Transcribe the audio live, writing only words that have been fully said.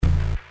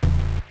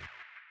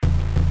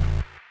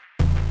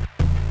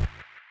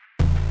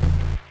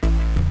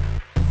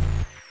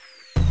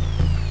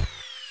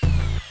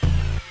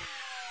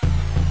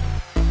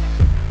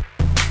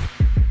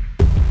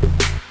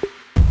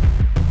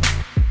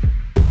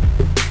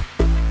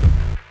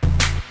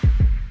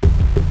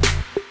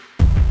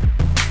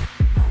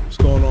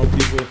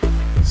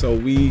So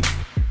we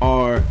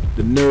are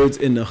the Nerds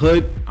in the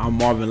Hood. I'm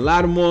Marvin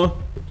Lattimore.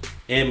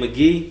 And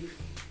McGee.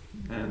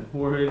 And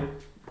Jorge,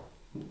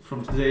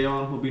 from today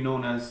on, will be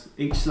known as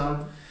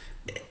H-Son.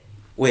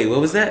 Wait, what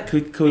was that?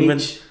 Could we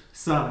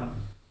H-Son.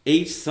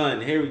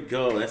 H-Son, here we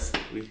go. We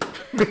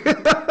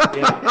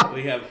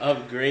have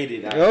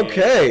upgraded.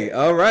 Okay, here.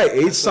 All right.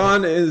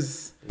 H-Son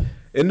is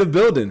in the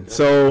building. That's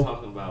so what I'm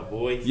talking about,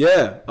 boys.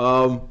 Yeah,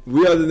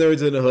 we are the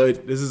Nerds in the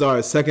Hood. This is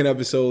our second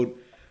episode.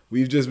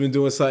 We've just been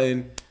doing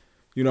something,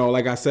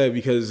 like I said,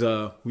 because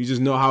we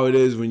just know how it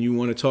is when you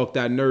want to talk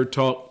that nerd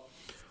talk,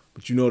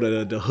 but you know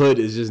that the hood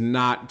is just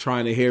not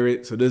trying to hear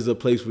it. So this is a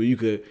place where you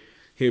could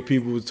hear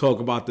people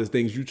talk about the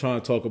things you're trying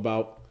to talk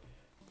about.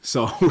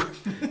 So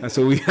that's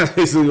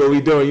basically what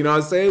we doing. You know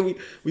what I'm saying?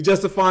 We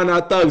justifying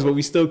our thugs, but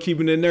we still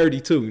keeping it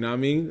nerdy too. You know what I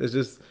mean? It's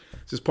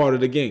just part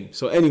of the game.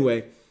 So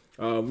anyway,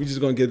 we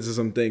just gonna get into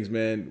some things,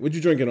 man. What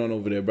you drinking on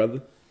over there,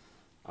 brother?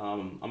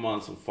 I'm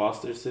on some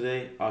Foster's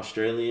today,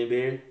 Australian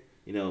beer.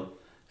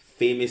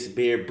 Famous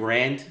beer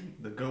brand.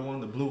 The good one,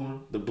 the blue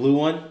one. The blue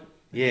one?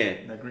 Yeah.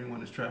 That green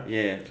one is trash.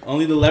 Yeah.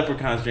 Only the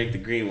leprechauns drink the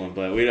green one,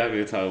 but we're not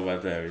going to talk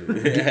about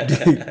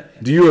that.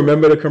 Do you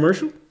remember the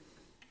commercial?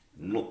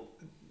 No.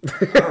 I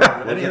don't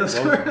remember any of those.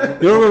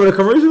 You don't remember the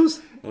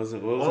commercials?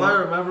 All I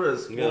remember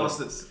is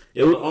Foster's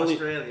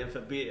Australian for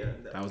beer.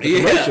 That was the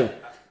commercial.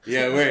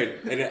 Yeah,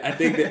 weird. And I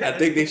think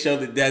they showed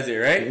the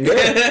desert, right?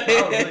 Yeah.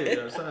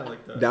 Probably, something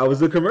like that. That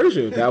was the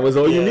commercial. That was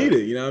all you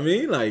needed. You know what I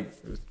mean? Like,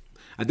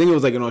 I think it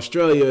was like in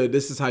Australia,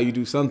 this is how you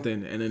do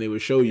something, and then they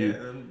would show you. Yeah,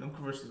 them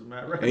commercials are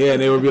mad, right? Yeah,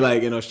 and they would be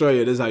like, in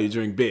Australia, this is how you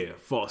drink beer.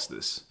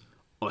 Foster's.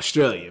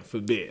 Australian for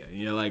beer. And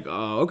you're like,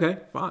 oh, okay,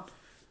 fine.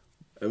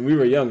 And we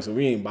were young, so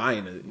we ain't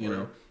buying it,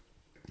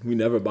 We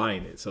never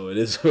buying it. So it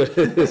is what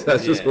it is.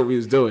 That's just what we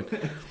was doing.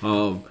 It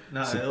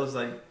was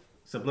like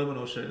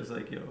subliminal shit. It's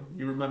like, yo,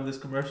 you remember this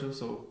commercial,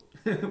 so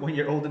when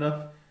you're old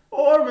enough,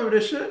 I remember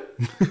this shit.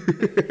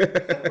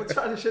 We'll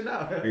try this shit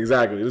now.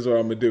 Exactly. This is what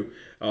I'm going to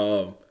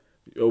do.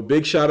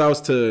 Big shout outs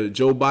to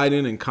Joe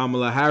Biden and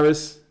Kamala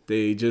Harris.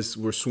 They just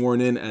were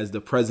sworn in as the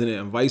president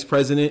and vice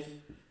president.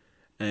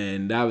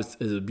 And that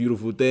is a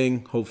beautiful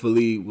thing.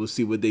 Hopefully, we'll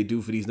see what they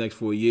do for these next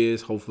 4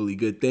 years. Hopefully,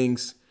 good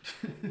things.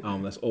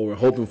 That's all we're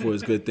hoping for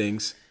is good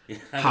things.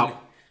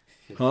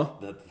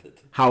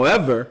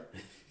 However,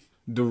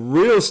 the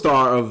real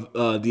star of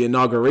the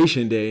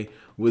inauguration day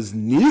was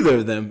neither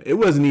of them. It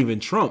wasn't even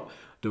Trump.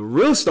 The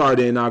real star of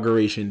the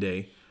inauguration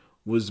day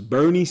was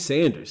Bernie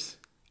Sanders.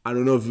 I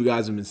don't know if you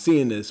guys have been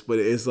seeing this, but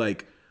it's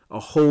like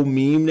a whole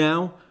meme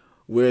now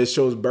where it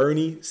shows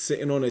Bernie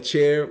sitting on a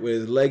chair with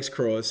his legs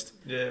crossed.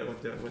 Yeah, with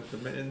the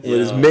mittens. With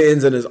his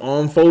mittens and his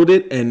arm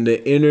folded, and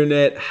the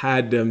internet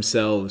had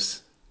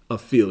themselves a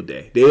field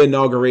day. They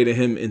inaugurated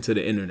him into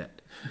the internet.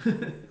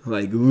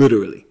 Like,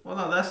 literally. Well,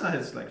 no, that's not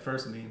his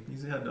first meme.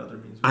 He's had the other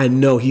memes. I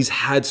know, he's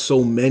had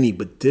so many,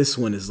 but this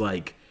one is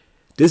like,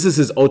 this is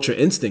his ultra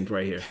instinct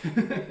right here.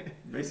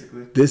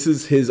 Basically. This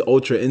is his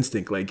ultra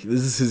instinct. Like,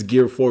 this is his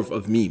gear forth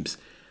of memes.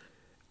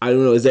 I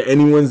don't know. Is there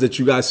any ones that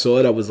you guys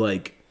saw that was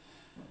like,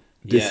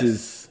 this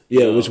is...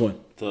 Yeah, which one?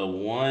 The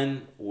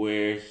one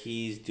where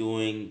he's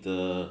doing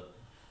the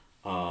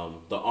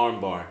arm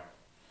bar.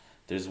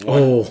 There's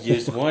one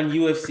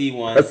UFC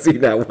one. I see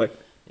that one.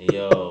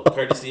 Yo,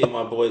 courtesy of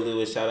my boy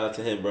Lewis. Shout out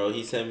to him, bro.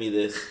 He sent me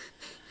this.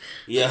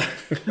 Yeah.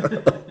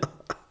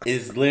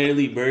 It's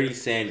literally Bernie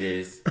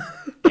Sanders,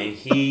 and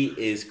he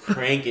is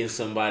cranking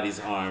somebody's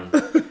arm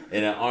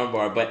in an arm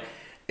bar. But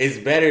it's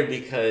better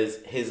because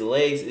his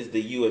legs is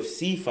the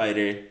UFC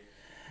fighter,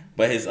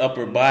 but his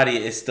upper body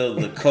is still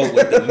the coat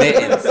with the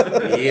mittens.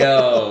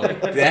 Yo,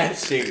 that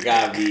shit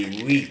got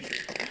me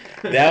weak.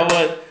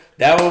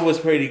 That one was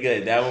pretty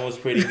good.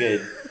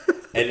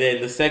 And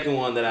then the second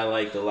one that I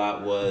liked a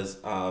lot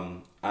was,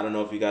 I don't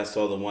know if you guys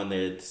saw the one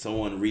there.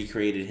 Someone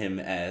recreated him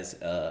as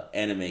an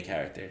anime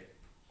character.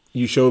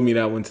 You showed me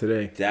that one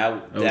today.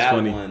 That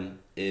one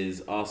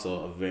is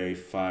also a very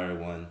fire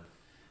one.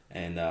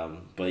 And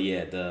but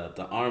yeah,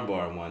 the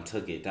armbar one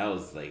took it. That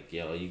was like,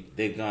 yo,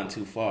 they've gone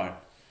too far.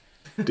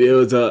 There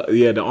was the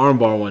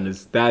armbar one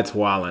that's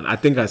wildin'. I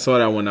think I saw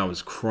that when I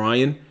was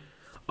crying.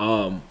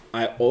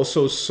 I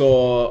also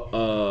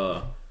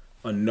saw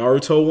a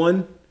Naruto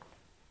one.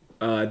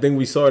 I think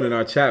we saw it in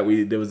our chat.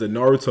 There was a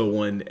Naruto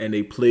one, and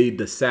they played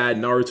the sad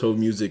Naruto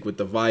music with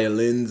the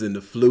violins and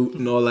the flute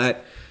and all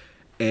that.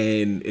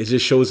 And it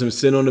just shows him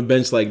sitting on the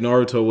bench like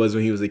Naruto was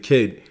when he was a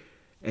kid.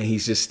 And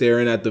he's just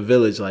staring at the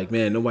village like,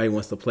 man, nobody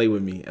wants to play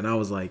with me. And I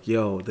was like,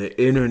 yo, the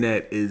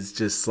internet is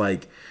just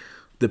like,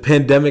 the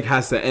pandemic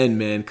has to end,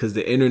 man, because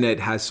the internet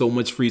has so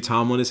much free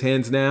time on its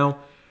hands now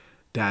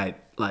that,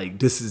 like,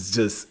 this is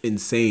just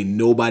insane.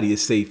 Nobody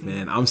is safe,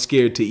 man. I'm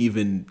scared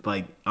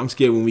I'm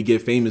scared when we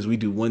get famous, we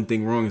do one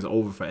thing wrong, it's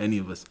over for any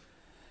of us.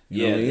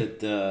 You know what I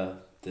mean?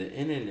 The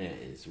internet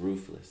is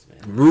ruthless, man.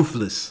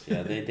 Ruthless.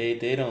 Yeah,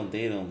 they don't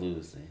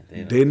lose,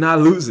 man. They're not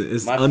losing.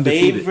 It's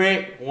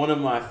undefeated. One of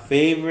my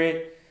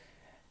favorite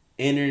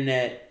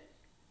internet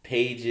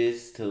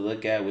pages to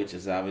look at, which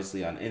is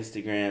obviously on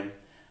Instagram,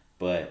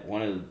 but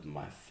one of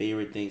my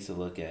favorite things to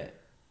look at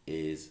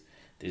is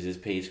there's this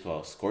page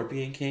called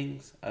Scorpion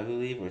Kings, I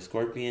believe, or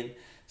Scorpions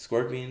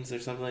or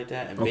something like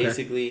that. And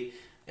basically,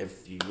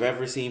 if you've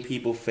ever seen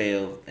people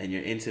fail and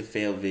you're into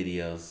fail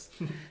videos,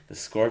 the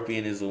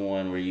Scorpion is the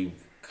one where you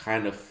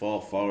kind of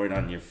fall forward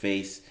on your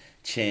face,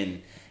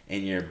 chin,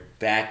 and your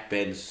back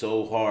bends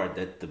so hard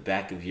that the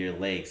back of your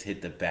legs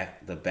hit the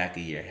back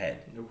of your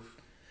head.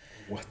 Oof.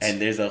 What? And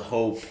there's a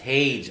whole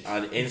page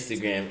on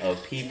Instagram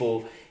of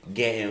people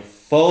getting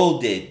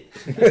folded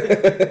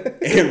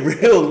in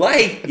real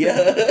life, yeah.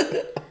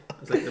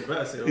 It's like the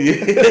best, yo.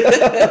 You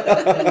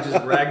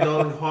just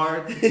ragdolling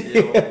hard. Yo,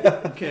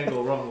 you can't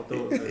go wrong with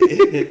those.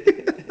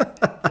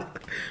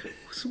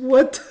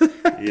 What?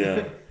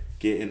 Yeah,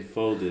 getting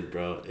folded,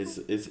 bro.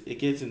 It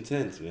gets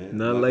intense, man.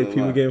 Not like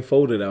people getting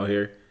folded out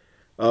here.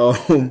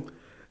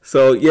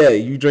 So yeah,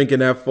 you drinking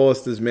that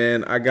Foster's,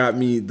 man. I got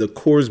me the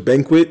Coors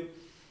Banquet,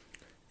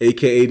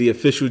 aka the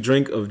official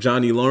drink of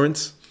Johnny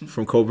Lawrence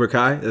from Cobra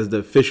Kai. That's the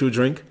official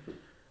drink.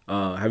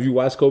 Have you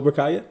watched Cobra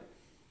Kai yet?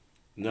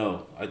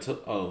 No,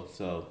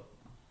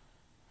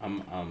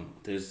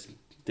 there's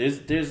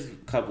a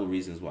couple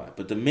reasons why,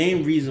 but the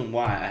main reason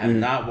why I have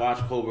not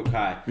watched Cobra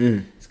Kai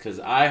is because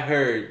I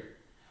heard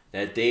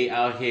that they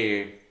out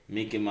here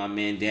making my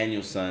man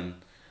Daniel-san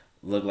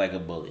look like a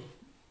bully.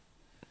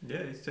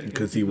 Yeah, he's taking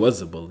because he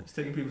was a bully. He's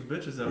taking people's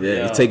bitches out.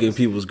 Yeah, he's taking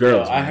people's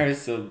girls. I heard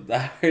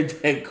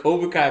that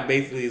Cobra Kai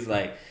basically is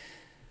like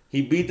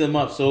he beat them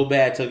up so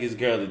bad, took his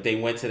girl, that they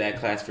went to that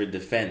class for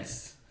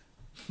defense.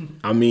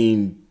 I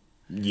mean,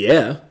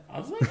 yeah. I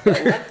was like,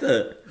 what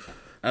the?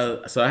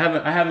 So I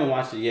haven't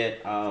watched it yet.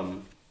 I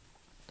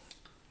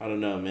don't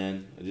know,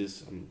 man.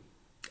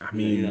 I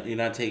mean, you're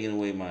not taking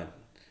away my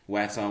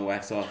wax on,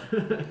 wax off.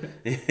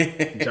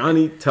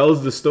 Johnny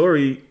tells the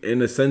story in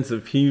the sense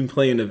of him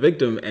playing the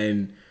victim,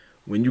 and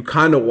when you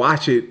kind of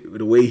watch it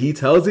the way he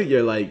tells it,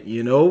 you're like,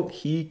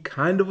 he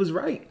kind of was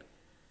right.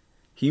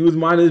 He was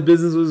minding his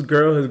business with his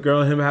girl. His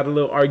girl and him had a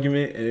little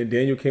argument, and then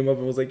Daniel came up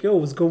and was like, yo,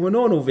 what's going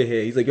on over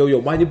here? He's like,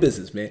 yo, mind your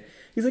business, man.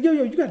 He's like, yo,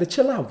 you got to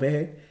chill out,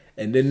 man.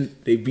 And then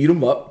they beat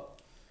him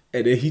up,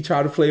 and then he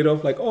tried to play it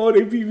off like, oh,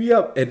 they beat me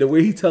up. And the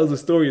way he tells the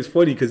story is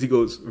funny because he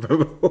goes,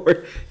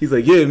 remember? He's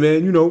like, yeah,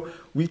 man,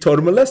 we taught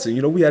him a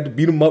lesson. We had to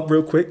beat him up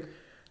real quick. And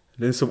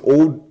then some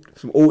old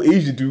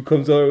Asian dude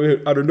comes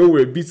out of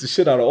nowhere and beats the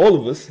shit out of all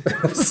of us.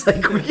 I was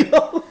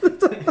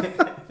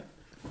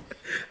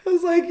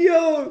like,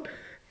 yo,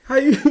 how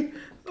you?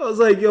 I was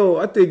like, yo,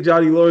 I think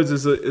Johnny Lawrence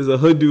is a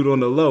hood dude on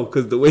the low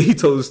because the way he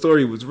told the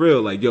story was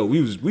real. Like, yo,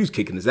 we was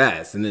kicking his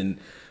ass, and then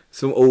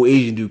some old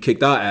Asian dude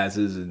kicked our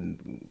asses,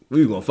 and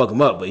we were gonna fuck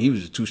him up, but he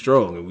was just too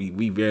strong, and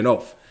we ran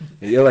off.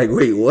 And you're like,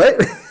 wait, what?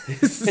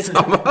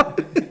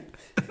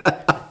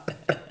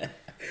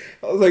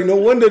 I was like, no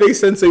wonder they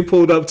sensei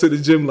pulled up to the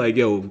gym like,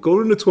 yo,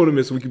 go to the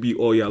tournament so we can beat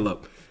all y'all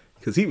up.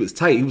 Because he was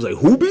tight. He was like,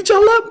 who beat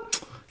y'all up?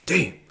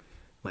 Damn.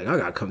 Like, I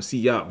got to come see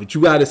y'all. But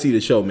you got to see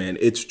the show, man.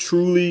 It's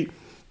truly,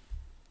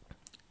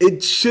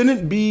 it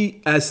shouldn't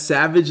be as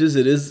savage as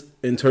it is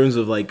in terms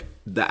of, like,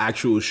 the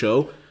actual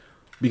show.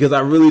 Because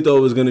I really thought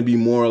it was going to be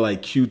more,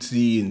 like,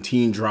 cutesy and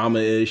teen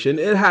drama-ish. And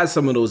it has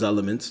some of those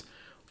elements.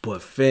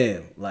 But,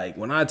 fam, like,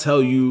 when I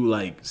tell you,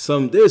 like,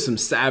 there's some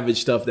savage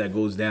stuff that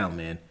goes down,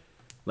 man.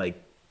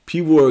 Like,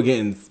 people are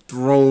getting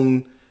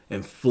thrown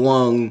and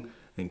flung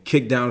and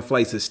kicked down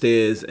flights of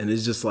stairs, and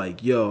it's just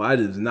like, yo, I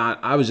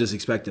was just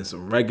expecting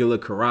some regular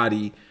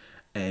karate,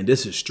 and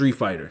this is Street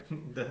Fighter.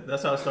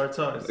 That's how it starts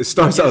out.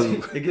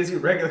 It gives you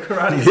regular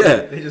karate.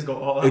 Yeah. They just go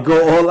all out. It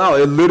go all out.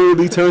 It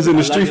literally turns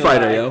into Street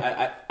Fighter, yo.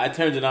 I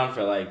turned it on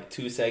for like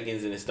 2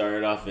 seconds, and it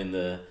started off in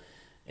the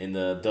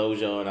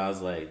dojo, and I was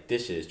like,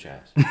 this shit is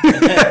trash.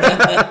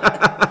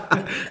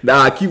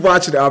 Nah, keep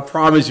watching it. I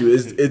promise you,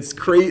 it's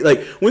crazy.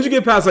 Like, once you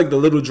get past like the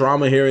little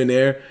drama here and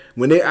there,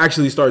 when they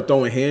actually start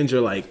throwing hands,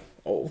 you're like,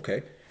 oh,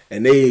 okay.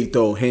 And they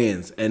throw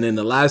hands. And then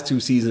the last 2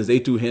 seasons, they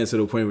threw hands to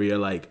the point where you're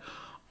like,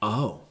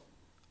 oh,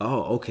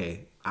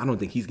 okay. I don't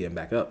think he's getting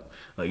back up.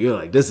 Like, you're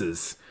like,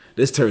 this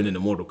turned into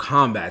Mortal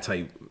Kombat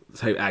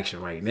type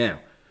action right now.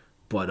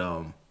 But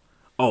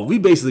we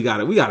basically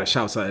we gotta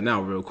shout something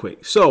out real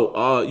quick.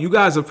 So you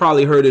guys have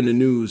probably heard in the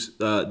news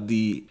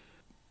the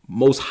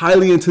most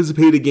highly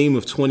anticipated game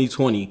of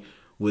 2020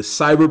 was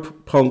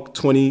Cyberpunk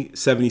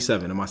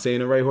 2077. Am I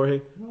saying it right,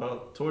 Jorge?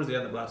 Well, towards the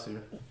end of last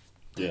year.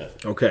 Yeah.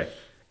 Okay.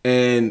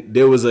 And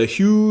there was a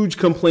huge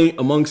complaint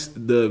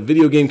amongst the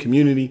video game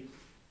community.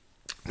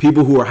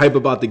 People who are hype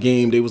about the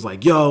game, they was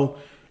like, yo,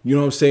 you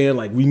know what I'm saying?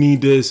 Like, we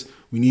need this.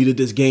 We needed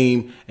this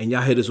game. And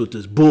y'all hit us with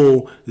this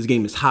bull. This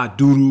game is hot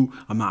doo-doo.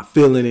 I'm not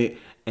feeling it.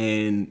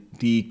 And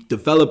the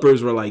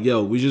developers were like,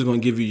 yo, we're just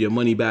going to give you your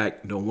money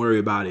back. Don't worry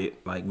about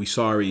it. Like, we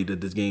sorry that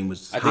this game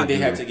was hot. I think they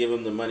have to give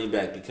them the money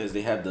back because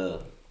they have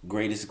the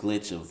greatest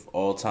glitch of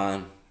all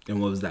time.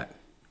 And what was that?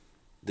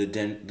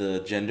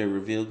 the gender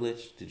reveal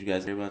glitch. Did you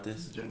guys hear about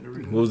this?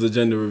 What was the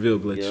gender reveal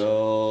glitch?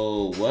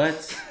 Yo,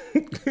 what?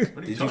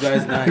 Did you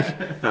guys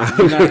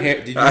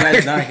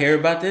not hear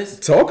about this?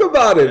 Talk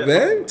about it,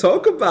 man.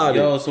 Talk about it.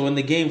 Yo, so when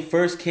the game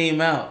first came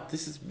out,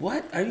 this is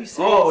what? Are you serious?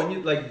 Oh, when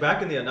you like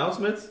back in the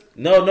announcements?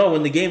 No,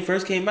 when the game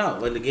first came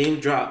out, when the game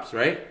drops,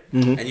 right?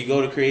 Mm-hmm. And you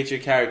go to create your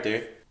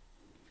character,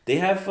 they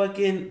had a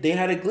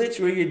glitch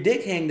where your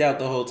dick hanged out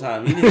the whole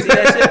time. You didn't see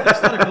that shit?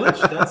 That's not a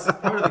glitch. That's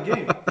part of the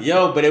game.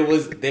 Yo, but it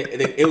was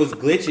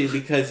glitchy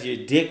because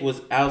your dick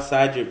was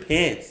outside your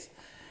pants.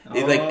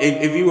 It's like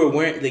if you were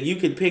wearing, like, you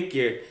could pick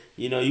your,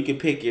 you could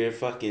pick your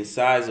fucking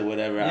size or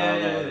whatever. I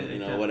don't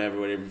know,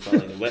 whatever you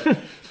felt like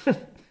it.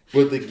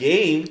 But the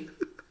game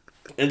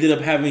ended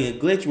up having a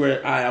glitch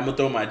where I'm gonna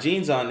throw my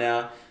jeans on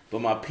now, but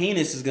my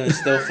penis is gonna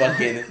still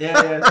fucking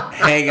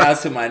hang out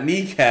to my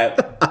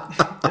kneecap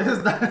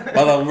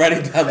while I'm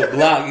running down the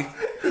block.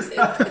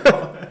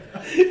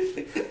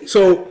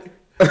 So,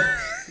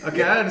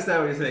 okay, I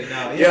understand what you're saying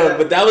now. Yeah,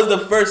 but that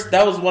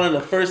was one of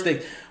the first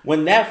things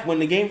when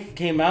the game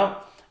came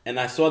out, and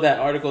I saw that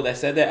article that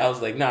said that, I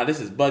was like, nah, this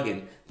is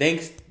bugging.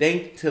 Thanks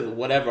to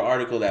whatever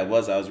article that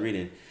was I was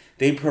reading,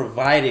 they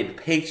provided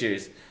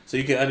pictures so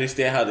you can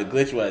understand how the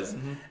glitch was,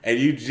 and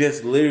you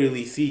just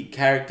literally see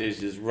characters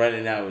just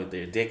running out with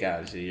their dick out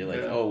and shit. You're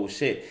like, oh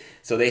shit!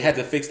 So they had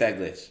to fix that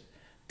glitch.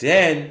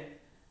 Then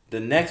the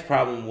next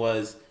problem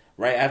was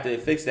right after they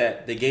fixed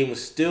that, the game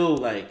was still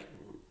like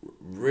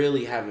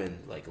really having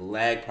like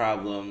lag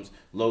problems,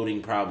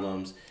 loading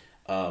problems,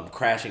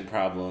 crashing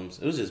problems.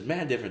 It was just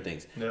mad different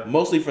things. Yeah.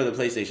 Mostly for the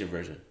PlayStation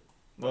version.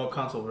 Well,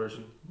 console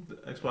version. The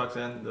Xbox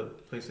and the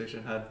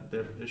PlayStation had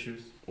their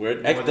issues. More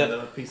than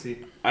the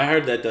PC. I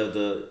heard that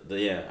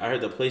I heard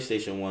the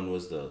PlayStation one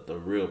was the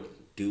real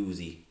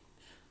doozy.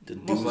 The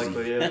doozy. Most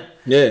likely,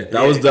 yeah.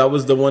 That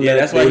was the one. Yeah,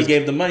 that's why he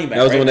gave the money back.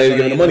 That was when they were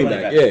giving the money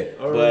back. Yeah.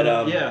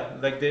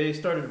 But like they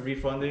started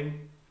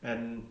refunding,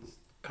 and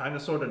kind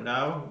of sort of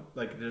now,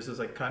 like there's this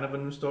like kind of a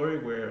new story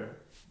where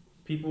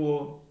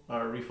people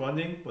are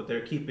refunding, but they're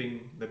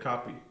keeping the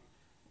copy.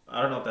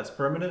 I don't know if that's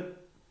permanent.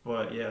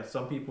 But yeah,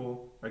 some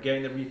people are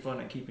getting the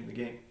refund and keeping the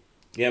game.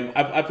 Yeah,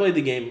 I played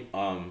the game.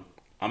 I'm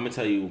gonna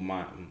tell you,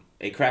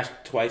 it crashed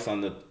twice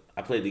I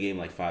played the game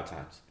like 5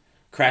 times.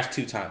 Crashed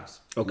 2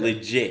 times. Okay.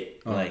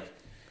 Legit. Like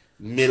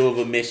middle of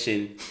a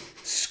mission,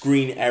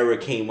 screen error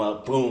came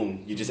up.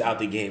 Boom, you're just out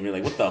the game. You're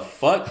like, what the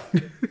fuck?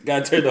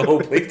 Gotta turn the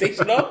whole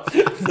PlayStation off.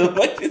 So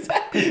what is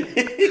that?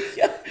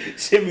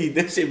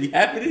 That should be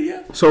happening.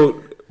 Yeah.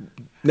 So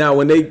now,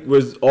 when they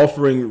was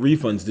offering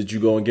refunds, did you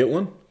go and get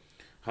one?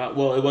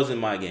 Well, it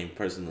wasn't my game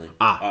personally.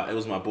 It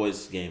was my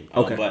boy's game.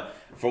 Okay. But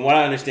from what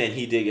I understand,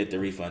 he did get the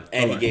refund,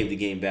 and he gave the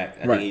game back.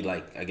 I think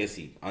I guess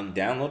he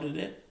undownloaded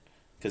it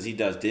because he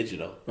does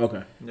digital.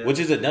 Okay. Yeah. Which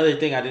is another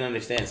thing I didn't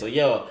understand. So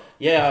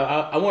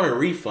I want a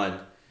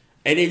refund,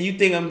 and then you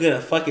think I'm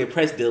gonna fucking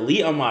press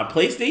delete on my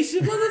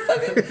PlayStation,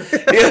 motherfucker?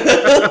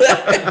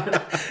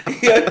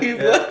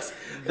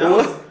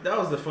 What? That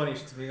was the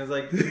funniest to me. I was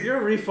like,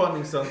 you're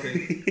refunding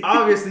something.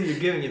 Obviously, you're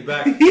giving it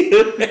back.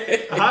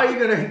 How are you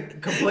gonna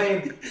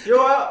complain? Yo,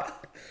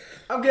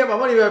 I'm getting my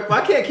money back,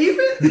 but I can't keep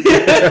it. Who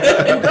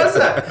does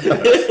that?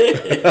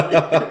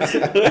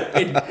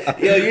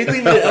 Yo, you're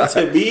leaving it up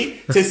to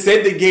me to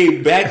send the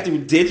game back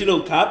through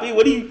digital copy?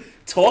 What are you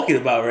talking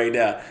about right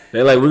now?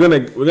 They're like, we're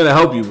gonna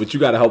help you, but you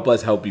gotta help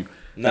us help you.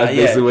 That's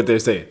basically what they're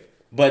saying.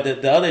 But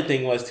the other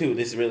thing was too.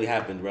 This really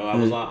happened, bro. I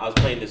was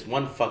playing this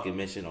one fucking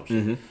mission. Oh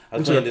shit! I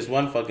was playing this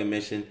one fucking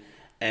mission,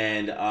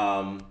 and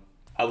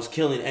I was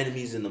killing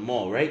enemies in the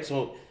mall, right?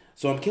 So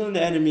I'm killing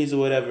the enemies or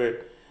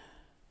whatever,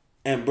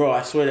 and bro,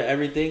 I swear to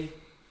everything,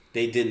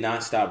 they did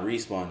not stop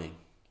respawning.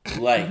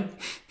 Like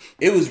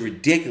it was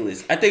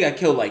ridiculous. I think I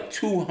killed like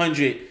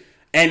 200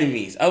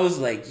 enemies. I was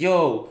like,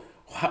 yo,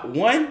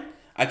 one.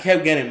 I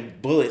kept getting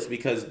bullets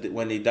because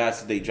when they died,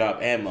 they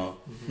drop ammo.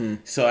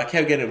 So I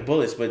kept getting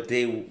bullets, but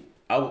it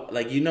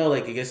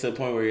gets to the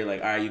point where you're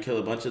like, all right, you kill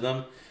a bunch of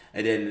them,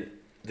 and then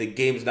the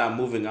game's not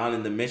moving on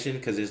in the mission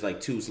because there's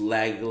like 2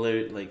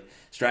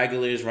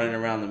 stragglers running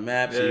around the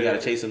map, so you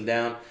gotta chase them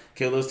down,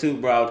 kill those 2.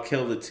 Bro, I would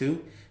kill the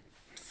 2.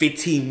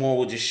 15 more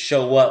will just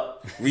show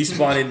up,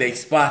 respawn in their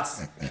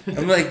spots.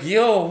 I'm like,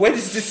 yo, when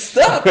does this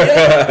stop? Yo?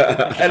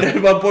 And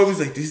then my boy was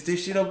like, this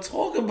shit I'm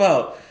talking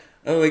about.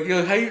 I'm like,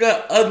 yo, how you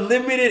got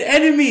unlimited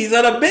enemies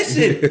on a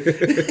mission?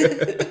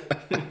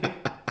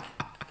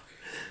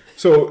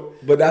 So,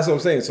 but that's what I'm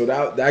saying. So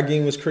that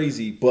game was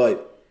crazy.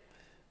 But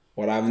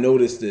what I've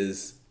noticed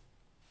is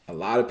a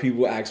lot of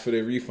people ask for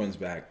their refunds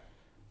back.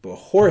 But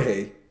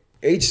Jorge,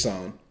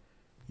 H-Son,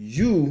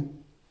 you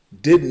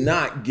did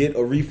not get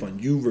a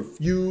refund. You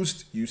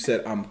refused. You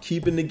said, I'm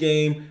keeping the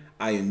game.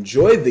 I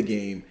enjoyed the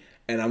game.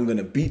 And I'm going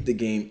to beat the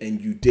game.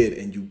 And you did.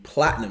 And you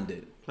platinumed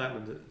it.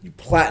 You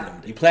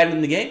platinumed it. You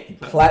platinumed the game? You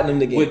platinumed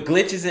the game. With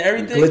glitches and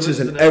everything? With glitches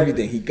and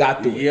everything. He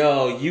got through it.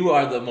 Yo, you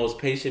are the most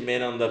patient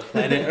man on the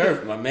planet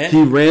Earth, my man.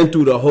 He ran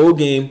through the whole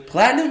game.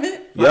 Platinum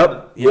it?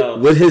 Yep.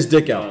 With his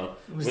dick out.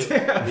 We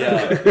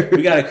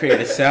gotta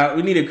create a sound.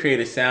 We need to create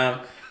a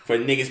sound For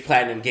niggas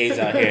platinum games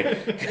out here.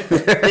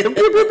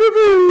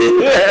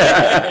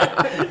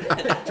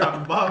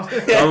 Dropping bombs.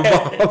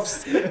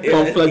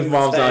 Don't flex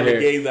bombs out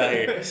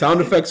here.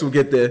 Sound effects will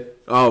get there.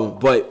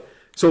 But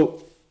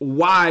so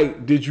why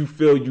did you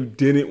feel you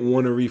didn't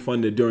want to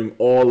refund it during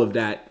all of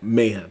that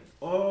mayhem?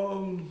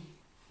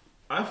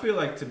 I feel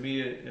like, to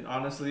me, and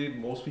honestly,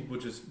 most people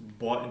just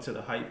bought into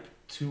the hype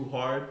too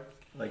hard.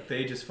 Like,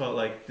 they just felt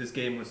like this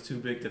game was too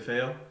big to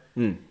fail.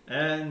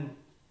 And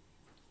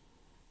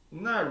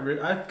not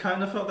really. I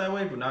kind of felt that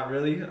way, but not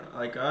really.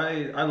 Like,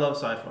 I love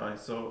sci-fi,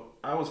 so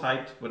I was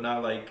hyped, but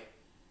not like,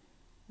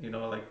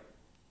 like,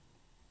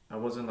 I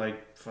wasn't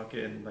like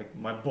fucking, like,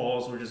 my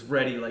balls were just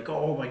ready, like,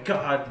 oh my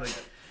god, like.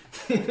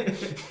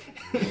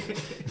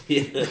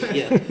 yeah.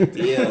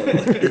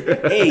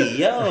 Hey,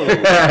 yo.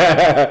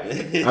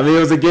 I mean, it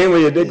was a game where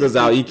your dick was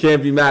out. You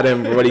can't be mad at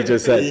him for what he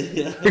just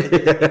said.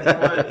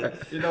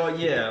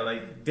 But,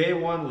 like, day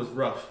one was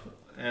rough,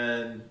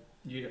 and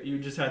you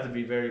just had to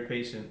be very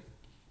patient.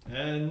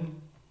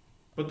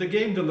 But the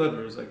game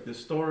delivers. Like, the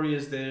story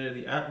is there,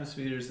 the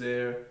atmosphere is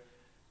there,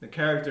 the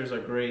characters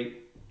are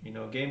great.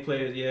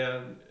 Gameplay,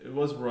 it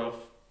was rough,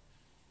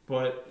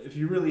 but if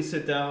you really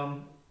sit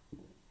down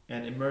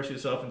and immerse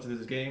yourself into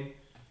this game,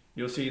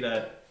 you'll see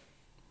that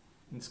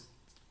it's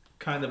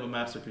kind of a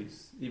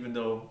masterpiece, even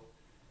though,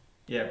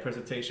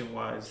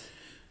 presentation-wise,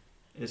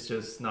 it's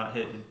just not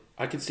hitting.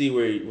 I can see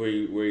where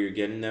you're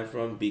getting that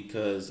from,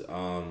 because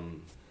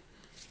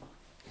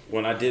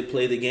when I did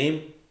play the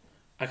game,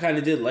 I kind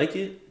of did like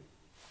it.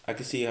 I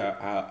could see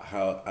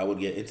how I would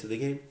get into the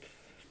game.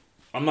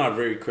 I'm not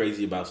very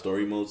crazy about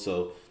story mode,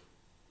 so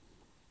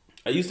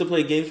I used to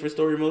play games for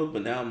story mode,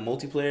 but now I'm a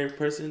multiplayer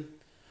person.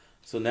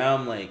 So now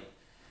I'm like,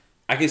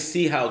 I can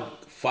see how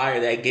fire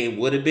that game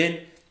would have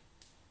been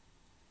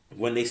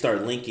when they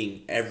start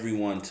linking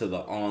everyone to the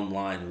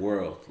online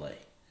world. Like,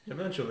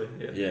 eventually,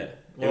 yeah. Yeah.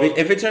 Well,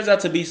 if it turns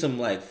out to be some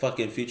like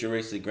fucking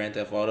futuristic Grand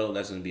Theft Auto,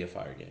 that's gonna be a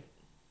fire game.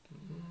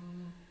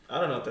 I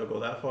don't know if they'll go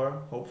that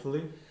far.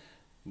 Hopefully,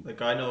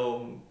 like, I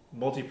know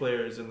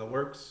multiplayer is in the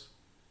works,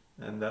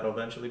 and that'll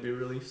eventually be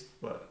released.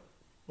 But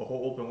a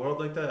whole open world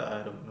like that,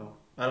 I don't know.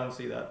 I don't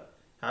see that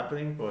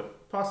happening,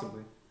 but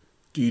possibly.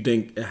 Do you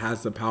think it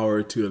has the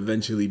power to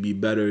eventually be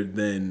better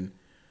than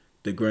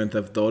the Grand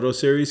Theft Auto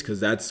series? Because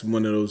that's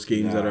one of those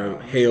games that are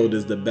hailed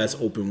as the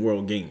best open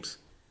world games.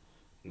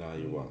 No,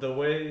 you won't. The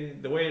way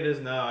it is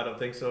now, I don't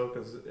think so,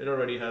 because it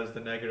already has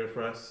the negative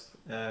press,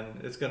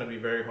 and it's going to be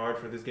very hard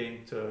for this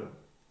game to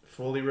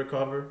fully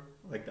recover.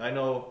 Like, I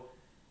know,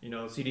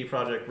 CD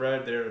Projekt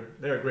Red,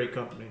 they're a great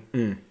company,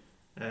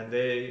 and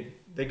they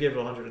give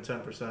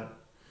 110%.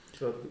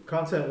 So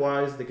content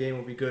wise, the game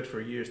will be good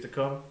for years to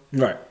come.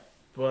 Right.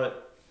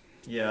 But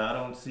yeah, I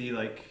don't see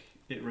like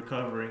it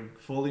recovering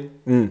fully.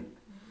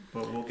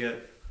 But we'll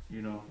get,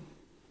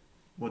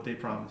 what they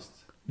promised.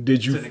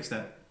 Did you to an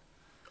extent?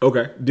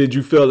 Okay. Did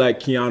you feel like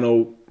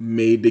Keanu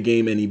made the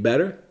game any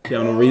better?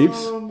 Keanu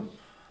Reeves?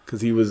 Because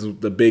he was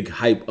the big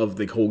hype of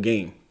the whole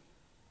game.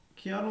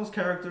 Keanu's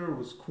character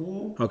was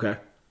cool. Okay.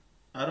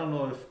 I don't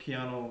know if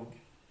Keanu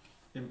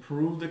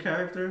improved the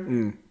character,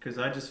 because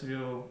I just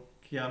feel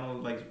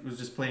Keanu was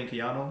just playing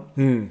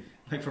Keanu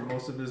like for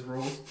most of his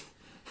roles.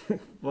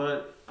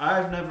 But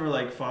I've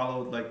never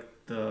followed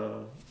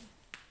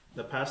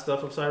the past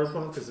stuff of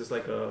Cyberpunk, because it's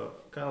like a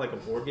kind of like a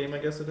board game, I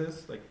guess it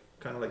is, like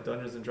kind of like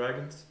Dungeons and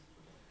Dragons.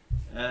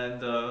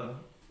 And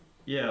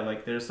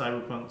there's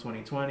Cyberpunk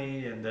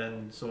 2020, and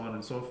then so on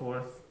and so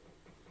forth.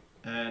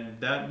 And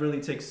that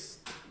really takes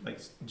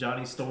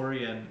Johnny's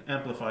story and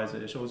amplifies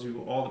it. It shows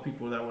you all the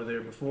people that were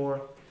there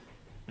before,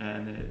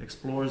 and it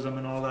explores them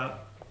and all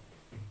that.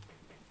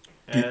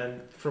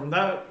 And from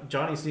that,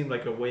 Johnny seemed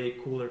like a way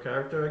cooler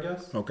character, I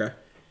guess. Okay.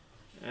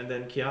 And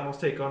then Keanu's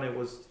take on it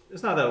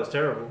it's not that it was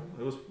terrible.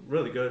 It was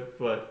really good,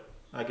 but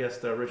I guess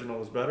the original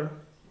was better,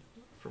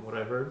 from what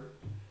I've heard.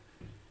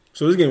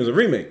 So this game was a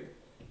remake?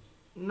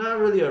 Not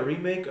really a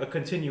remake, a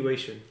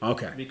continuation.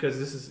 Okay. Because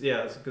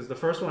because the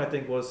first one I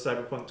think was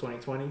Cyberpunk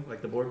 2020,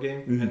 like the board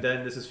game, and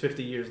then this is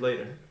 50 years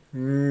later. I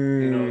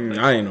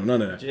didn't know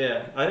none of that.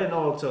 Yeah, I didn't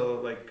know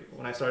until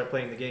when I started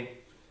playing the game.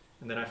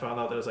 And then I found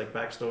out there was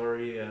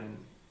backstory and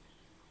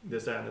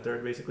this, that, and the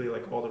third, basically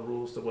all the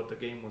rules to what the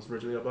game was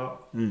originally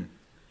about. And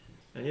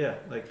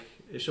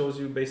it shows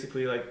you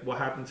basically what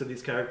happened to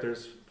these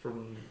characters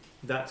from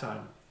that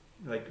time.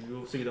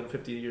 You'll see them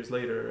 50 years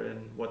later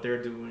and what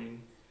they're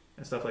doing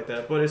and stuff like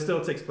that. But it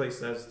still takes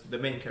place as the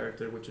main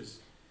character, which is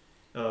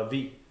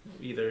V.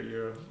 Either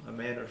you're a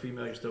man or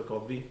female, you're still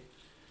called V.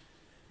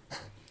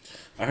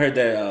 I heard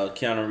that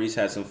Keanu Reeves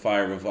had some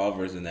fire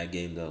revolvers in that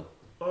game, though.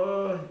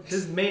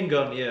 His main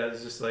gun,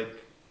 is just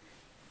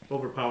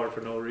overpowered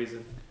for no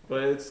reason.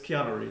 But it's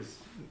Keanu Reeves.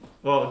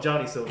 Well,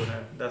 Johnny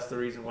Silverhand. That's the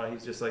reason why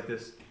he's just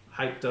this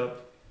hyped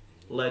up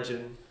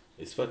legend.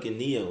 It's fucking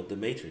Neo, the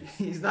Matrix.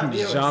 He's not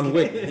Neo. John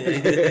Wick.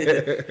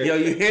 Yo,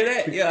 you hear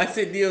that? Yo, I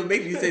said Neo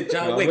Matrix. You said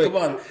John Wick. Come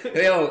on.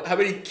 Yo, how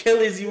many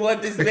killers you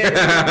want this man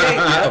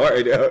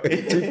to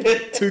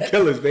make? Two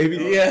killers, baby.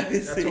 Yeah.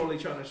 I'm totally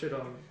trying to shit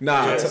on him.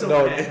 Nah,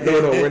 no,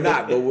 we're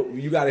not. But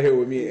you got to hear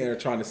what me and Aaron are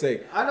trying to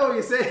say. I know what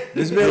you're saying.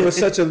 This man was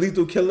such a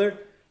lethal killer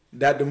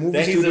that the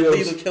movie studios...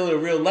 He's a lethal killer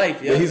in real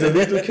life, yeah. He's a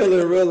lethal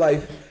killer in real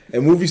life.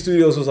 And movie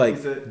studios was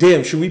like,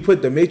 damn, should we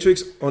put The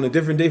Matrix on a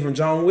different day from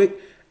John Wick?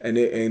 And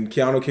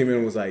Keanu came in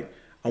and was like,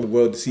 I'm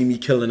willing to see me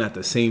killing at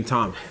the same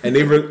time. And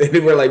they were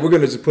like, we're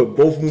going to just put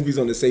both movies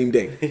on the same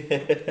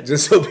day.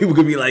 Just so people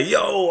could be like,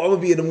 yo, I'm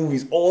going to be in the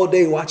movies all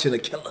day watching a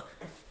killer.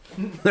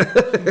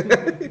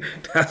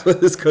 That's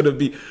what it's going to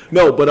be.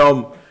 No, but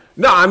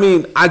I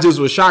mean, I just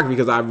was shocked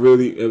because I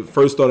really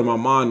first thought in my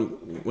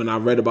mind when I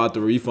read about the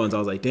refunds, I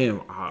was like,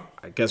 damn, I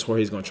guess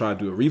Jorge's going to try to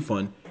do a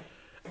refund.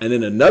 And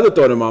then another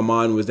thought in my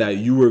mind was that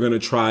you were going to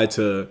try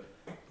to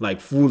like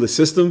fool the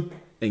system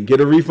and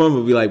get a refund,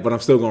 but be like, but I'm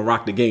still going to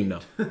rock the game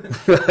now. I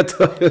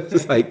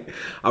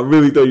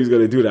really thought he was going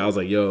to do that. I was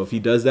like, yo, if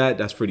he does that,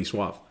 that's pretty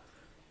suave.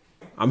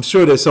 I'm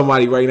sure there's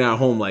somebody right now at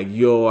home like,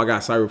 yo, I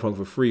got Cyberpunk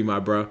for free, my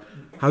bro.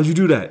 How'd you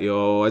do that?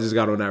 Yo, I just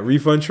got on that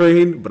refund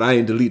train, but I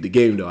didn't delete the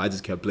game, though. I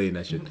just kept playing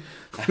that shit.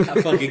 I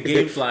fucking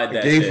gameflied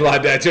that shit.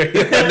 Gameflied that shit.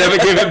 Never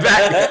gave it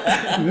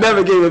back.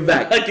 Never gave it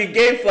back. I fucking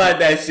gameflied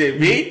that shit,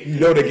 me. You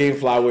know the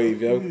gamefly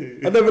wave, yo.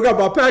 I never got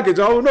my package.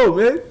 I don't know,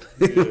 man.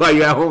 Like,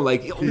 you at home,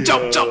 like, yo,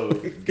 jump.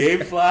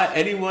 Gamefly,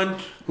 anyone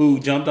who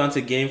jumped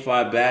onto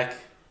Gamefly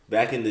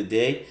back in the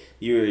day,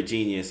 you were a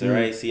genius, all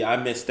right? See, I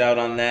missed out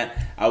on that.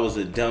 I was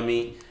a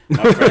dummy.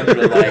 My friends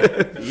were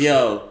like,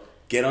 yo,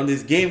 get on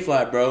this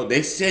Gamefly, bro.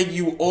 They send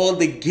you all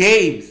the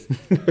games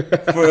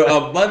for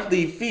a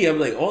monthly fee. I'm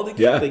like, all the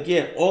games? Yeah. Like,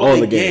 yeah, all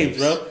the games,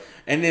 bro.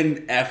 And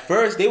then at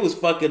first, they was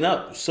fucking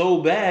up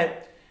so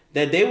bad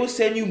that they would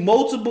send you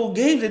multiple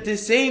games at the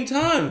same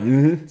time.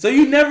 Mm-hmm. So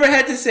you never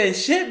had to send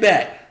shit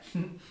back.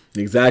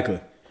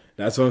 Exactly.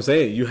 That's what I'm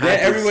saying. You had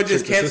everyone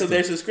just canceled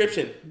their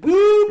subscription.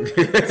 Woo!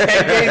 10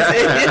 games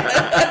in.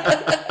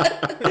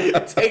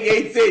 10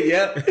 games in,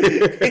 yeah.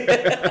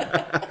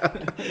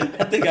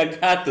 I think I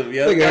got them,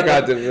 yo. I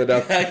got them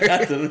enough. I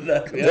got them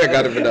enough. I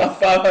got them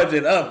enough. I'm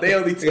 500 up. They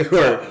only took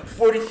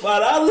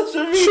 $45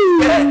 from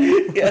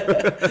me.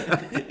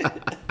 Yeah.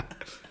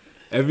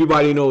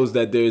 Everybody knows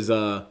that there's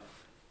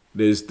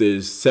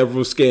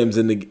several scams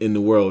in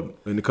the world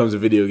when it comes to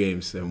video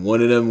games, and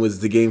one of them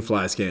was the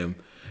GameFly scam,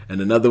 and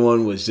another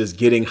one was just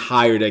getting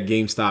hired at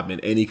GameStop in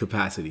any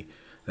capacity.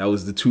 That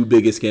was the two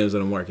biggest scams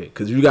on the market.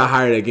 Because if you got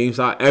hired at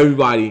GameStop,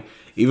 everybody,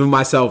 even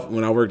myself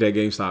when I worked at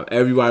GameStop,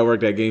 everybody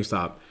worked at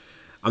GameStop.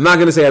 I'm not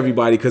going to say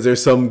everybody because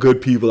there's some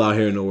good people out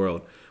here in the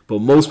world. But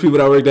most people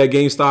that worked at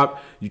GameStop,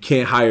 you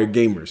can't hire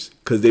gamers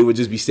because they would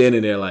just be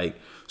standing there like,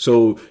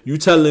 so you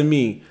telling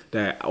me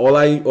that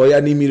all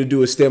y'all need me to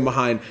do is stand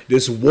behind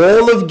this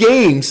wall of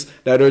games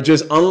that are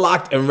just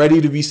unlocked and ready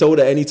to be sold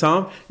at any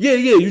time? Yeah,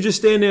 you just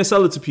stand there and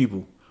sell it to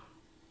people.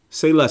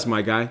 Say less,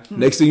 my guy.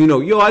 Next thing you know,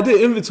 yo, I did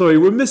inventory.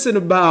 We're missing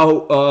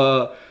about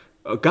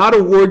a God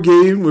of War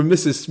game. We're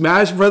missing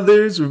Smash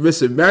Brothers. We're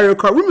missing Mario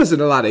Kart. We're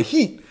missing a lot of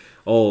Heat.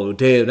 Oh,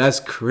 damn, that's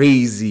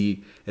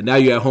crazy. And now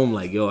you're at home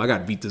like, yo, I got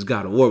to beat this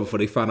God of War before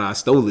they found out I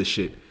stole this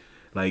shit.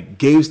 Like,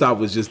 GameStop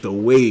was just the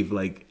wave.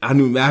 Like, I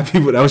knew mad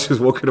people that was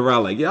just walking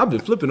around like, yeah, I've been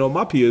flipping on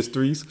my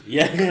PS3s.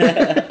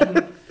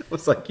 Yeah.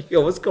 It's like,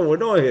 yo, what's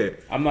going on here?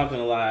 I'm not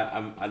going to lie.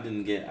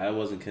 I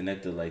wasn't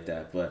connected like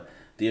that. But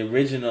the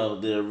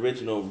original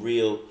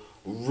real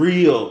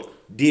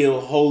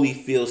deal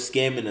Holyfield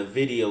scamming of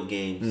video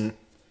games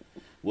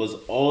was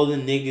all the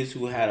niggas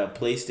who had a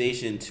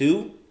PlayStation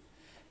 2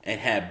 and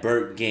had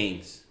burnt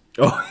games.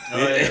 Oh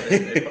yeah.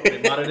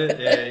 They modded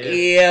it?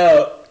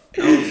 Yeah.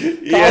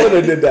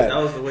 Colin did that. That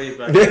was the way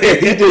back.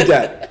 He did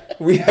that.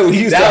 We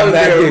used that to was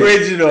that the game.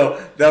 original.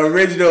 The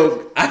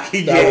original. I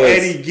can get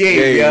any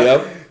game, yo.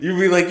 Yep. You'd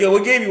be like, yo,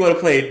 what game you want to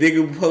play?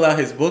 Nigga would pull out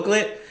his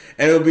booklet,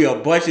 and it'll be a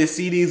bunch of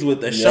CDs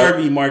with the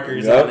Sharpie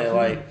markers on it,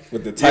 like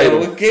with the title.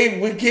 What game you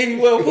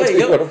want to play?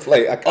 You want to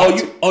play?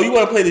 You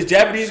want to play this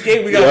Japanese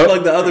game? We gotta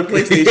plug the other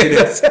PlayStation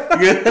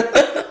in.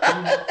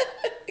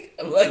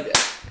 I'm like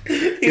that.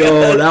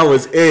 Yo, that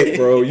was it,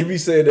 bro. You be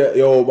saying that,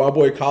 yo, my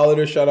boy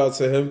Colliner, shout out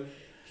to him.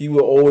 He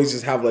would always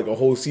just have like a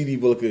whole CD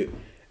booklet,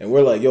 and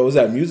we're like, yo, is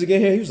that music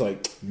in here? He was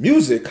like,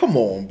 music? Come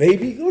on,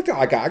 baby. Look,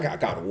 I got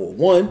God of War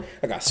 1,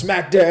 I got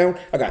SmackDown,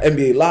 I got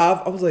NBA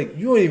Live. I was like,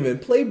 you don't even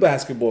play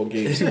basketball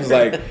games. He was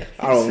like,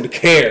 I don't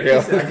care. Yo.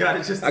 I got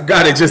it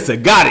just to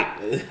got it.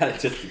 He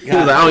was like,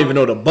 I don't even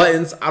know the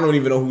buttons. I don't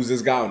even know who's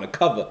this guy on the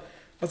cover. I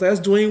was like,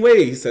 that's Dwayne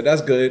Wade. He said,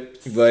 that's good,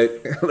 but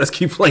let's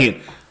keep playing.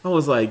 I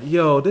was like,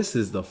 yo, this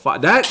is the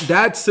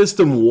that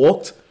system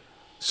walked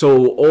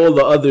so all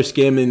the other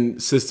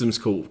scamming systems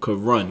could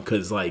run.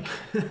 Because, like,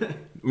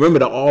 remember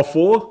the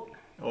R4?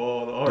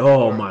 Oh, the R4.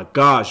 Oh, my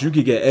gosh. You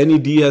could get any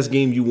DS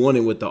game you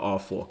wanted with the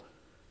R4.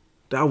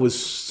 That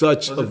was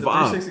such a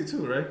vibe.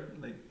 362, right?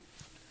 Like,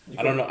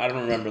 I don't know. I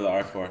don't remember the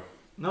R4.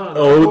 No, the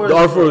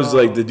R4 was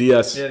like the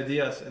DS. Yeah, the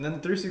DS. And then the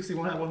 360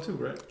 one had one too,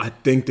 right? I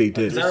think they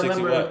did. The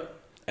 360 what?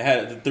 It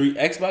had the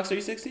Xbox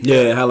 360. Yeah,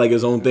 it had like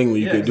its own thing where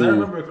you could 'cause do. I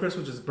remember Chris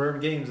would just burn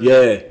games.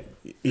 Yeah.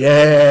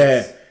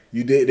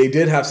 You did. They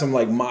did have some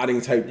like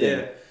modding type thing.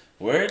 Yeah.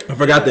 Word? I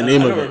forgot the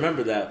name of it. I don't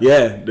remember that.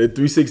 Yeah, the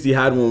 360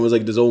 had one was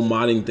like this old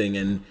modding thing,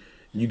 and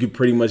you could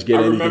pretty much get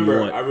anything you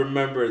want. I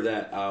remember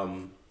that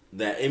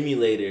that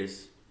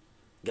emulators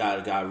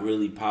got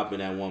really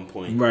popping at one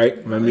point.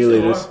 Right,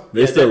 emulators.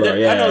 They still are.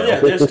 Yeah, I know. Yeah,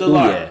 they're still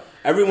are. Yeah.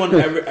 Everyone,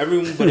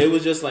 but it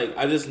was just like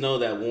I just know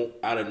that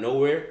out of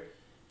nowhere,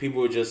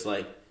 people were just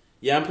like,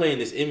 "Yeah, I'm playing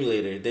this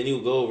emulator." Then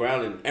you go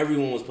around and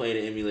everyone was playing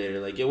an emulator.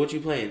 Like, "Yo, what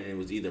you playing?" And it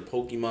was either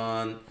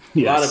Pokemon.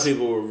 Yes. A lot of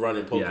people were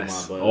running Pokemon,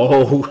 Yes. but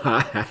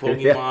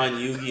Pokemon,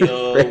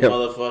 Yu-Gi-Oh,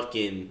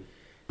 motherfucking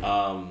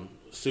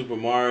Super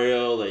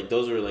Mario. Like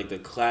those were like the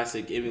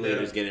classic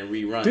emulators getting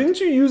rerun. Didn't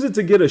you use it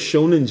to get a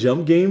Shonen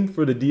Jump game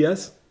for the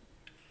DS?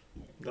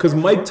 Because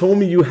Mike told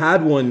me you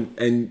had one,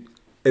 and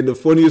the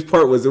funniest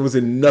part was it was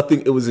in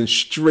nothing. It was in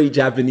straight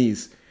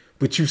Japanese,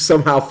 but you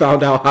somehow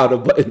found out how the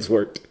buttons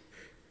worked.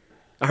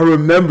 I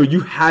remember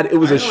you had it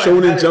was a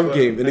Shonen Jump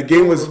game, and the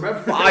game was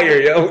fire,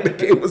 yo. The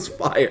game was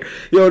fire,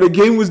 yo. The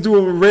game was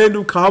doing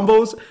random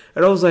combos,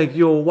 and I was like,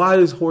 yo, why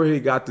does Jorge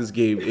got this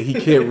game and he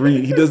can't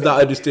read? He does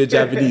not understand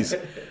Japanese.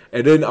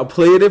 And then I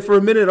played it for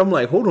a minute. I'm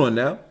like, hold on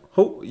now,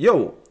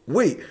 yo,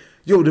 wait.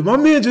 Yo, did my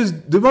man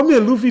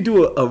Luffy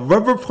do a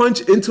rubber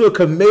punch into a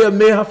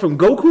Kamehameha from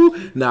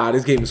Goku? Nah,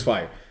 this game is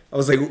fire. I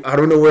was like, I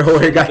don't know where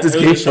Jorge got this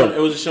game from. It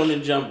was a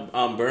Shonen Jump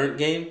burnt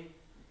game.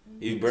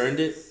 You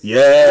burned it?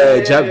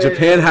 Yeah,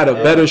 Japan had a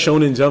better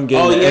Shonen Jump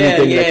game than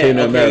anything that came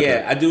to America.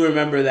 Yeah, I do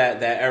remember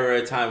that era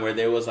of time where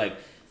there was like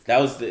it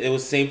was the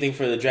same thing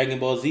for the Dragon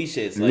Ball Z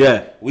shits.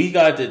 Like, we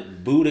got the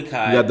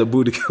Budokai. We got the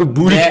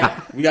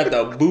Budokai. We got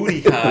the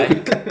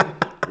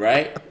Budokai,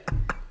 right?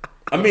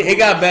 I mean, it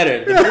got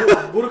better.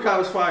 Budokai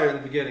was fire in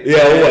the beginning.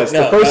 Yeah, it was.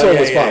 The first one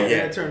was fire.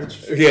 Yeah, it turned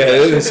into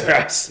it was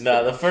trash.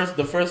 No, the first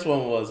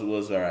one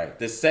was all right.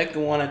 The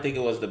second one, I think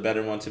it was the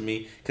better one to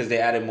me because they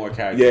added more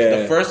characters.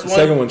 Yeah, the first one,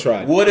 second one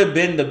tried. would have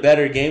been the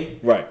better game,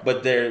 right?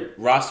 But their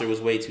roster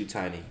was way too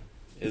tiny.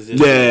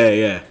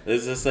 Yeah.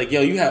 It's just like,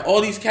 yo, you had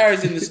all these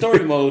characters in the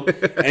story mode,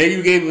 and then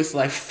you gave us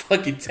like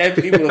fucking 10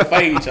 people to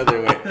fight each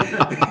other with.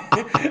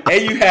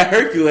 And you had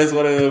Hercules,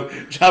 one of them,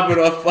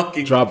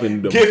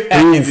 dropping the gift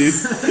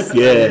packages.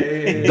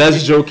 Yeah,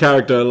 best Joe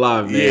character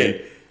alive, man.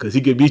 Yeah. Because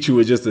he could beat you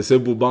with just a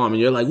simple bomb,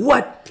 and you're like,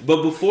 what?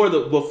 But before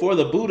the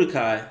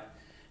Budokai,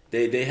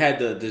 they had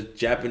the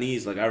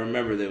Japanese, like I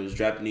remember there was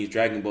Japanese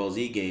Dragon Ball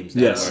Z games.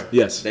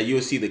 That you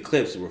would see the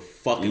clips were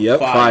fucking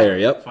fire.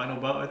 Yep.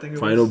 Final Bout, I think it was.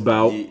 Final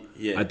Bout.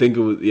 Yeah. I think it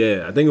was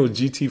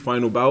GT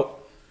Final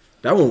Bout.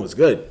 That one was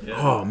good. Yeah.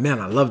 Oh man,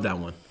 I love that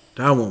one.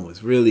 That one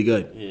was really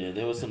good. Yeah,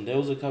 there was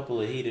a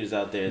couple of heaters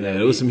out there.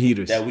 There was some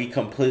heaters that we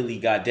completely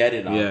got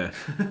deaded on. Yeah.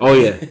 Oh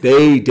yeah,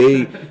 they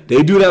do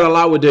that a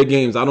lot with their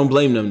games. I don't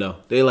blame them though.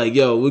 They like,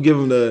 yo, we'll give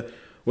them the,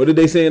 what did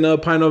they say in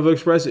Pineapple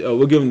Express? Oh,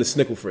 we'll give them the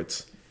Snickle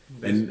Fritz.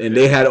 And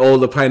they had all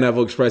the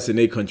Pineapple Express in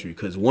their country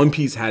because One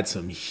Piece had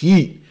some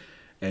heat,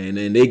 and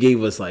then they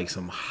gave us like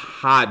some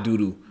hot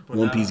doodoo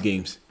One Piece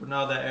games. But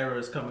now that era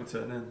is coming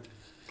to an end.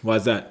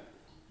 Why's that?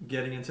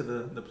 Getting into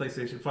the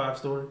PlayStation 5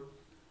 story.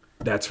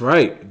 That's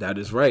right. That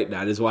is right.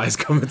 That is why it's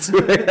coming to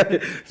an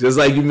end. Just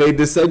like you made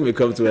this segment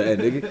come to an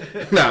end,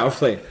 nigga. Nah, I'm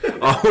playing.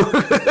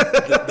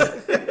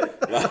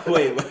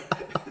 Wait.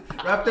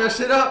 Wrap that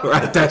shit up.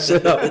 Wrap that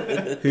shit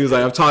up. He was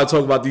like, I'm tired of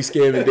talking about these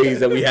scamming days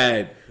that we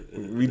had.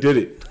 We did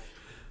it.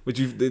 What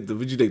you think?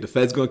 The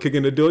Fed's gonna kick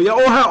in the door? Y'all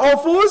all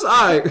fours? All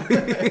right.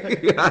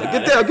 Get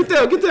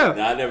down.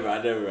 No,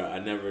 I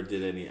never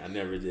did any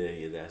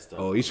of that stuff.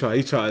 Oh, he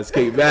tried to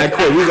escape mad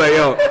quick. He's like,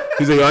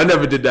 yo, I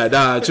never did that.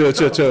 Nah, chill.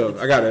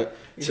 I got it.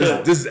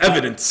 This is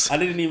evidence. I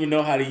didn't even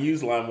know how to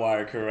use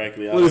LimeWire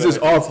correctly. What is this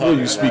R4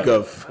 you speak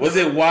of? Was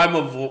it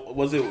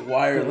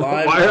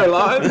Wireline?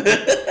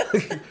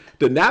 Wireline?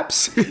 The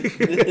naps?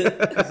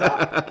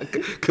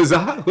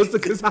 Kazaa? What's the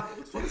Kazaa?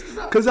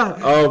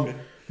 Kazaa.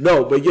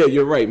 No, but yeah,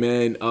 you're right,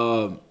 man.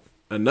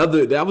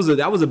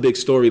 That was a big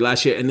story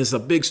last year, and it's a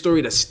big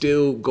story that's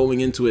still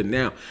going into it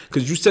now.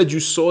 Because you said you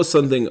saw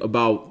something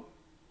about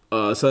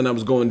something that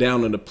was going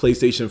down on the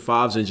PlayStation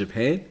 5s in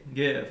Japan.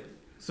 Yeah.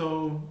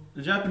 So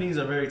the Japanese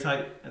are very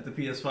tight at the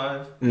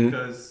PS5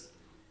 because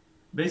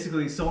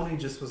basically Sony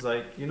just was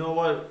like, you know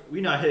what,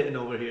 we're not hitting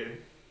over here.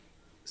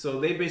 So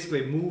they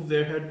basically moved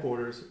their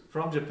headquarters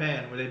from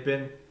Japan, where they've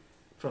been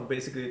from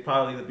basically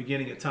probably the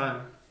beginning of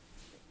time,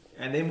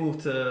 and they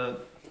moved to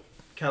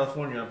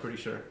California, I'm pretty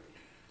sure.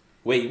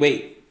 Wait.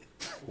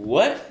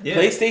 What? Yeah.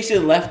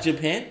 PlayStation left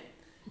Japan?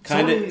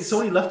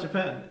 Sony left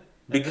Japan.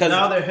 Because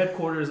now their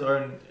headquarters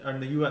are in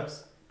the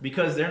US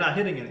because they're not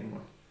hitting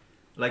anymore.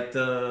 Like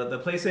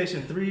the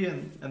PlayStation 3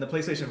 and the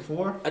PlayStation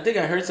 4. I think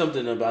I heard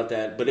something about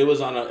that, but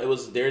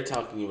they're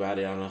talking about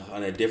it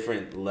on a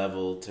different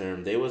level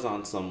term. They was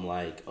on some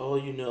like,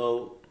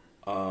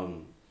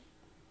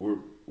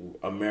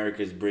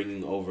 America's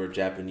bringing over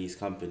Japanese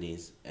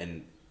companies,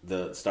 and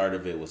the start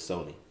of it was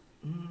Sony.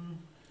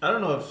 I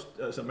don't know if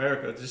it's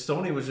America. Just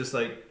Sony was just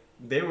like,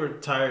 they were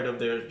tired of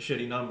their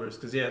shitty numbers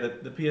because the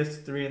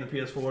PS3 and the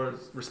PS4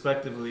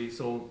 respectively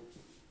sold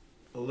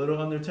a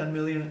little under 10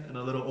 million and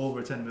a little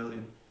over 10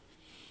 million.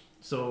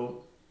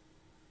 So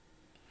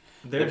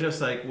they're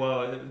just like,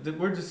 well,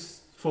 we're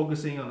just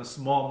focusing on a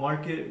small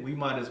market. We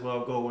might as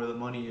well go where the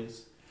money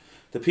is.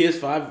 The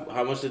PS5,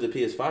 how much did the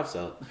PS5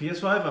 sell? The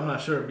PS5, I'm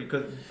not sure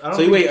because I don't.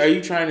 So wait, are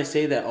you trying to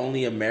say that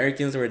only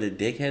Americans were the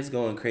dickheads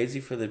going crazy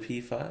for the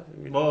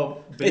P5?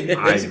 Well,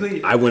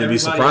 basically, I wouldn't be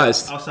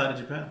surprised. Outside of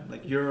Japan,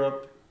 like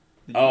Europe.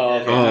 Okay,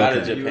 out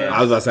of Japan.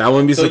 I was about to say I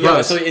wouldn't be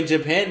surprised. So in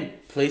Japan,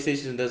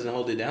 PlayStation doesn't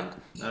hold it down?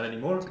 Not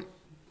anymore.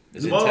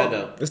 It's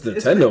Nintendo. It's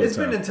Nintendo. It's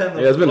been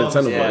Nintendo. Yeah, it's been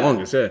Nintendo for the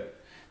longest. Yeah.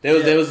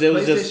 There was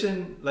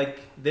PlayStation,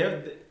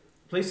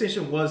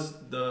 PlayStation was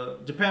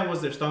Japan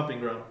was their stomping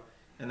ground,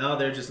 and now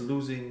they're just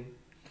losing,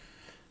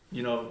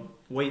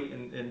 weight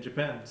in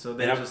Japan. So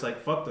they're just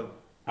like, fuck them.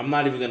 I'm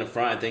not even gonna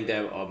front. I think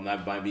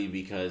that might be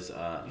because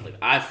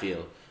I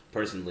feel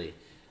personally,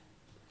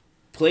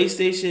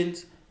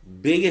 PlayStation's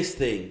biggest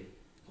thing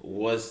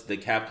was the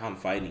Capcom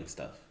fighting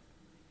stuff,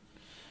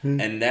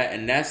 and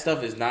that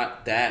stuff is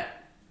not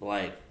that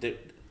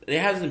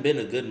there hasn't been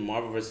a good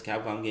Marvel vs.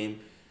 Capcom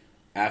game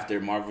after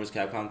Marvel vs.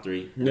 Capcom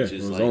 3, which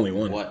is only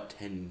one.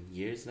 10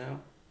 years now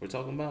we're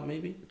talking about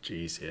maybe.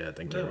 Jeez, yeah, I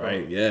think you're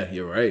right. Yeah,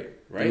 you're right.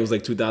 Right, it was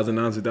like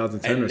 2009,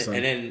 2010 or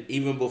something. And then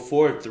even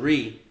before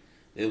 3,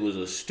 it was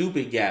a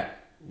stupid gap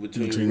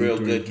between real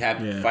good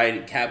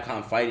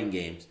Capcom fighting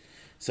games.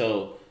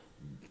 So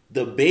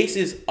the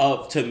basis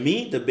of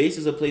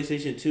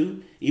PlayStation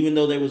 2, even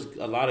though there was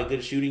a lot of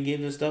good shooting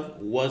games and stuff,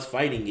 was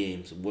fighting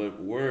games.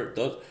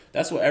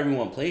 That's what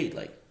everyone played.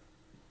 Like,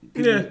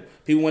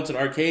 people went to the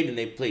arcade and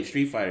they played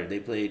Street Fighter. They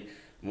played,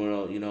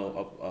 what do you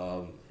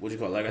call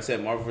it? Like I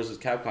said, Marvel vs.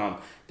 Capcom.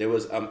 There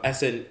was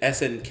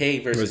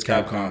SNK versus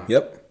Capcom.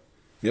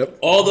 Yep.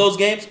 All those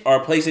games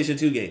are PlayStation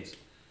 2 games.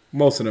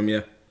 Most of them,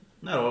 yeah.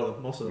 Not all of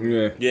them, most of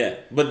them. Yeah,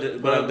 but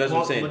that's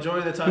what I'm saying.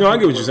 Majority of the time, no, I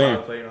get what you're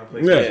saying. Playing on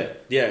PlayStation.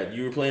 Yeah,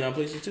 you were playing on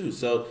PlayStation 2.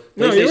 So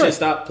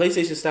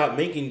PlayStation stopped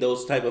making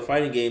those type of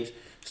fighting games,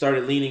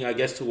 started leaning, I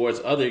guess,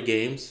 towards other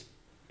games,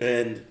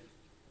 and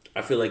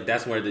I feel like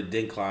that's where the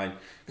decline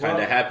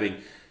kind of happened.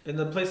 In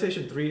the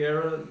PlayStation 3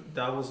 era,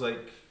 that was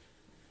like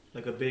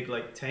a big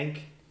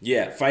tank.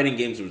 Yeah, fighting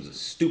games was a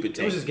stupid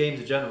tank. It was just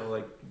games in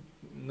general,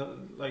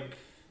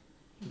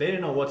 they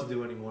didn't know what to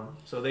do anymore,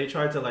 so they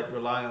tried to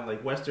rely on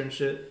Western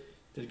shit.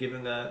 Just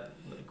giving that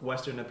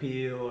Western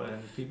appeal,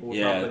 and people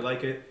would probably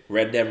like it.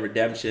 Red Dead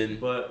Redemption.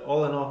 But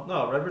all in all,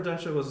 no, Red Dead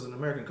Redemption was an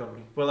American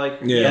company.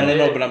 But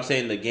no, but I'm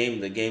saying the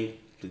game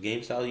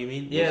style. You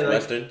mean? Yeah,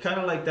 Western. Kind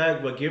of like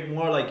that, but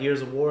more like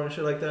Gears of War and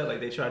shit like that. Like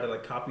they tried to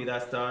copy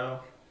that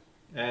style,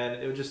 and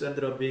it just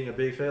ended up being a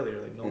big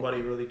failure. Like nobody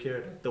really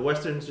cared. The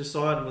Westerns just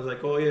saw it and was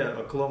like, "Oh yeah,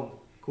 a clone,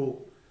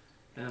 cool."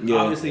 And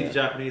obviously the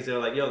Japanese, they're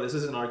like, "Yo, this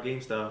isn't our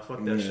game style.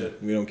 Fuck that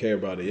shit. We don't care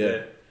about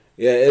it."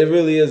 Yeah, it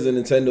really is a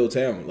Nintendo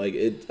town.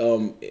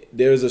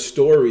 There's a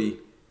story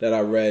that I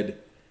read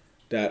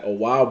that a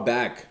while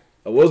back.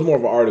 It was more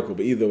of an article,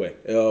 but either way,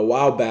 a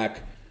while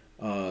back,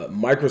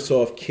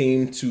 Microsoft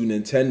came to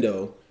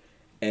Nintendo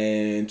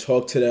and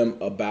talked to them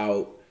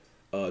about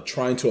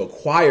trying to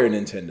acquire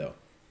Nintendo.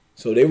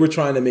 So they were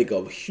trying to make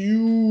a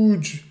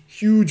huge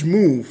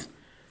move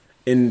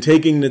in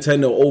taking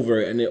Nintendo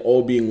over and it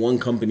all being one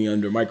company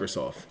under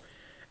Microsoft.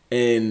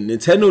 And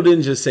Nintendo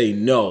didn't just say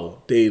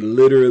no; they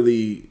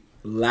literally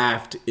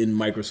laughed in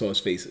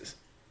Microsoft's faces.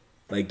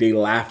 They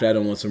laughed at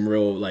them on some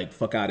real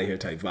fuck out of here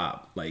type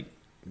vibe.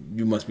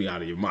 You must be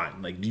out of your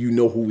mind. Do you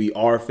know who we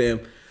are,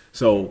 fam?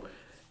 So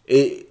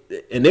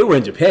and they were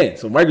in Japan.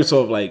 So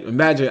Microsoft,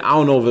 imagine, I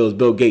don't know if it was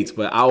Bill Gates,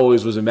 but I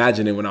always was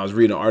imagining when I was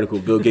reading an article,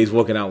 Bill Gates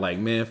walking out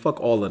man, fuck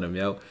all of them,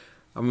 yo.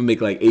 I'm gonna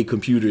make 8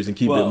 computers and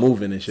keep it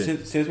moving and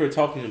shit. Since we're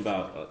talking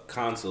about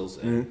consoles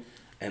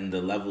and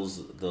the levels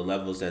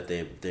that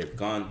they've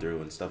gone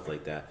through and stuff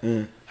like that.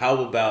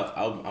 How about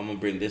I'm gonna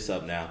bring this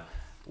up now.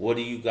 What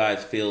do you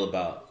guys feel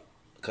about?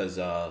 Because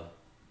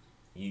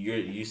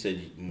you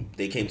said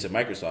they came to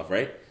Microsoft,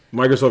 right?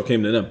 Microsoft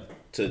came to them.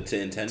 To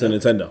Nintendo. To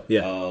Nintendo,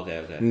 yeah. Oh,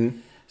 okay. Mm-hmm.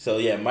 So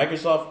yeah,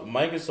 Microsoft.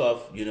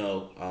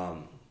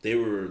 They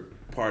were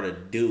part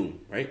of Doom,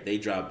 right? They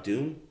dropped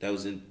Doom. That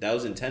was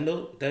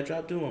Nintendo that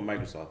dropped Doom, or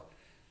Microsoft.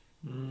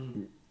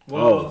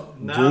 Well,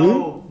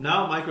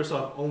 now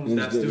Microsoft owns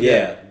that studio.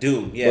 Yeah,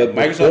 Doom. Yeah, but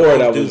Microsoft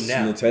owns Doom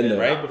now, Nintendo,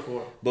 right? Not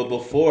before. But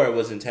before it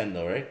was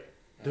Nintendo, right?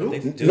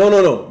 Doom?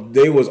 No.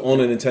 They was on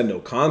a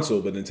Nintendo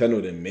console, but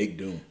Nintendo didn't make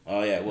Doom.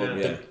 Oh yeah. Well,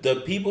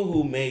 the people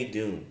who made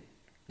Doom,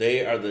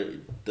 they are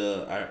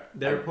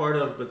they're part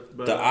of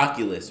the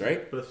Oculus,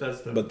 right?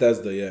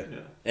 Bethesda, yeah.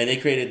 And they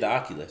created the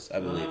Oculus, I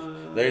believe.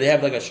 They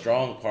have a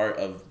strong part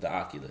of the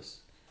Oculus.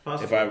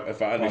 Possibly.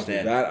 If I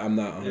understand that, I'm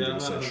not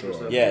 100%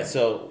 sure. Yeah.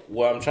 So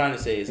what I'm trying to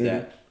say is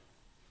that,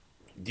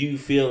 do you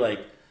feel like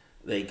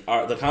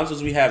the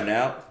consoles we have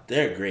now,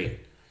 they're great,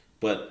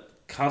 but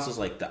consoles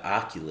like the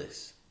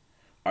Oculus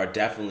are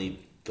definitely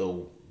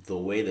the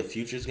way the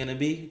future is gonna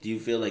be? Do you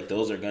feel like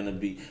those are gonna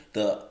be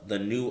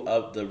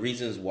the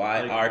reasons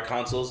why our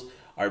consoles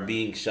are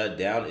being shut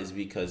down is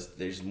because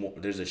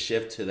there's a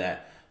shift to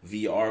that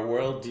VR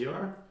world.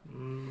 VR.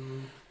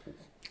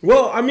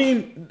 Well, I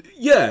mean,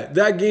 yeah,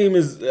 that game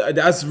is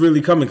that's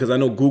really coming because I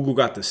know Google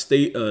got the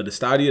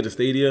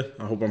Stadia.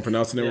 I hope I'm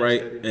pronouncing it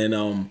right.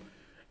 Stadia.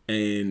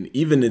 And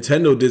even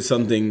Nintendo did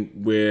something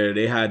where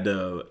they had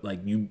to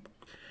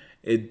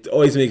It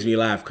always makes me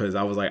laugh because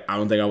I was like, I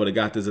don't think I would have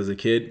got this as a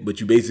kid. But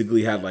you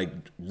basically had like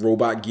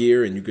robot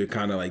gear and you could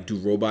kind of like do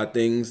robot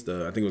things.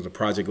 I think it was a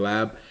Project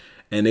Lab.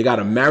 And they got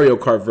a Mario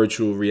Kart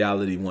virtual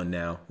reality one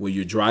now where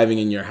you're driving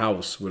in your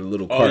house with a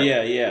little cart. Oh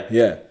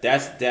yeah.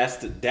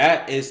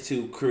 That is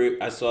to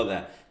create. I saw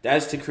that.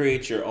 That's to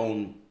create your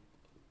own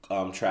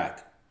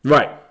track.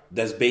 Right.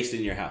 That's based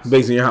in your house.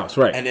 Based in your house,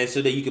 right. And then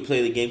so that you can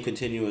play the game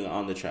continuing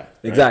on the track.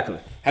 Right? Exactly.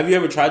 Have you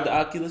ever tried the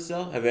Oculus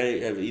though? Have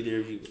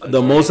either of you?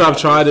 The most I've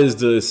tried is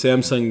the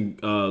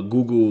Samsung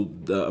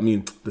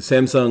the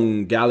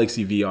Samsung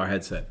Galaxy VR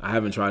headset. I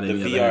haven't tried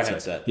any the other VR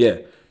headset. Yeah,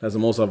 that's the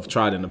most I've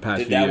tried in the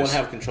past Did few years. that one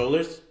have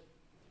controllers?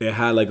 It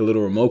had like a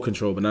little remote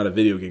control, but not a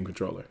video game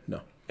controller.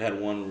 No. It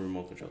had one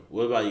remote control.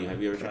 What about you?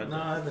 Have you ever tried that?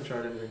 No, I haven't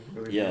tried anything.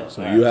 Really. Yeah.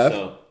 So you have?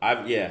 So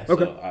I've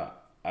Okay.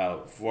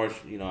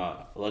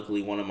 So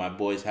luckily one of my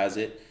boys has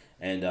it,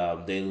 and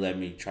they let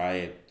me try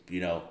it.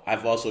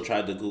 I've also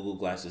tried the Google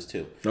glasses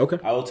too. Okay.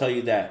 I will tell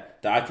you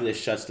that the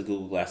Oculus shuts the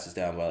Google glasses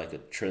down by like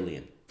 1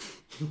 trillion.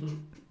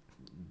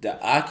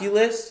 The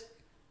Oculus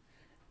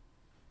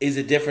is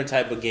a different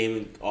type of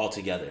gaming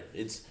altogether.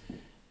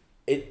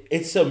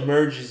 It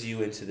submerges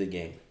you into the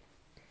game,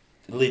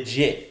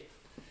 legit.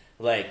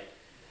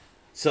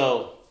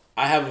 So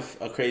I have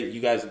a crazy.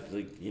 You guys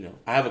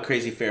I have a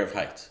crazy fear of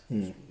heights.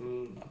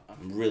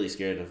 I'm really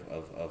scared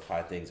of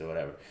high things or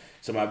whatever.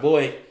 So my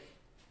boy,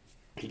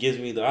 he gives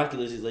me the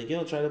Oculus. He's like,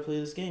 "Yo, try to play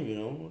this game,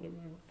 whatever."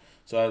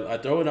 So I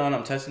throw it on.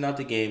 I'm testing out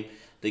the game.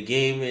 The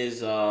game is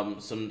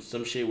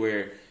some shit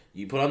where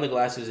you put on the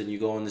glasses and you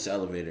go in this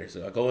elevator.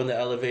 So I go in the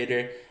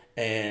elevator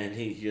and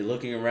you're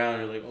looking around.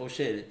 And you're like, "Oh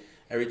shit."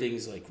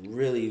 Everything's like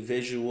really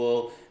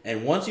visual,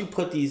 and once you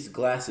put these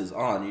glasses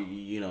on,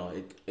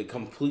 it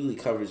completely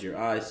covers your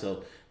eyes.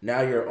 So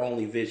now your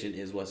only vision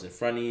is what's in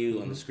front of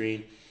you on the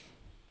screen.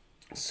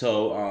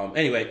 So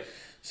anyway,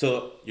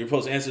 so you're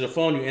supposed to answer the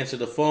phone. You answer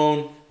the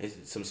phone.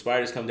 Some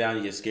spiders come down.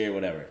 You get scared.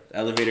 Whatever. The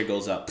elevator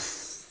goes up.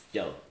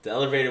 Yo, the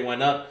elevator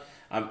went up.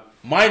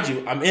 Mind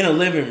you, I'm in a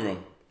living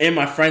room in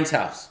my friend's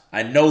house.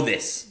 I know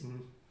this,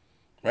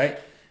 right?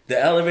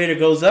 The elevator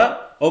goes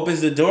up,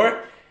 opens the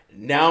door.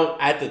 Now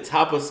at the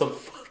top of some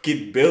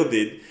fucking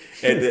building,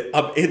 and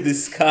I'm in the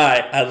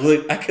sky.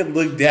 I can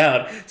look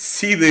down,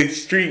 see the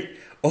street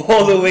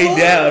all the way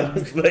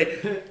down.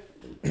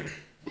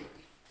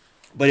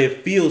 But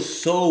it feels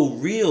so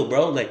real,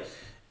 bro. Like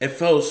it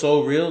felt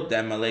so real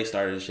that my legs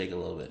started to shake a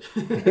little bit.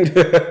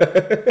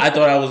 I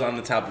thought I was on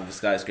the top of a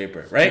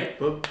skyscraper, right?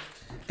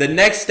 The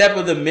next step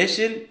of the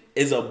mission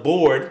is a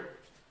board,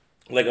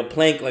 like a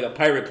plank, like a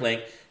pirate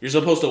plank. You're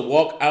supposed to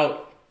walk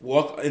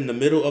in the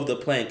middle of the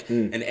plank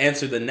and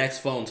answer the next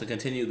phone to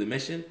continue the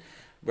mission.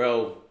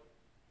 Bro,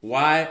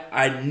 why?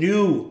 I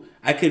knew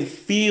I could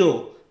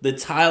feel the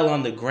tile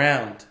on the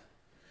ground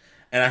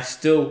and I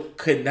still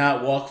could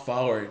not walk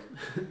forward.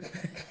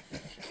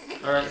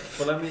 All right,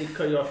 but let me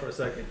cut you off for a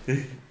second.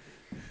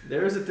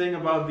 There is a thing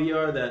about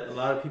VR that a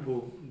lot of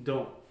people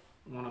don't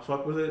want to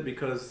fuck with it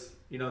because,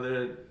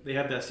 they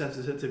have that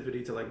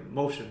sensitivity to like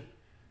motion.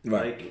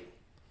 Right. Like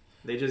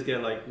they just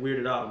get like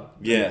weirded out.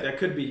 Yeah. That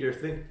could be your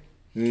thing.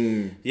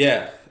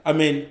 Yeah, I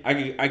mean,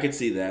 I could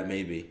see that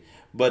maybe,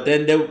 but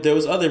then there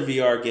was other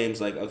VR games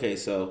like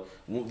so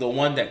the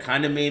one that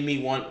kind of made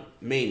me want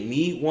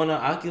an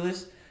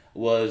Oculus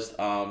was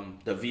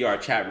the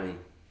VR chat room.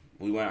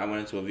 I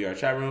went into a VR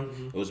chat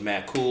room. It was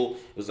mad cool.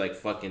 It was like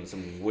fucking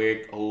some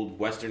weird old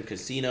Western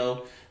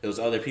casino. There was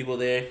other people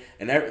there,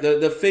 and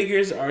the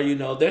figures are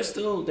they're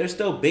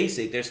still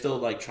basic. They're still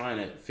like trying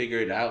to figure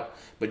it out.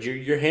 But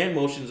your hand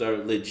motions are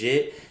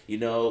legit.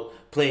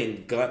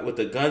 Playing with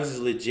the guns is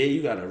legit.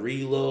 You gotta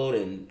reload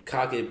and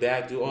cock it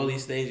back. Do all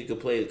these things. You could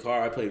play the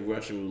car. I played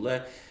Russian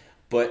roulette,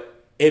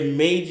 but it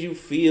made you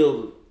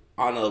feel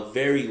on a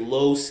very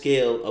low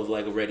scale of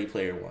like a Ready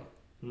Player One.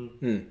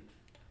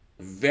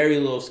 Very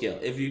low scale,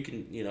 if you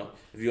can,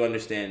 if you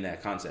understand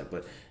that concept.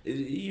 But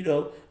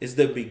it's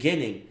the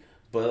beginning.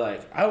 But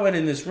like, I went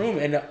in this room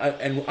and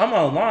I'm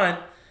online,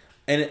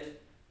 and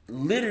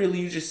literally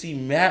you just see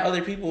mad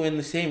other people in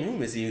the same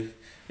room as you.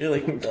 You're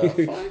like, what the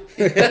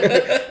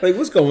fuck? Like,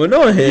 what's going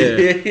on here?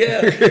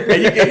 Yeah,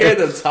 and you can hear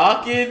them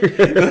talking.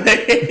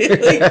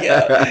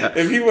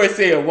 And people are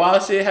saying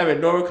wild shit,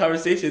 having normal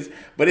conversations,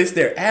 but it's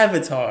their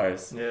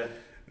avatars. Yeah.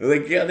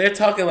 Like, they're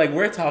talking like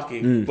we're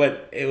talking,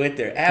 but with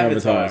their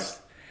avatars.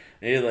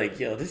 And you're like,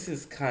 yo, this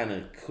is kind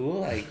of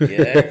cool, I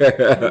guess.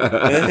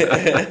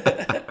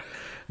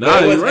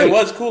 It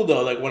was cool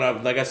though. Like when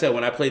I said,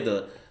 when I played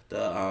the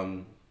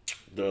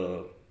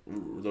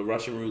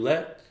Russian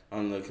roulette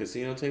on the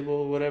casino table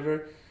or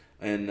whatever,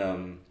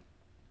 and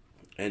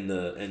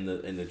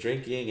the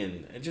drinking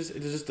and it's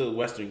just the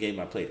Western game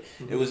I played.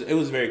 It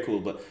was very cool.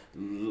 But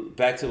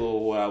back to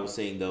what I was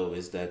saying though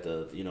is that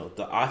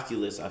the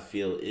Oculus I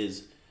feel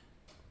is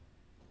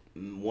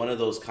one of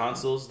those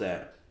consoles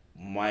that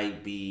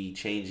might be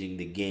changing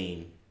the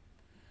game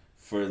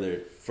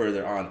further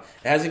on.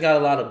 It hasn't got a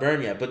lot of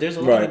burn yet, but there's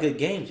a lot of good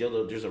games.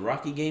 Yo, there's a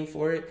Rocky game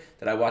for it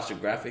that I watched the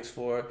graphics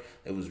for.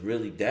 It was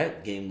really,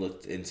 that game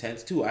looked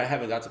intense too. I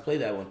haven't got to play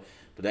that one,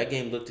 but that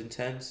game looked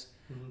intense.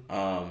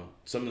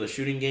 Some of the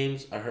shooting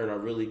games I heard are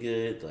really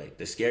good. Like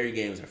the scary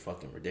games are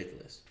fucking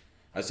ridiculous.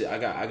 I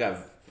got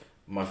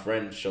my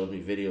friend showed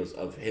me videos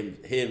of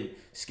him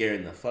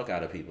scaring the fuck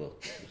out of people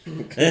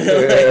with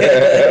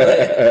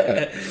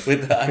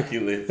the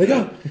Oculus.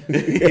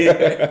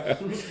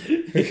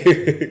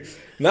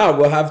 Nah,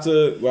 we'll have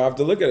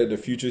to look at it. The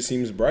future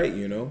seems bright,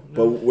 you know.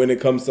 But when it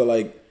comes to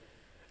like,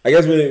 I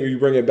guess when you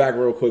bring it back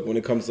real quick, when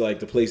it comes to like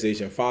the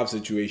PlayStation 5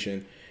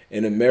 situation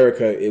in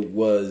America, it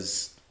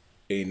was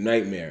a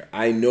nightmare.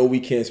 I know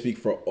we can't speak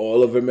for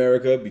all of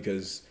America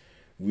because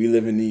we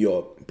live in New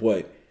York,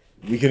 but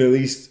we can at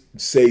least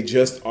say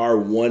just our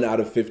 1 out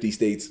of 50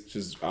 states,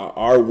 just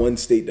our one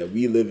state that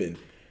we live in,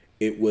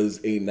 it was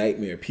a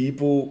nightmare.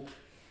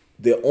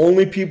 The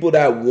only people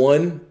that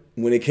won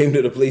when it came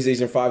to the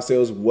PlayStation 5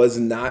 sales was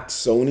not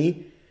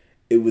Sony.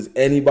 It was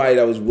anybody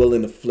that was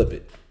willing to flip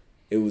it.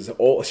 It was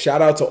all,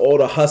 shout out to all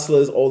the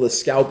hustlers, all the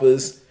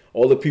scalpers,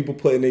 all the people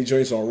putting their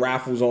joints on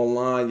raffles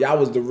online. Y'all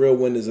was the real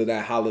winners of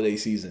that holiday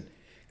season.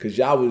 Cause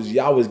y'all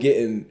was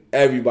getting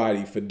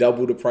everybody for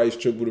double the price,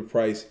 triple the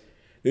price.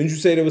 Didn't you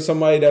say there was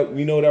somebody that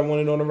we know that won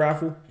it on the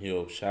raffle?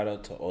 Yo, shout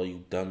out to all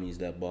you dummies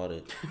that bought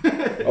it.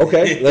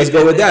 Okay, let's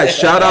go with that.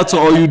 Shout out to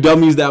all you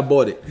dummies that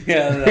bought it.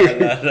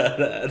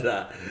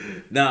 Yeah,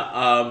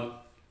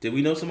 Now, did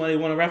we know somebody that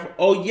won a raffle?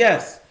 Oh,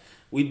 yes.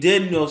 We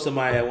did know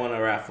somebody that won a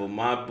raffle.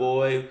 My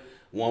boy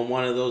won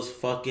one of those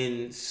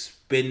fucking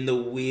spin the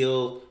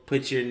wheel,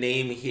 put your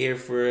name here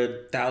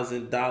for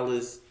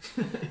 $1,000.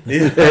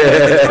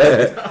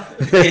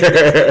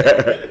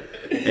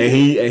 And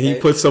he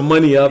put some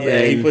money up.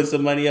 Yeah, he put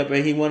some money up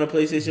and he won a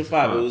PlayStation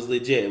 5. It was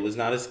legit. It was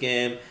not a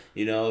scam.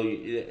 You know,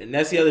 and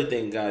that's the other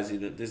thing, guys. You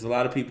know, there's a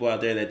lot of people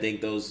out there that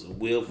think those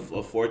Wheel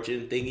of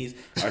Fortune thingies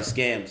are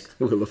scams.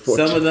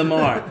 Some of them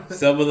are.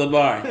 Some of them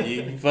are.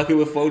 You fucking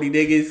with 40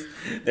 niggas,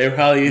 they're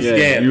probably a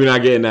scam. You're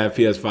not getting that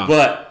PS5.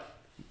 But,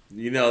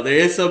 you know, there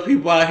is some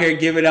people out here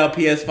giving out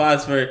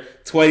PS5s for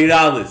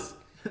 $20.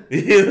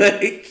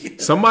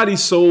 Like, somebody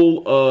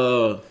sold,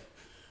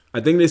 I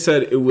think they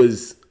said it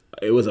was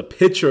a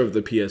picture of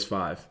the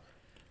PS5.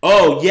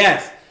 Oh,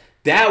 yes.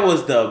 That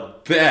was the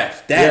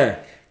best.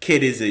 That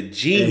kid is a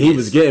genius. And he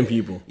was getting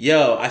people.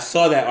 Yo, I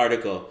saw that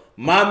article.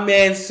 My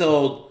man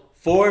sold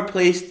four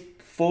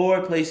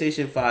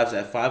PlayStation 5s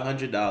at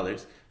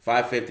 $500,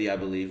 $550 I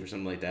believe, or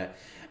something like that.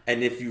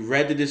 And if you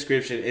read the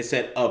description, it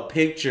said a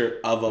picture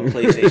of a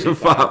PlayStation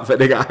 5.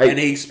 And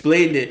he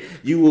explained it.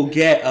 You will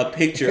get a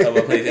picture of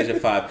a PlayStation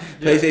 5.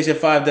 PlayStation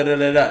 5,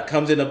 da-da-da-da,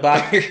 comes in a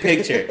box,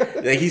 picture.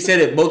 Like, he said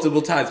it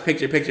multiple times,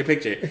 picture.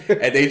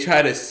 And they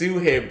tried to sue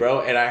him,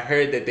 bro. And I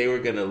heard that they were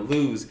going to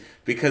lose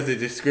because the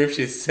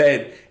description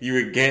said you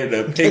were getting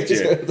a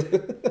picture.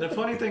 The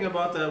funny thing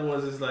about that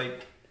was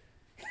like,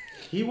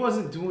 he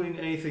wasn't doing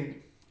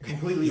anything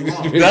completely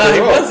wrong. No,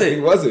 he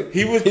wasn't.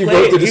 He was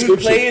playing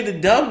playing the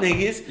dumb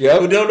niggas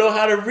who don't know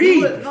how to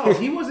read.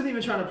 He wasn't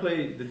even trying to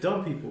play the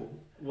dumb people.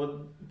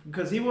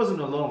 Because he wasn't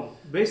alone.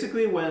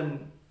 Basically,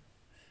 when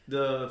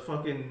the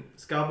fucking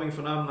scalping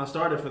phenomenon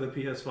started for the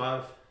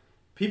PS5,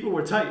 people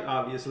were tight,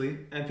 obviously,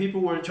 and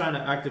people were trying to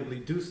actively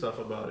do stuff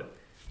about it.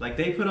 Like,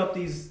 they put up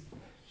these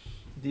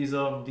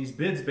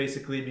bids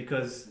basically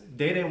because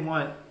they didn't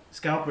want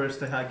scalpers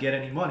to get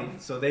any money.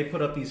 So they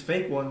put up these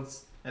fake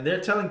ones. And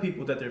they're telling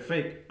people that they're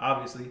fake,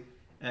 obviously,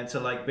 and to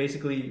like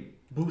basically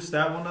boost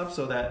that one up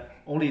so that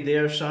only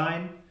theirs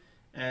shine,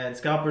 and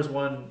scalpers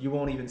one you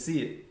won't even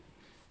see it.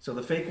 So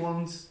the fake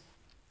ones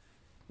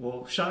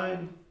will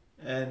shine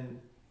and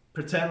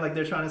pretend like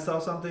they're trying to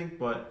sell something,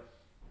 but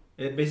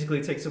it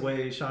basically takes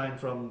away shine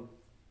from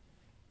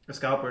a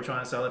scalper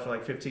trying to sell it for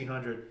like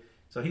 $1,500.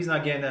 So he's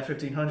not getting that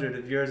 $1,500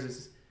 if yours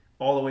is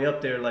all the way up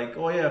there, like,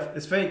 oh yeah,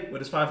 it's fake,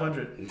 but it's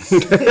 $500.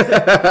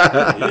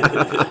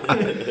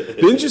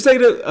 Didn't you say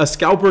that a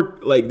scalper,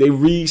 like, they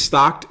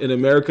restocked in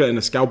America and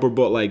a scalper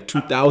bought like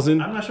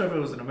 2,000? I'm not sure if it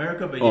was in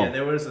America, but yeah,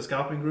 there was a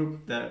scalping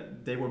group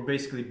that they were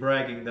basically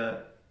bragging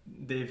that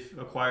they've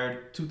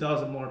acquired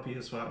 2,000 more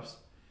PS5s.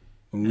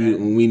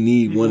 When we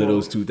need one of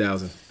those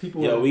 2,000.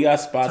 Yo, we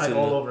got spots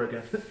all over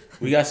again.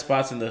 We got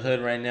spots in the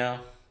hood right now.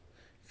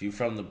 If you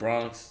from the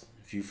Bronx,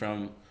 if you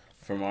from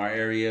our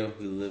area,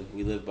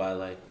 we live by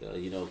like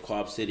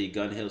Co-op City,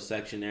 Gun Hill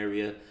section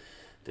area.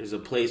 There's a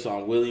place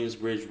on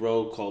Williamsbridge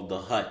Road called The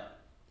Hut.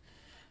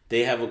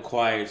 They have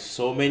acquired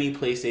so many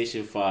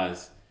PlayStation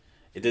 5s,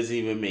 it doesn't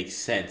even make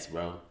sense,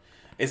 bro.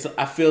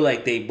 I feel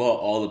like they bought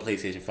all the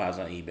PlayStation 5s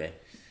on eBay.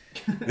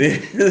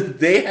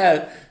 They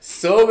have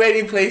so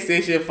many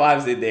PlayStation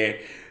 5s in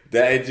there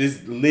that it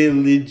just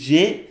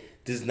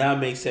legit does not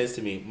make sense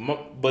to me.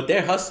 But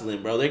they're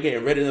hustling, bro. They're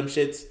getting rid of them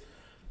shits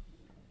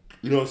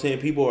You know what I'm saying?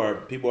 People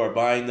are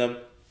buying them,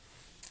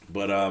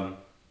 but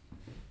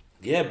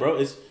yeah, bro,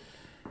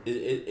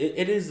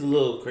 it is a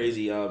little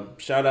crazy.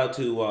 Shout out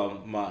to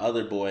my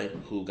other boy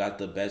who got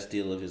the best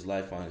deal of his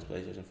life on his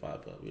PlayStation 5,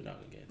 but we're not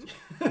gonna get into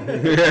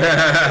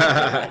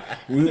it.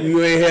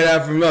 You ain't hear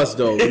that from us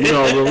though.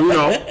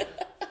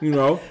 You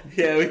know.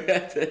 Yeah, we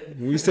got to.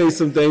 We say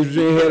some things,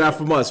 you ain't hear that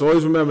from us.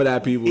 Always remember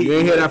that, people. You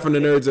ain't hear that from the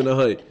nerds in the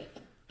hood.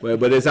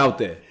 But it's out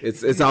there.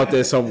 It's out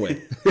there somewhere.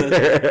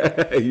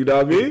 You know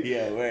what I mean?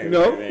 Yeah, right. You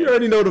know, right. you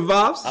already know the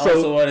vibes. I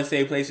also want to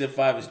say PlayStation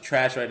 5 is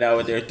trash right now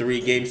with their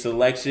 3-game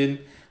selection.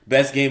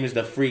 Best game is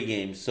the free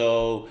game.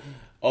 So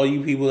all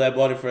you people that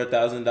bought it for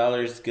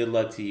 $1,000, good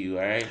luck to you,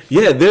 all right?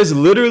 Yeah, there's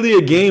literally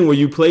a game where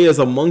you play as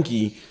a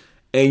monkey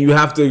and you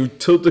have to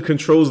tilt the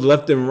controls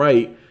left and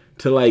right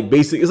to like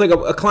basic. It's like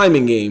a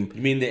climbing game.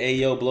 You mean the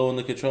Ayo blowing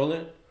the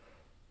controller?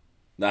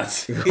 Not.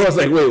 I was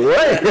like, wait,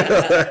 what?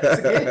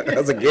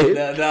 That's a game.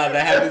 No,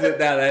 that happens.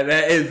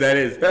 That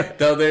is.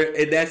 So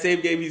in that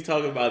same game he's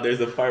talking about,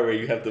 there's a part where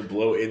you have to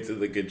blow into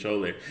the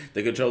controller.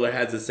 The controller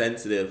has a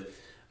sensitive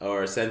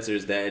or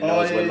sensors that it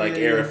knows when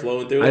air is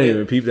flowing through. I didn't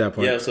even peep that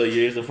part. Yeah, so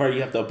there's a part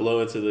you have to blow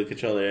into the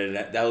controller, and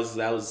that was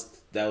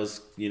 100%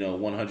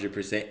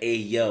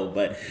 Ayo,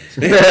 but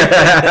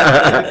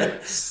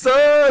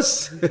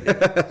sus.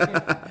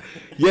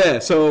 Yeah.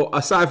 So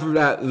aside from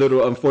that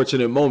little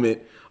unfortunate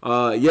moment.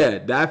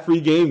 That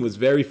free game was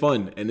very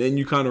fun. And then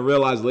you kind of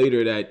realize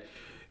later that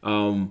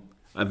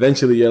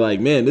eventually you're like,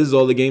 man, this is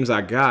all the games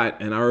I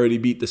got. And I already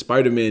beat the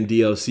Spider-Man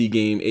DLC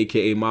game,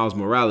 a.k.a. Miles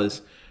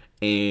Morales.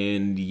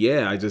 And,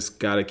 yeah, I just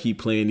got to keep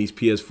playing these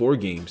PS4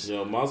 games.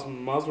 Yeah, Miles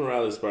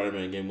Morales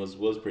Spider-Man game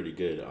was pretty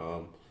good.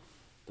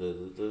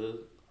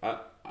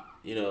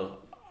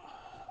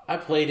 I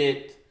played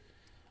it.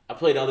 I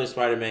played other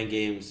Spider-Man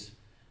games.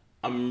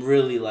 I'm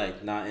really,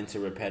 not into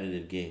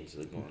repetitive games.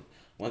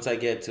 Once I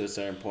get to a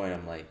certain point,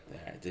 I'm like, all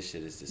right, this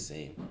shit is the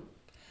same.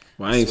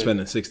 Well, I ain't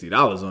spending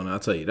 $60 on it, I'll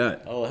tell you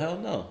that. Oh, hell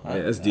no. Yeah,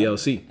 that's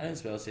DLC. I didn't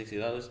spend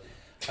 $60.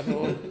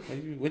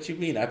 What you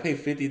mean? I paid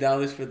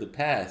 $50 for the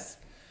pass.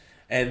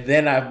 And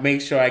then I make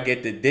sure I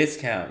get the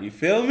discount. You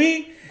feel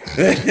me?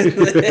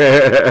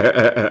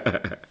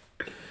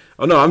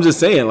 Oh, no, I'm just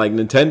saying,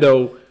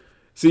 Nintendo...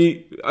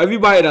 See,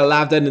 everybody that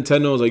laughed at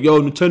Nintendo was like, yo,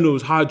 Nintendo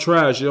is hot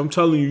trash. I'm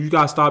telling you, you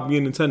got to stop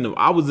being Nintendo.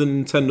 I was a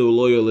Nintendo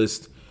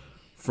loyalist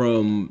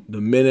from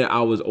the minute I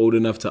was old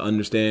enough to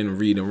understand,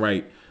 read, and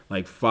write,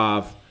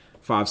 5,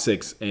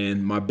 6.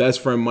 And my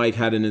best friend Mike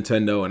had a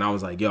Nintendo, and I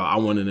was like, yo, I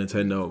want a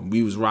Nintendo.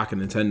 We was rocking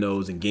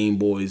Nintendos and Game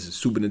Boys and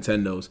Super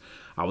Nintendos.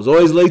 I was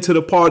always late to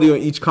the party on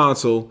each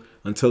console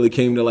until it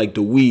came to, the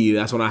Wii.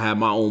 That's when I had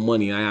my own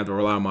money, and I had to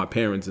rely on my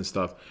parents and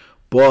stuff.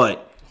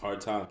 But... hard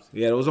times.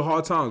 Yeah, those were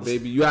hard times,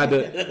 baby. You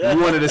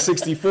wanted a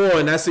 64,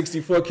 and that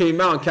 64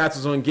 came out, and Cats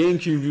was on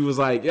GameCube. You was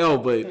like, yo,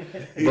 but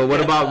what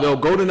about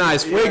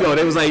GoldenEye's Fuego?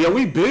 They was like, yo,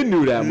 we been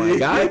knew that, my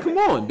guy. Come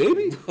on,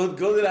 baby.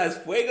 GoldenEye's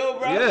Fuego,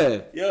 bro?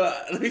 Yeah. Yo,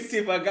 let me see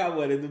if I got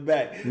one in the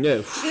back.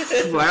 Yeah.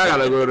 I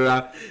gotta go to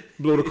that.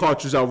 Blow the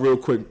cartridge out real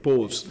quick.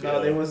 Pause. No,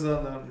 there was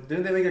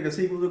didn't they make a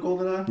sequel to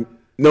GoldenEye?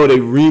 No, they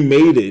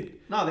remade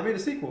it. No, they made a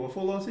sequel, a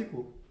full-on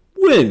sequel.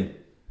 When?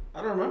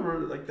 I don't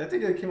remember. I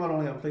think it came out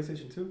only on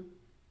PlayStation 2.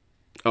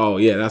 Oh,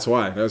 yeah, that's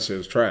why. That shit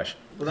was trash.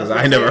 Because Well,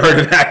 I never heard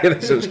of that.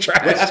 That shit was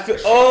trash.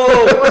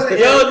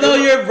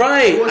 You're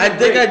right. I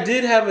think I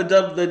did have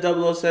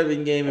the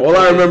 007 game. All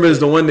I remember is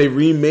the one they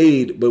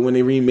remade, but when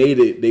they remade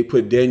it, they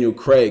put Daniel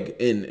Craig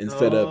in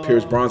instead of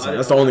Pierce Brosnan.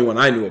 That's the only one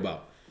I knew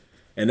about.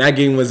 And that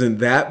game wasn't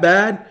that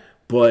bad,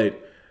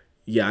 but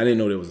yeah, I didn't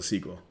know there was a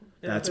sequel.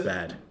 Yeah, That's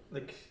bad.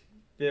 I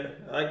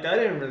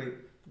didn't really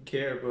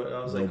care, but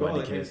I was like, Nobody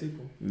oh, they made a cared.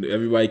 sequel.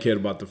 Everybody cared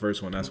about the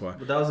first one, that's why.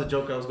 But that was the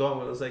joke I was going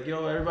with. I was like,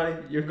 yo, everybody,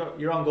 you're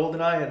on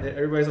GoldenEye, and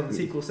everybody's on the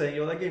sequel saying,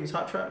 yo, that game's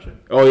hot trash.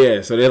 Oh,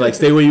 yeah. So they're like,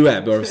 stay where you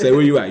at, bro. Stay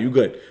where you at. You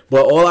good.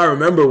 But all I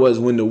remember was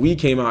when the Wii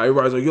came out,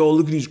 everybody's like, yo,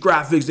 look at these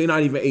graphics. They're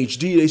not even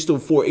HD. They still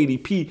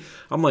 480p.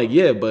 I'm like,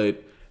 yeah,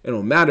 but it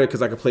don't matter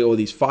because I can play all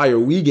these fire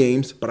Wii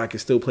games, but I can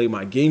still play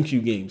my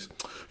GameCube games.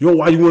 Yo,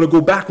 why you want to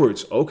go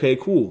backwards? Okay,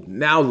 cool.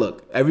 Now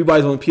look,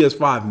 everybody's on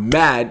PS5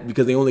 mad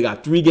because they only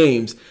got 3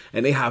 games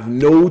and they have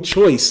no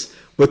choice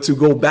but to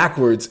go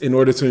backwards in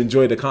order to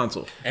enjoy the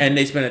console. And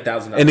they spent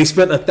 $1,000. And they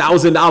spent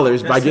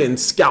 $1,000 by getting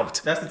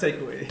scalped. That's the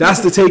takeaway.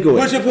 That's the takeaway.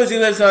 Put your pussy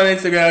lips on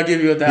Instagram. I'll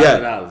give you $1,000.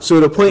 Yeah. So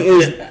the point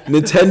is,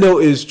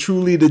 Nintendo is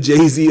truly the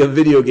Jay-Z of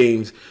video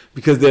games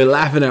because they're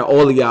laughing at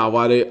all of y'all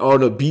while they're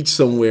on a beach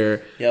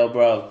somewhere. Yo,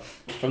 bro,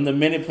 from the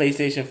minute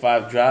PlayStation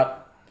 5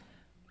 dropped,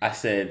 I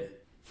said,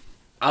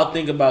 I'll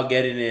think about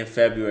getting it in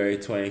February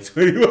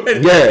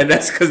 2021. Yeah. And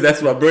that's because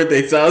that's my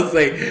birthday. So I was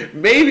like,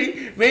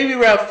 maybe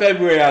around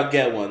February I'll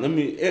get one.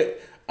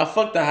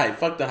 Fuck the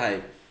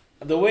hype.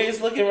 The way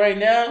it's looking right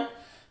now,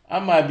 I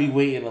might be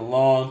waiting a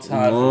long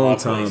time for my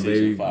PlayStation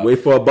baby. 5. Wait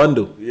for a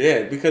bundle.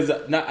 Yeah, because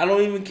I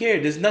don't even care.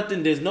 There's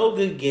no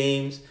good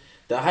games.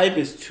 The hype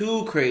is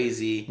too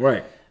crazy.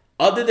 Right.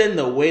 Other than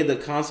the way the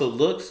console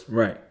looks,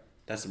 Right.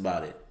 that's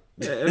about it.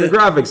 Yeah, and the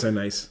graphics are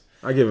nice.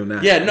 I give them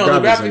that. Yeah, no,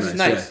 the graphics is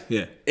nice.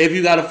 Yeah. If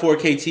you got a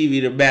 4K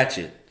TV to match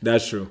it.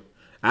 That's true.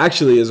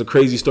 Actually, there's a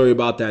crazy story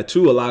about that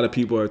too. A lot of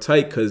people are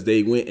tight because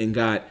they went and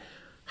got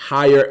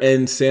higher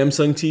end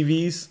Samsung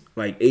TVs,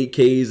 like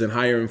 8Ks and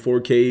higher end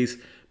 4Ks,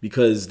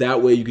 because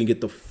that way you can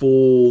get the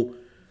full,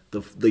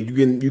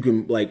 you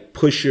can like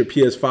push your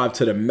PS5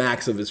 to the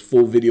max of its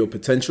full video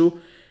potential.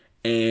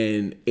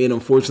 And it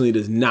unfortunately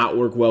does not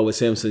work well with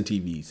Samsung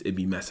TVs. It'd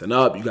be messing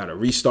up. You got to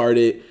restart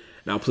it.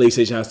 Now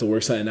PlayStation has to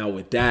work something out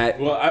with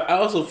that. Well, I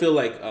also feel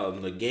like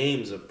the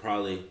games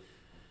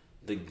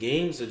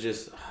are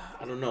just,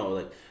 I don't know,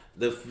 like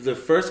the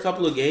first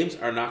couple of games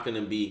are not going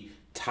to be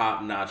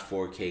top-notch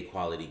 4K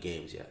quality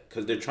games yet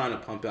because they're trying to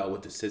pump out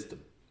with the system.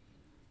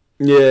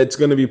 Yeah, it's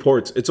going to be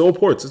ports. It's all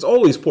ports. It's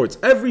always ports.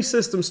 Every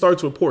system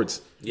starts with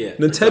ports. Yeah,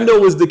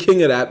 Nintendo was the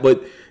king of that,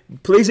 but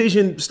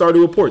PlayStation started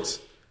with ports.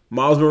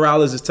 Miles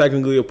Morales is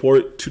technically a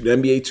port to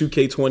NBA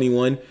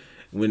 2K21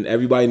 when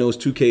everybody knows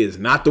 2K is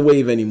not the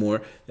wave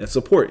anymore. That's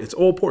a port. It's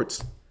all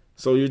ports.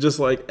 So you're just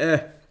like,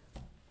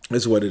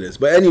 it's what it is.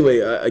 But anyway,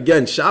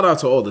 again, shout out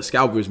to all the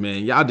scalpers,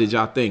 man. Y'all did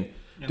y'all thing.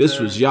 And this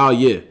was y'all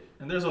year.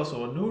 And there's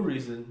also a new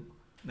reason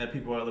that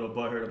people are a little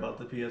butthurt about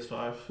the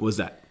PS5. What's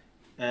that?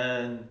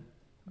 And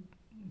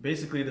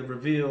basically the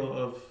reveal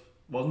of,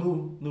 well,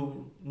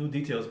 new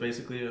details,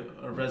 basically,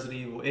 of Resident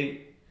Evil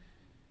 8.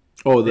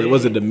 Oh,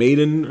 was it the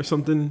Maiden or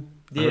something?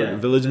 Yeah.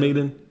 Village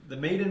Maiden? The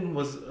Maiden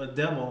was a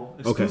demo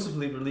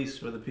exclusively released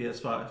for the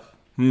PS5.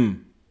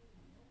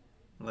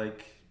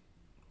 Like,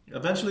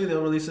 eventually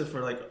they'll release it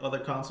for, like, other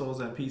consoles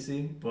and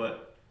PC,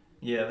 but...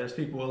 Yeah, there's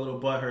people a little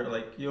butthurt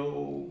like,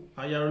 yo,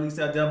 how y'all release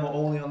that demo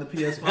only on the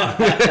PS5?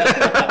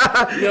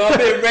 Yo, I've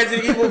been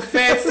Resident Evil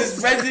fan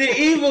since Resident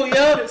Evil,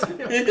 yo. You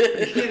can't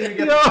even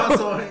get the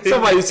console.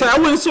 Somebody say, I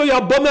went and saw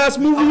y'all bum ass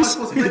movies.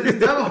 How am I supposed to play this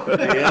demo?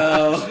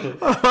 Yo.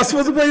 I'm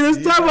supposed to play this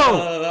demo.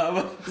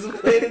 I'm supposed to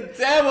play the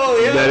demo,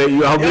 yo.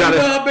 You know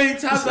how many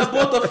times I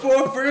bought the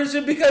 4th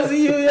version because of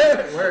you,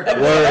 yeah? Word.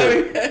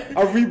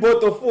 I rebought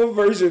the 4th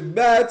version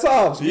mad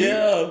times.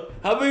 Yeah.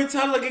 How many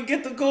times I can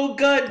get the gold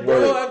gun,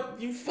 bro?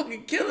 You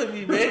fucking killing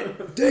me, man.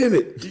 Damn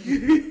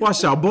it.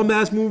 Watch out, bum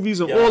ass movies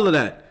and all of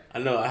that. I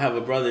know. I have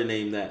a brother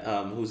named that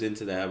who's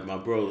into that. My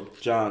bro,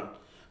 John.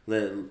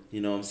 You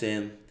know what I'm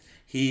saying?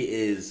 He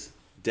is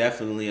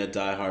definitely a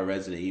diehard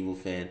Resident Evil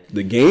fan.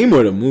 The game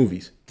or the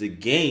movies? The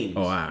games.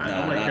 Oh, all right.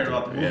 I don't care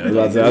about the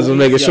movies. Yeah, I was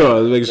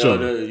making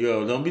sure.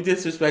 Yo, don't be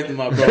disrespecting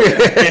my bro.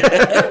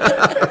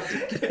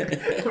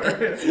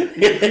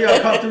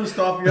 He'll come through,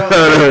 stop you out.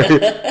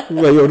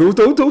 Like, yo,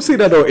 don't say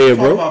that on air,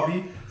 bro.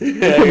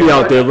 Put me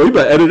out there, bro. You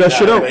better edit that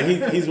shit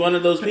out. He's one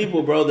of those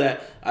people, bro,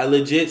 that I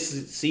legit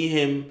see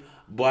him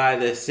buy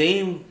the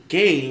same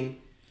game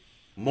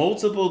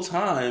multiple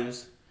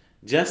times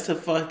just to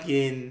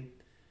fucking,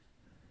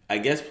 I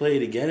guess, play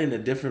it again in a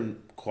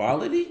different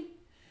quality.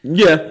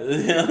 Yeah.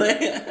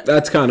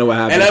 That's kind of what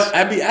happens. And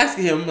I'd be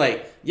asking him,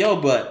 like, yo,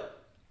 but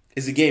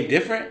is the game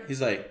different?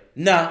 He's like,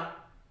 nah.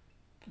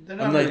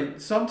 I'm like,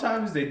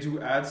 sometimes they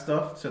do add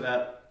stuff to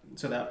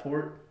that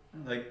port.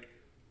 Like,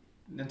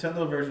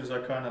 Nintendo versions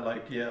are kind of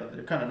like, yeah,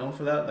 they're kind of known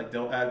for that. Like,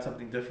 they'll add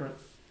something different.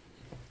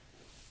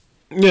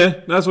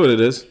 Yeah, that's what it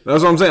is.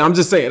 That's what I'm saying. I'm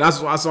just saying.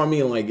 That's what I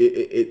mean. Like,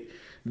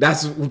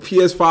 that's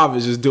PS5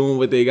 is just doing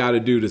what they got to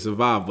do to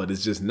survive, but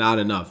it's just not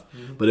enough.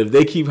 Mm-hmm. But if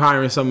they keep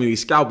hiring some of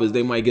these scalpers,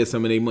 they might get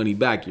some of their money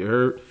back. You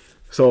heard?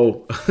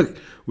 So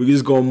we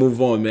just gonna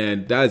move on,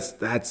 man.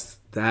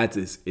 That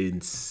is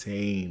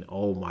insane.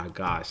 Oh my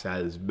gosh,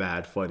 that is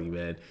bad funny,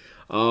 man.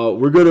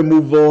 We're gonna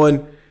move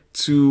on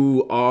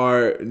to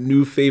our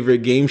new favorite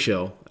game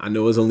show. I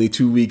know it's only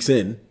 2 weeks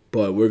in,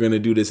 but we're gonna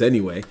do this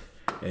anyway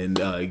and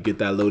get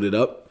that loaded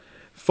up.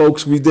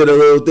 Folks, we did a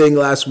little thing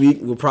last week.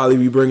 We'll probably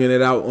be bringing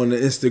it out on the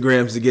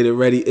Instagrams to get it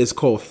ready. It's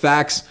called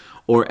Facts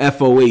or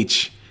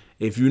FOH.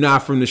 If you're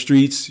not from the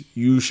streets,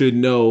 you should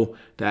know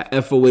that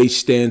FOH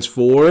stands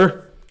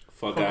for...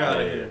 Fuck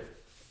out of here.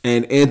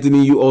 And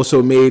Anthony, you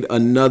also made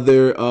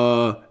another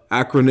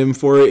acronym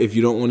for it. If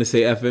you don't want to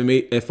say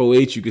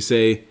FOH, you could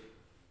say...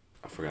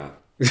 I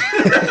forgot.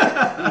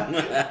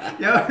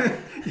 Yeah.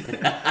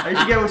 I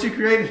forget what you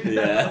created.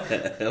 Yeah.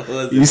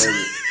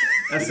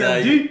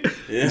 SMD?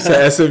 Yeah. You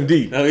said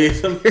SMD. Oh, yeah.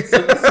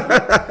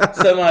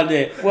 Suck my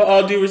dick. With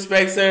all due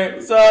respect,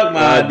 sir, suck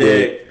my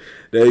dick.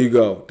 There you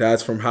go.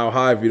 That's from How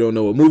High. If you don't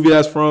know what movie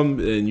that's from,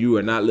 then you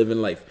are not living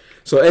life.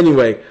 So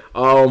anyway,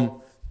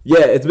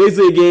 yeah, it's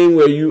basically a game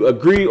where you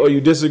agree or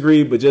you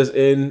disagree, but just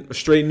in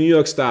straight New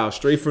York style,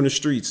 straight from the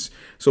streets.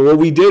 So what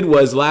we did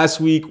was last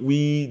week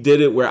we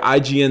did it where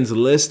IGN's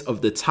list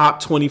of the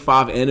top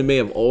 25 anime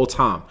of all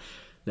time.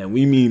 Now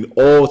we mean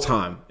all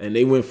time. And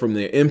they went from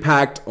their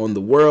impact on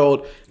the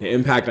world, their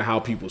impact on how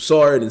people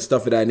saw it and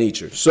stuff of that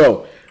nature.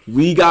 So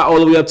we got all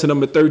the way up to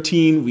number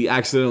 13. We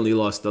accidentally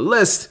lost the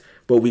list,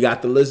 but we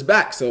got the list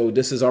back. So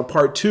this is our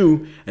part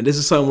 2. And this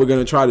is something we're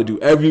going to try to do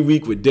every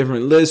week with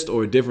different lists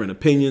or different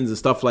opinions and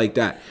stuff like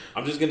that.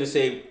 I'm just going to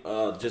say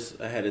just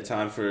ahead of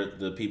time for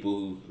the people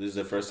who this is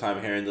the first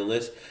time hearing the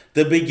list.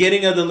 The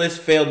beginning of the list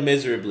failed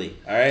miserably.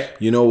 All right.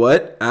 You know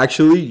what?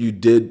 Actually, you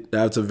did.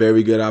 That's a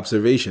very good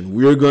observation.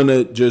 We're going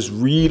to just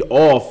read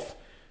off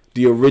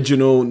the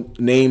original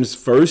names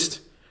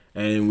first.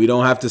 And we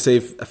don't have to say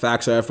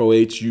facts or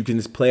FOH. You can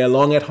just play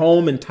along at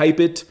home and type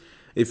it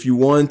if you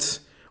want.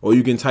 Or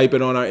you can type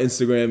it on our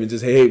Instagram and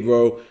just, hey,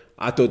 bro,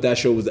 I thought that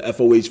show was the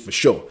FOH for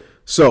sure.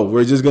 So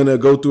we're just going to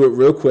go through it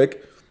real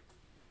quick.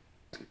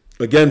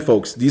 Again,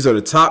 folks, these are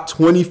the top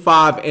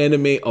 25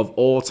 anime of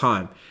all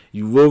time.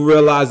 You will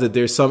realize that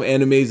there's some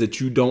animes that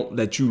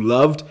you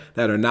loved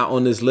that are not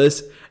on this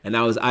list. And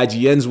that was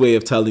IGN's way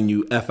of telling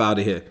you F out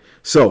of here.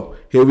 So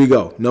here we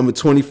go. Number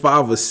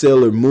 25 was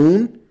Sailor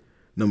Moon.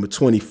 Number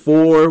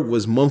 24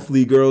 was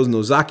Monthly Girls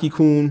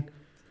Nozaki-kun.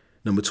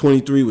 Number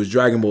 23 was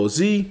Dragon Ball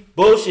Z.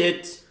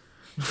 Bullshit.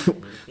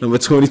 Number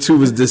 22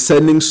 was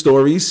Descending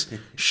Stories.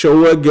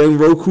 Showa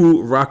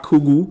Genroku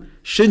Rakugu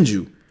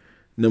Shinju.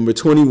 Number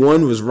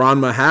 21 was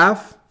Ranma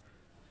Half.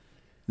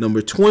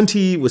 Number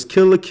 20 was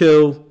Kill la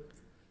Kill.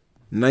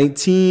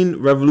 19,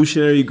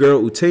 Revolutionary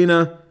Girl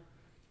Utena.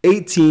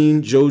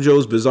 18,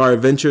 JoJo's Bizarre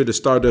Adventure, the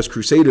Stardust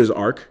Crusaders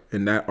arc,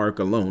 and that arc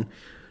alone.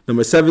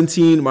 Number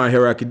 17, My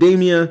Hero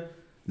Academia.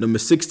 Number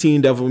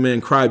 16,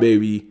 Devilman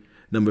Crybaby.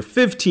 Number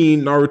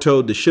 15,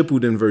 Naruto, the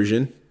Shippuden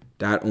version,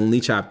 that only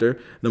chapter.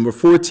 Number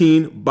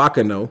 14,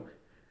 Bakano.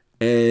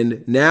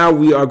 And now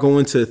we are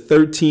going to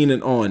 13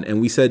 and on.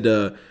 And we said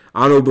the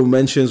honorable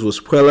mentions was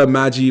Puella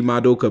Magi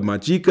Madoka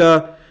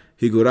Magica,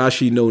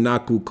 Higurashi no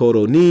Naku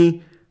Koro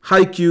ni,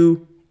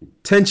 Haikyuu,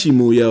 Tenchi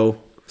Muyo,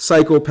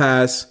 Psycho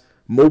Pass,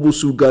 Mobile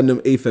Suit Gundam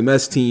 8th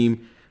MS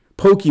Team,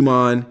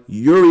 Pokemon,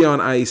 Yuri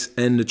on Ice,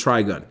 and the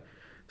Trigun.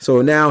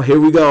 So now here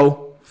we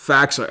go.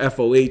 Facts are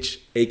FOH,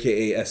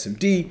 aka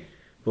SMD.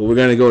 But we're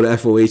going to go to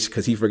FOH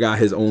because he forgot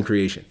his own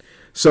creation.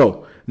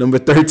 So, number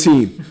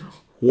 13,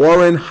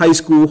 Warren High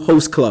School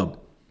Host Club.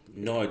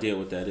 No idea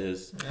what that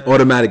is.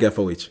 Automatic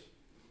FOH.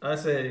 I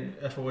say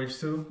FOH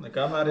too. Like,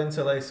 I'm not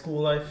into like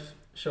school life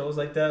shows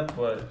like that,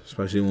 but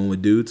Especially one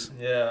with dudes.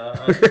 yeah,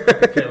 I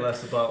could care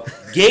less about.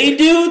 Gay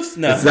dudes?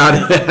 No. It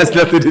has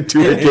nothing to do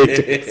with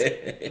gay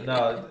dudes.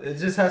 No, it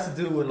just has to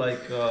do with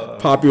like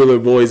Popular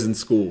boys in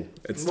school.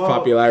 It's well,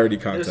 popularity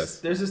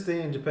contest. There's this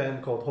thing in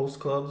Japan called host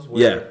clubs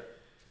where Yeah.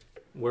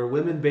 where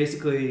women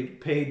basically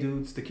pay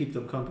dudes to keep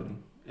them company.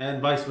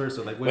 And vice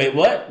versa. Like women, Wait,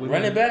 what? women-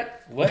 Run it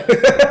back? What?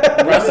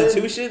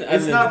 Prostitution?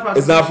 It's not prostitution.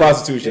 It's not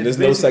prostitution. It's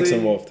There's no sex basically-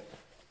 involved.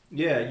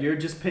 Yeah, you're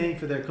just paying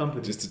for their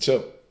company. Just to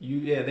chill.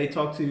 They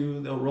talk to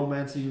you, they'll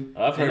romance you.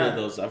 I've heard They're of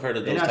not- those. I've heard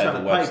of they're those not type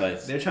trying of to pipe.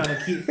 websites. They're trying to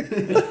keep.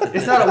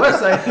 It's not a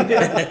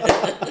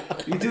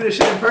website. You do this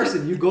shit in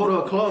person. You go to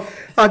a club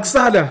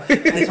Oksana.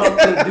 and talk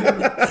to a dude,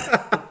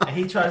 and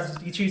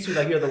he treats you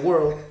like you're the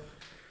world,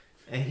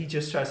 and he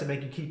just tries to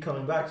make you keep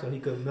coming back so he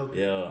could milk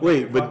you. Yeah.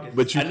 Wait,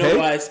 but you I know pay?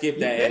 why I skipped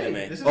You that pay. anime.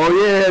 This is- Oh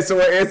yeah, so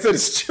our answer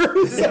is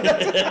true.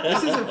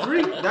 This isn't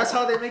free. That's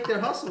how they make their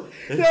hustle.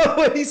 No,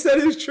 what he said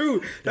is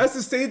true. That's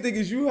the same thing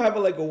as you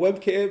having like a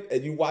webcam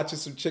and you watching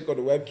some chick on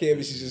the webcam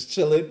and she's just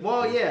chilling.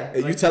 Well, yeah.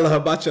 And you telling her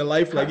about your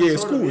life, like, yeah,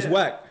 it's Sort of, cool, it's yeah.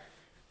 whack.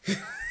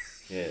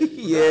 Yeah.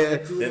 Yeah.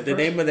 The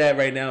name of that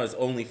right now is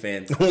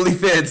OnlyFans.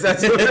 OnlyFans,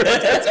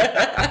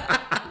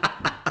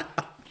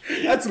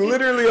 that's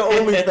literally an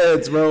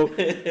OnlyFans, bro.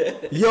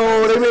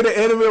 Yo, they made an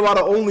anime about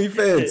an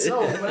OnlyFans.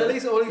 No, but at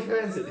least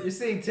OnlyFans, you're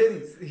seeing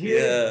titties. Here,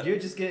 Yeah. you're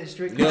just getting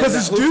straight. Yo, Because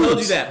it's who told you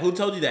dudes. that? Who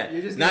told you that?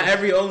 You're just Not getting-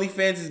 every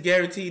OnlyFans is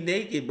guaranteed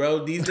naked,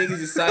 bro. These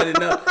niggas is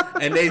signing up,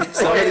 and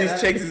some of yeah,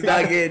 these chicks is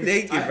not getting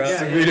naked, bro.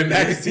 Yeah, Read the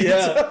magazines.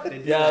 Yeah, They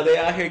do yeah, that. they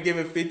out here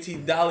giving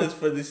 $15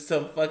 for this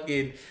some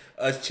fucking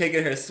chick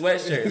in her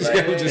sweatshirt.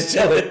 Like, Like, just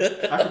chilling.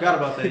 I forgot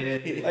about that.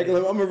 Yeah. Like,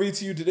 I'm gonna read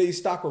to you today's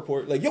stock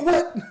report. Like, yo,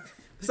 what?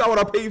 That's not what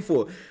I paid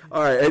for.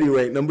 All right,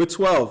 anyway, number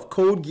 12,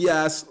 Code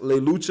Geass, Le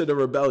Lucha de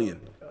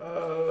Rebellion.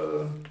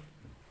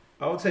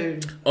 I would say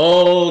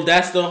oh,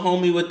 that's the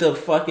homie with the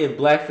fucking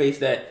blackface.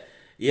 That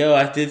yo,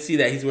 I did see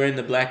that he's wearing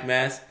the black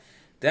mask.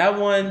 That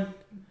one,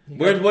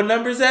 what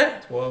number is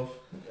that? 12.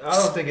 I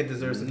don't think it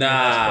deserves to be in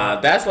that Nah,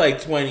 spot. that's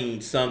like 20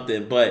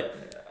 something. But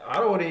I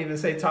don't want to even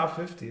say top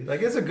 50.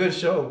 Like, it's a good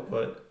show,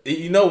 but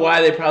you know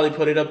why they probably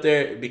put it up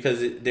there?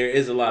 Because there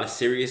is a lot of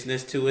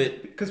seriousness to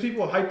it. because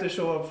people hype the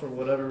show up for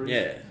whatever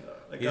reason. Yeah.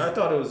 Like, He's- I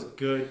thought it was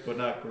good, but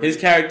not great. His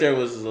character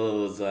was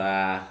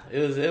alright,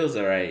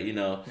 you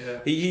know. Yeah.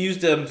 He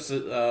used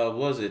what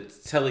was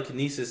it,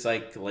 telekinesis,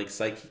 psychic Yeah,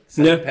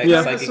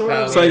 yeah. psychic Sort of,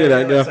 power. Psychic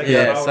that, yeah. psychic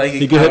Yeah, powers.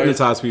 psychic He can powers.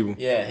 hypnotize people.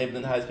 Yeah,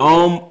 hypnotize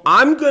people.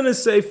 I'm gonna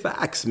say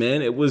facts,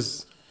 man. It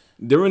was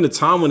during the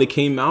time when it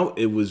came out.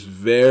 It was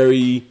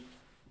very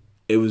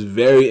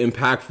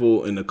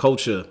impactful in the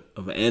culture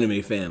of an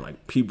anime fan.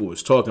 Like, people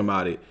was talking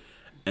about it,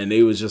 and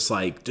they was just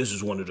like, "This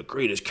is one of the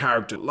greatest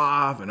characters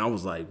alive." And I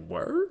was like,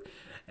 "Word."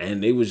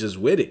 And they was just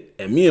with it.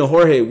 And me and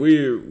Jorge,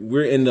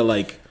 we're in the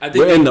openings.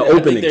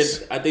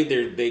 I think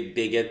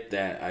they get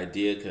that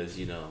idea because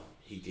you know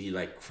he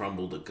like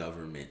crumbled the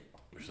government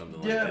or something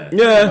like Yeah. that.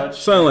 Yeah, Pretty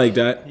much. something like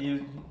that.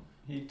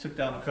 He took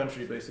down the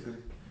country, basically.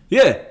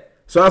 Yeah.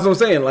 So that's what I'm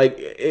saying. Like,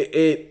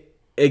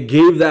 it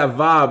gave that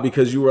vibe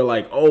because you were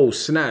like, oh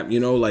snap, you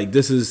know, like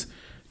this was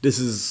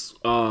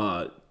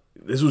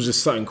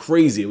just something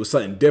crazy. It was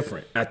something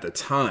different at the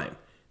time.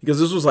 Because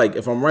this was like,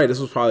 if I'm right, this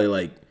was probably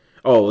like,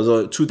 it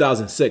was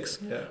 2006.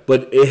 Yeah.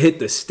 But it hit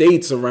the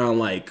States around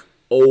like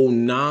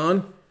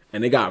 '09,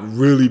 and they got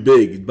really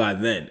big by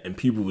then, and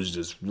people was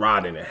just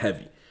riding it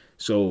heavy.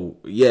 So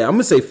yeah, I'm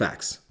gonna say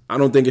facts. I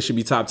don't think it should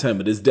be top 10,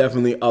 but it's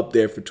definitely up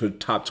there for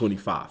top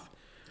 25.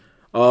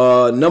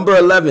 Number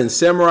 11,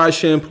 Samurai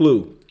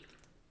Champloo.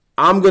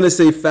 I'm gonna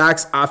say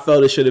facts. I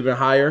felt it should have been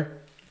higher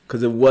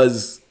because it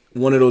was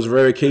one of those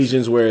rare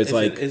occasions where it's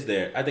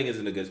there. I think it's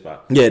in a good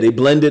spot. Yeah, they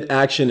blended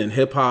action and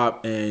hip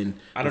hop, and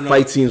the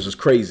fight scenes was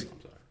crazy.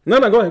 No,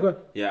 go ahead.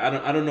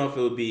 Yeah, I don't know if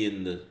it would be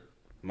in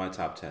my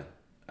top 10.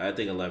 I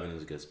think 11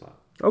 is a good spot.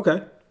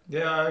 Okay.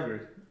 Yeah, I agree.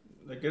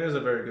 Like, it is a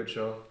very good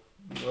show.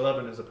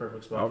 11 is a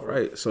perfect spot. All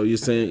right. So you're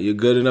saying you're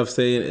good enough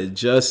saying it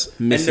just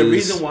misses. And the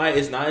reason why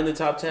it's not in the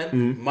top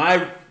 10,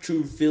 my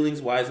true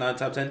feelings why it's not in the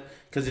top 10,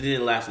 because it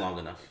didn't last long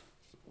enough.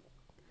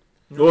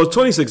 Well,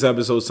 26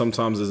 episodes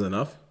sometimes is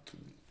enough.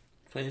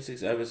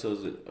 26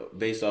 episodes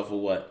based off of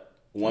what?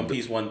 One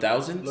Piece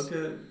 1000? Look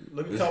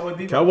at Cowboy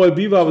Bebop. Cowboy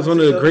Bebop was one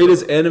of the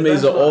greatest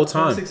animes of all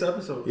time. 26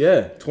 episodes.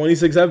 Yeah,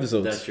 26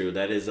 episodes. That's true.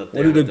 That is up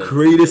there. One of the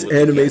greatest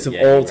animes of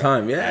all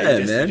time. Yeah,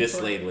 man. Just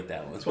slayed with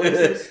that one.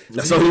 26.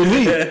 That's all you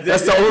need.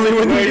 That's the only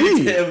one you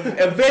need.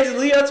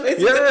 Eventually,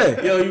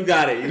 yeah. Yo, you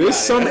got it. There's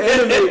some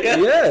anime.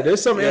 Yeah,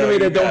 there's some anime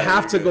that don't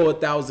have to go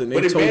 1,000.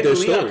 They told their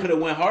story. Could have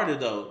went harder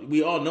though.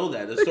 We all know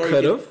that the story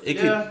could have.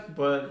 Yeah,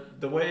 but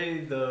the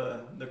way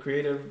the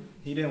creative,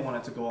 he didn't want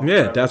it to go on. Yeah,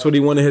 forever. That's what he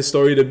wanted his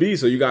story to be.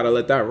 So you gotta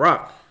let that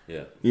rock.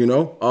 Yeah. You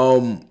know.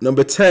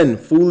 Number 10,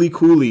 Foolie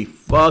Cooley.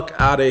 Fuck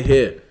out of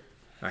here.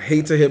 I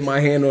hate to hit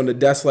my hand on the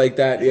desk like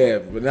that. Yeah,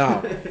 but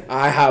now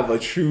I have a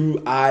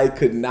true. I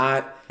could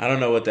not. I don't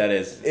know what that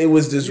is. It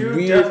was this you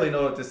weird. You definitely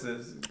know what this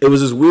is. It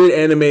was this weird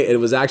anime. It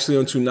was actually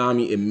on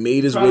Toonami. It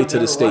made its way to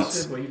the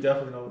States. It, but you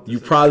definitely know what this you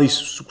is. probably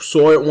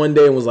saw it one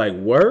day and was like,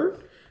 "Word."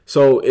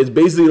 So it's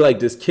basically like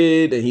this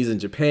kid and he's in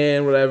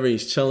Japan, whatever.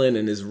 He's chilling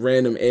and this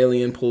random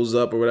alien pulls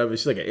up or whatever.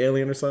 She's like an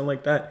alien or something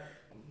like that.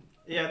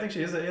 Yeah, I think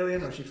she is an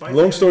alien or she fights.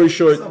 Long story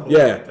short,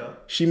 yeah, like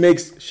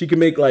she can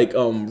make like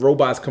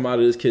robots come out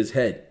of this kid's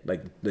head,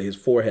 like his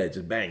forehead,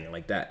 just banging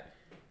like that,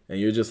 and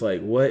you're just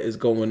like, what is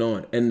going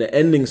on? And the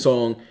ending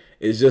song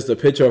is just a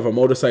picture of a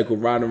motorcycle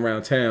riding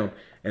around town,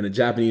 and a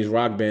Japanese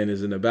rock band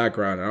is in the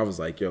background, and I was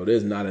like, yo,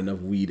 there's not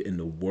enough weed in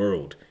the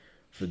world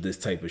for this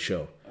type of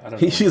show.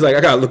 She's like,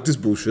 I gotta look this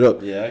bullshit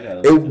up. Yeah, I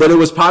gotta. But it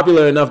was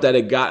popular enough that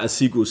it got a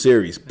sequel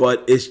series.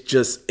 But it's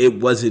just, it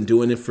wasn't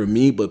doing it for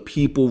me. But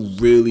people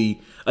really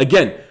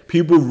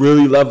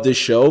love this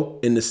show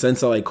in the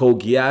sense of like Code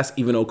Geass,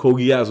 even though Code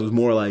Geass was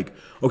more like,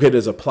 okay,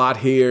 there's a plot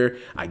here.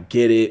 I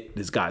get it.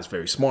 This guy's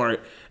very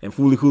smart. And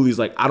Foolie Cooley's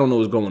like, I don't know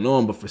what's going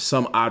on, but for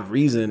some odd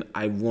reason,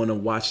 I want to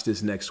watch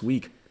this next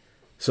week.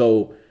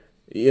 So,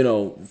 you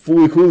know,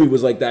 Foolie Cooley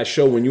was like that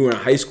show when you were in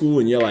high school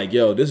and you're like,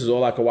 yo, this is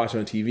all I could watch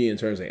on TV in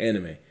terms of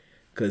anime.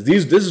 Because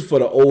this is for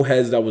the old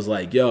heads that was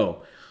like,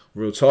 yo,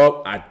 real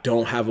talk, I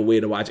don't have a way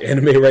to watch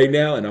anime right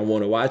now and I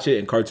want to watch it.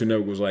 And Cartoon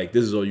Network was like,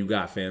 this is all you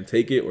got, fam.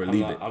 Take it or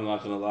leave it. I'm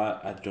not going to lie.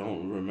 I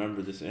don't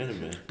remember this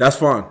anime. That's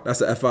fine. That's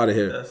the F out of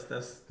here.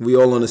 That's we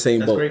all on the same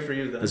boat. That's great for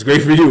you, then. That's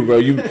great for you, bro.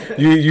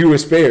 You were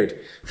spared.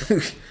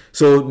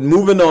 So,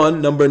 moving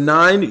on. Number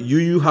 9, Yu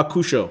Yu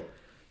Hakusho.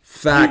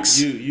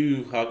 Facts. Yu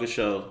Yu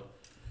Hakusho.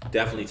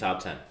 Definitely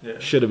top 10. Yeah.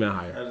 Should have been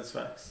higher. That is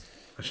facts.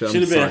 Should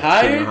have been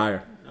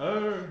higher?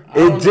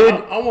 It did.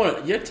 I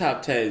want your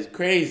top 10 is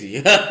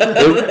crazy.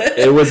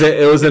 it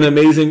was an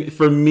amazing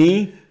for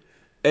me.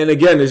 And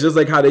again, it's just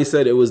like how they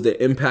said it was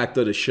the impact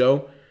of the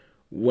show.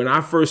 When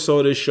I first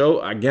saw this show,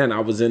 again,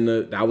 I was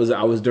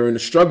during the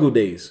struggle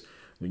days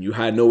when you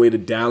had no way to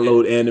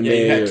download anime. Yeah,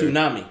 you had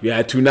Toonami. You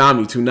had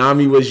Toonami.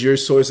 Toonami was your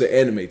source of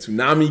anime.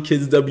 Toonami,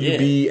 Kids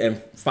WB, and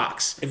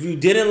Fox. If you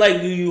didn't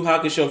like Yu Yu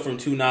Hakusho from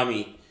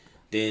Toonami,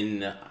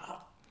 then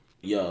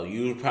yo,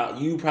 you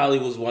probably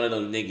was one of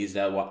them niggas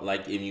that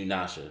like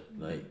Inuyasha,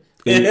 like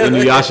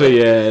Inuyasha,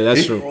 yeah,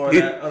 that's true. Or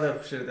that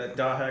other shit, that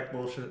dot hack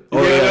bullshit.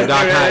 Oh yeah,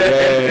 dot hack,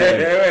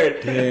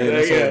 yeah. Damn,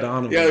 that's all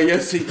Donovan. Yo,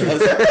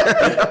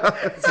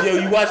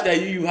 you watched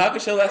that Yu Yu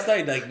Hakusho last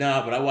night? Like,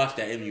 nah, but I watched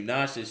that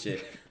Inuyasha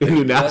shit.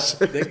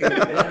 Inuyasha.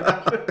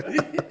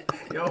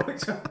 Yo,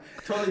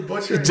 totally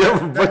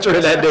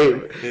butchering that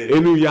name.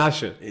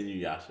 Inuyasha.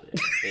 Inuyasha.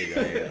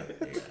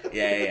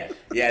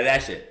 Yeah,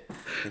 that shit.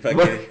 If I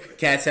get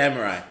Cat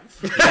Samurai.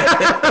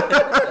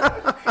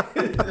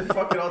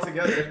 Fuck it all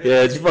together.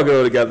 Yeah, just fuck it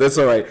all together. That's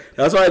all right.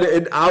 That's why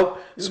dog,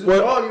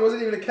 he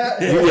wasn't even a cat.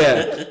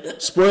 Yeah.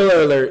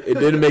 Spoiler alert, it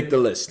didn't make the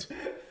list.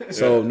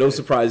 So no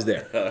surprise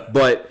there.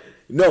 But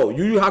no,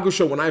 Yu Yu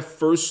Hakusho, when I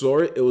first saw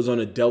it, it was on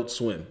Adult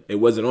Swim. It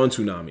wasn't on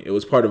Toonami. It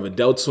was part of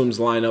Adult Swim's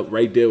lineup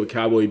right there with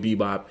Cowboy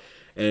Bebop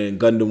and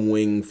Gundam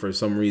Wing for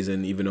some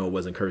reason, even though it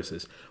wasn't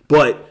curses.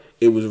 But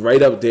it was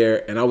right up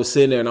there, and I was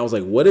sitting there, and I was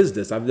like, what is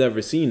this? I've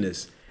never seen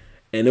this.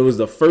 And it was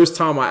the first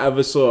time I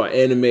ever saw an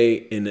anime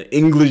in the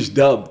English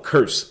dub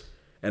curse.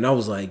 And I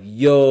was like,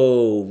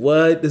 yo,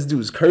 what? This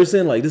dude's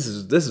cursing? Like, this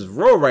is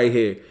raw right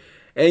here.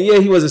 And yeah,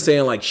 he wasn't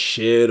saying like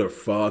shit or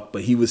fuck,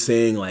 but he was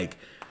saying like,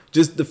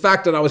 just the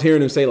fact that I was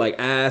hearing him say like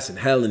ass and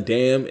hell and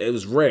damn, it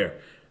was rare.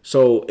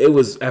 So it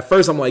was, at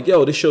first I'm like,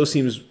 yo, this show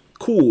seems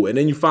cool. And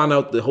then you find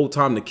out the whole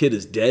time the kid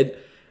is dead.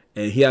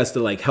 and he has to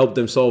like help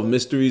them solve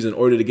mysteries in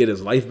order to get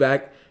his life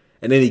back.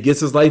 And then he gets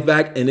his life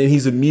back, and then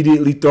he's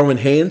immediately throwing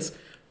hands.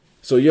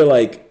 So you're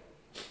like,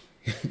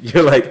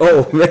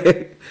 oh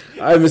man,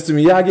 all right, Mr.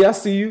 Miyagi, I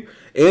see you.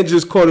 And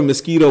just caught a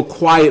mosquito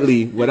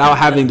quietly without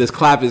having to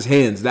clap his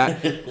hands.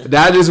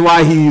 That is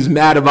why he's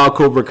mad about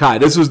Cobra Kai.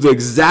 This was the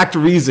exact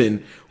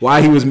reason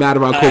why he was mad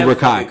about Cobra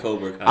Kai.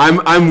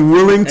 I'm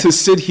willing to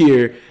sit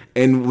here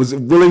and was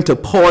willing to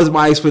pause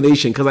my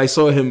explanation because I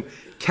saw him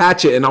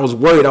catch it and I was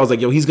worried. I was like,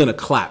 yo, he's gonna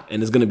clap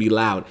and it's gonna be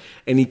loud.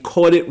 And he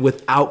caught it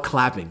without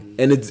clapping.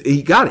 And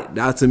he got it.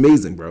 That's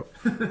amazing, bro.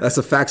 That's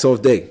a facts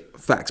off day.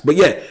 Facts. But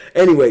yeah,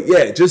 anyway,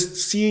 yeah, just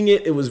seeing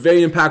it was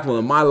very impactful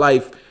in my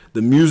life.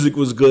 The music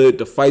was good.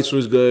 The fights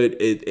was good.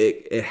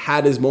 It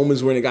had its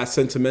moments when it got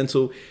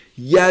sentimental.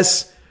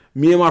 Yes,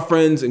 me and my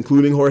friends,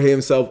 including Jorge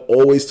himself,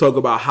 always talk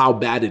about how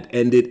bad it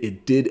ended.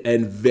 It did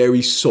end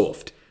very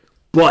soft.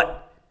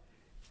 But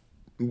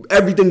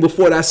everything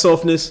before that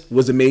softness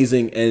was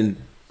amazing. And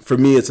for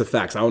me, it's a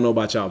fact. I don't know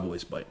about y'all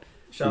boys, but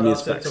shout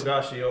out to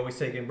Togashi, always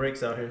taking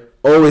breaks out here.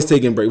 Always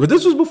taking breaks. But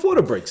this was before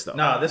the breaks, though.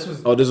 Nah, this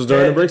was... Oh, this was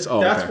during the breaks?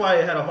 Oh, that's why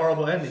it had a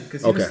horrible ending.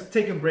 Because he was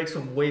taking breaks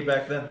from way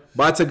back then.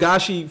 By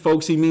Togashi,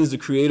 folks, he means the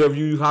creator of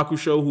Yu Yu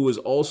Hakusho, who is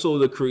also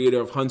the creator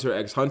of Hunter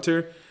x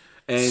Hunter.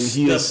 And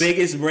he is the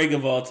biggest break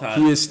of all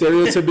time. He is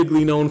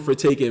stereotypically known for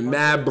taking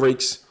mad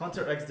breaks.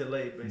 Hunter X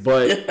delayed, basically.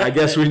 But I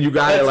guess when you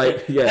got it,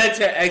 like, yeah.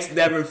 Hunter X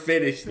never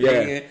finished.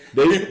 Yeah.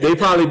 They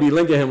probably be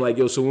linking him like,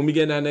 yo, so when we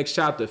get in that next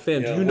chapter,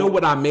 fam, do you know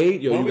what I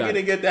made? Yo, when we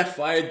gonna get that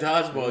fire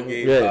dodgeball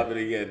game popping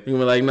again? You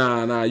were like,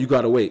 nah, you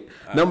gotta wait.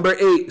 Number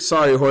 8,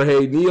 sorry,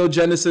 Jorge, Neo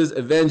Genesis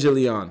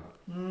Evangelion.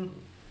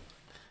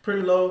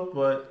 Pretty low,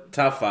 but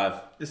top 5.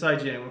 It's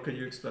IGN. What could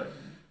you expect?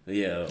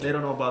 Yeah, they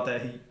don't know about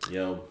that heat.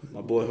 Yo,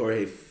 my boy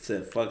Jorge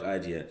said, "Fuck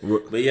IGN."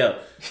 But yo,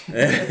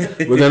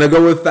 we're gonna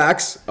go with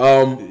facts.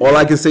 All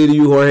I can say to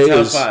you, Jorge,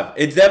 is top 5.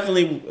 It's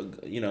definitely,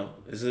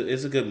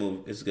 it's a good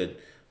move. It's good,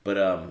 but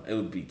it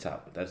would be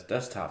top.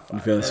 That's top 5. You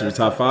feeling some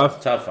top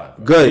 5? Top 5.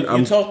 Bro. Good.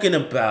 You're talking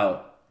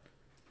about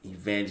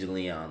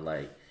Evangelion.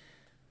 Like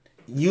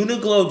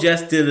Uniqlo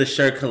just did a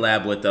shirt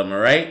collab with them. All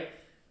right.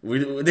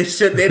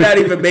 They're not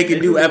even making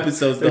new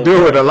episodes. They're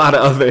doing a lot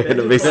of other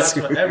animations.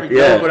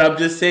 Yeah, but I'm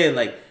just saying,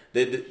 like,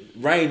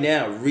 right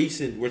now,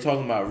 we're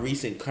talking about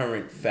recent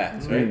current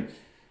facts, right?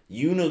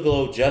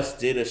 Uniqlo just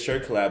did a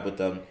shirt collab with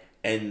them,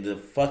 and the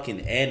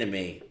fucking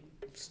anime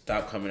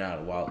stopped coming out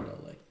a while ago.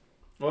 Like,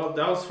 well,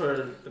 that was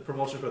for the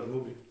promotion for the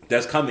movie.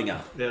 That's coming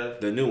out. Yeah,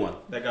 the new one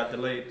that got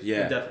delayed.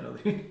 Yeah,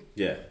 definitely.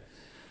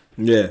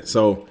 Yeah.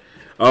 So.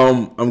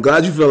 I'm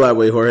glad you feel that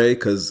way, Jorge,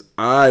 because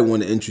I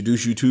want to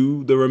introduce you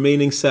to the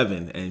remaining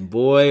 7. And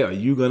boy, are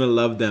you going to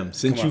love them.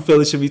 Since you feel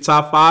it should be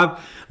top 5,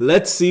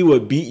 let's see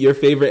what beat your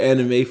favorite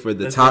anime for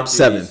the top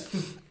 7.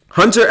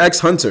 Hunter x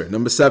Hunter,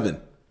 number 7.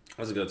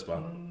 That's a good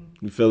spot.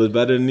 You feel it's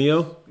better than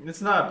Neo?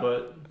 It's not,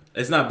 but...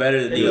 It's not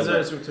better than Neo. It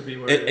deserves to be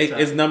where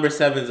it's number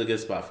 7 is a good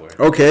spot for it.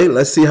 Okay,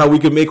 let's see how we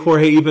can make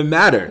Jorge even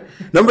madder.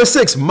 Number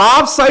 6,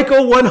 Mob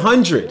Psycho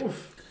 100.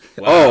 Oof.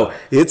 Wow. Oh,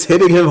 it's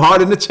hitting him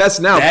hard in the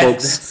chest now,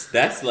 folks.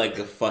 That's like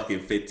a fucking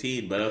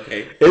 15, but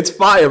okay. It's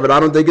fire, but I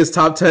don't think it's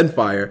top 10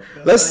 fire.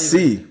 Let's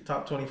see.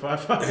 Top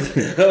 25 fire.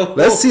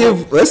 Let's see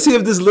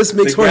if this list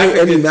makes Jorge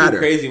any matter.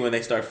 It's crazy when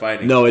they start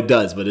fighting. No, it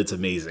does, but it's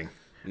amazing.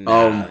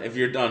 Nah, if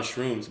you're on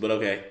shrooms, but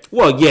okay.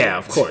 Well, yeah,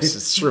 of course,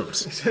 it's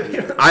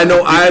shrooms. I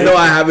know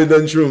I haven't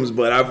done shrooms,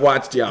 but I've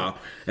watched y'all,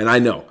 and I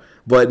know.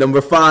 But number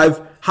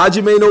 5,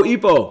 Hajime no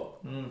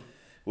Ippo.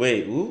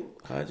 Wait, who?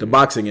 The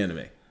boxing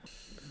anime.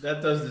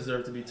 That does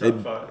deserve to be top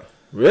 5.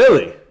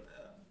 Really?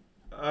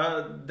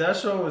 That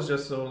show was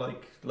just so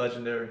like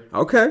legendary.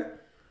 Okay.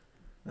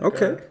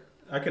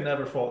 I could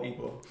never fault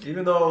Ippo,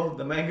 even though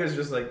the manga is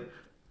just like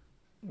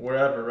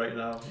wherever right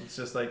now. It's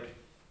just like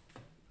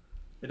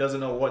it doesn't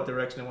know what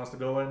direction it wants to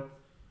go in.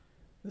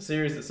 The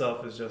series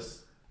itself is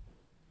just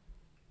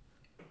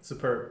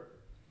superb.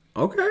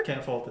 Okay.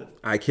 Can't fault it.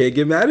 I can't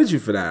get mad at you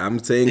for that. I'm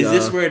saying. Is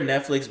this where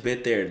Netflix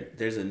bit there?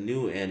 There's a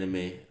new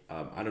anime.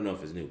 I don't know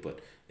if it's new,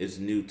 but it's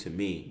new to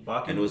me.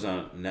 Baki? And it was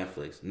on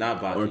Netflix.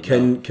 Not Baki. Or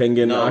Kengan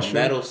Ashura?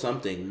 Metal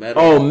something.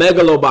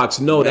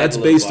 Megalobox. No, that's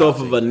based off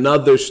of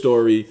another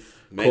story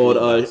called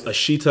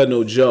Ashita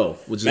no Joe,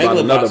 which is about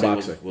another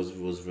boxer. Was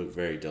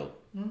very dope.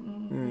 I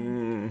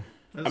mean,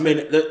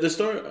 the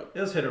story... It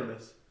was hit or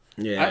miss.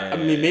 Yeah. I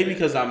mean, maybe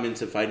because I'm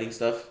into fighting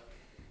stuff.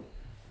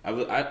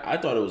 I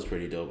thought it was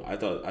pretty dope. I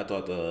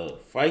thought the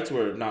fights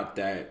were not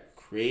that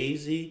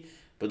crazy,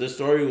 but the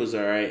story was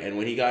alright. And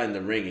when he got in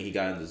the ring and he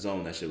got in the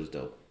zone, that shit was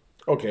dope.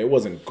 Okay, it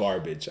wasn't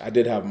garbage. I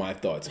did have my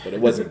thoughts, but it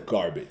wasn't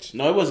garbage.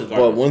 No, it wasn't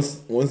garbage.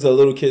 But once the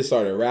little kid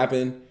started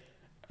rapping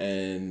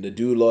and the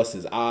dude lost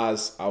his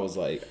eyes, I was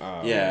like,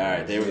 all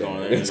right, they were going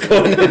there. It's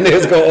going in.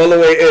 It's going all the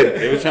way in.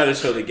 They were trying to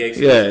show the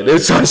gangsters. Yeah, they were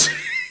trying to.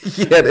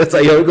 Yeah, it's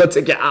like, yo, we're gonna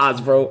take your odds,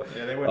 bro.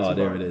 Yeah, they went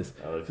there it is.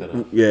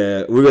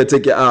 Yeah, we're gonna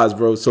take your odds,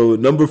 bro. So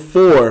number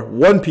 4,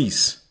 One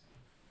Piece.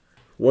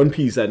 One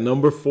Piece at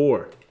number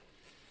 4.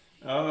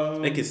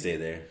 It can stay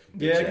there.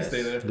 Yeah, it can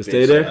stay there. Can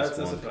stay there? That's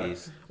a One fact.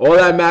 Piece. All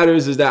that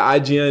matters is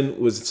that IGN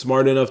was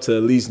smart enough to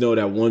at least know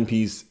that One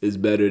Piece is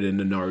better than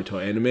the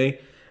Naruto anime,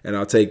 and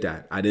I'll take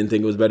that. I didn't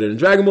think it was better than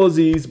Dragon Ball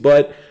Z's,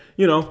 but,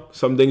 you know,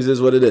 some things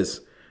is what it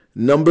is.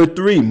 Number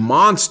 3,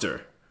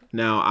 Monster.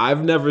 Now,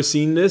 I've never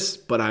seen this,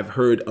 but I've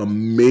heard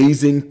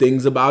amazing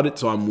things about it,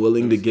 so I'm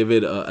willing to give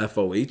it a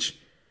FOH.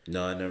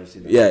 No, I've never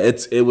seen that. Yeah,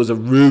 it was a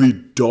really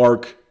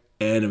dark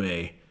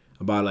anime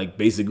about, like,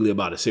 basically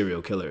about a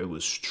serial killer. It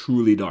was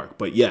truly dark,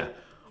 but yeah.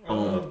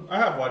 I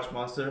have watched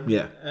Monster.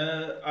 Yeah.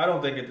 I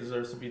don't think it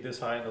deserves to be this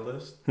high on the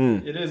list.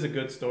 It is a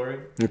good story.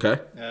 Okay.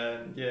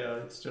 And yeah,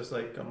 it's just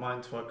like a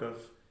mind fuck of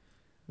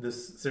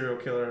this serial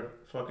killer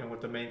fucking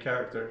with the main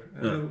character.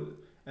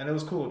 And it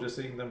was cool just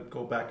seeing them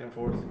go back and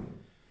forth.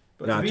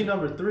 But to be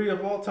number 3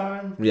 of all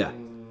time? Yeah.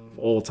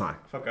 All time.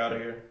 Fuck out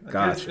of here.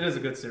 Gotcha. It is a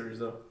good series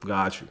though.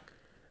 Got you.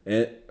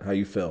 And how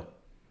you feel?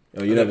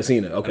 Oh, you never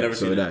seen it? Okay, I never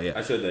seen that, it. yeah.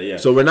 I said that, yeah.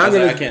 So we're not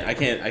gonna.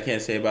 I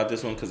can't say about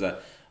this one because I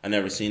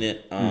never seen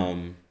it.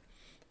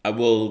 I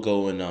will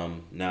go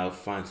and now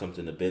find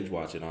something to binge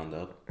watch it on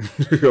though.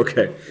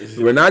 Okay,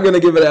 we're not gonna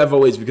give it an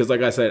FOH because,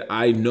 like I said,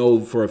 I know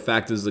for a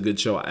fact this is a good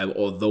show.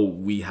 Although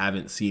we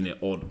haven't seen it,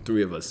 all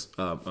 3 of us.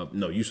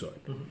 No, you saw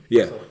it.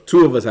 Yeah,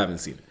 2 of us haven't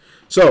seen it.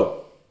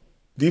 So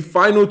the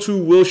final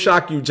 2 will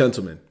shock you,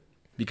 gentlemen,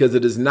 because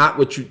it is not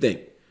what you think.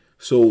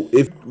 So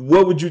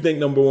what would you think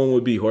number 1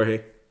 would be,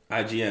 Jorge?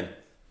 IGN.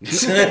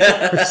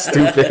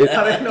 Stupid.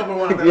 I think number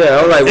 1. Yeah,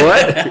 I'm like,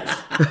 what?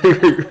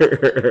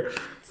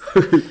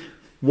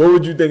 What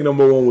would you think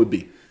number 1 would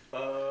be?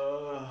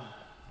 Damn,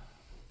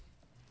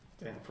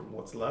 from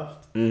what's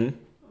left? Mm-hmm.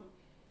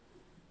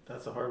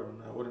 That's a hard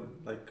one. I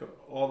wouldn't like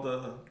all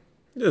the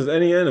Just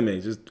any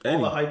anime, just any.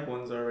 all the hype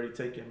ones are already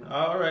taken.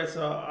 All right,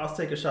 so I'll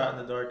take a shot in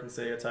the dark and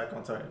say Attack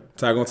on Titan.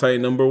 Attack on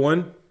Titan number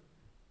 1?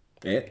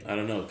 Yeah. I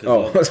don't know.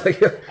 Oh, I was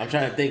like, I'm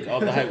trying to think all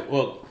the hype.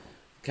 Well,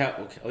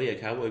 Cowboy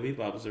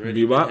Bebop was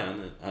already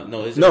Bebop?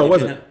 No, it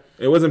wasn't.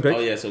 It wasn't picked.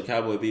 Oh yeah, so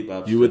Cowboy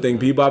Bebop. You would think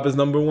Bebop is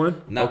number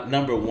 1? Not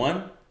number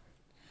 1.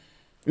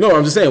 No,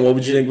 I'm just saying. What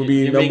would you think would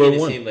be You're number making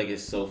 1? it seem like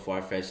it's so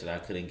far fetched that I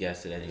couldn't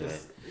guess it anyway.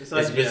 It's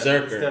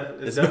Berserker.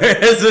 It's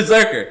It's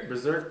Berserker.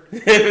 Berserk.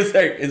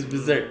 It's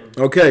Berserk.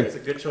 Okay, It's a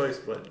good choice,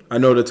 but I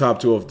know the top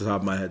 2 off the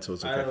top of my head, so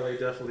it's I okay. really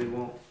definitely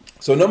won't.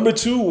 So number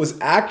 2 was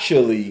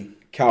actually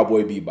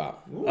Cowboy Bebop.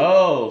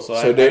 Oh, so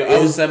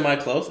I was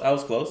semi-close. I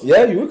was close.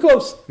 Yeah, you were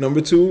close.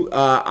 Number 2,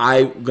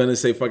 I'm gonna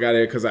say fuck out of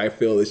here because I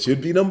feel it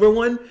should be number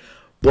 1.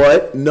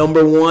 But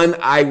number 1,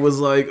 I was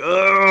like,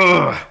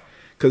 ugh,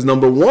 because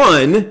number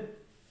 1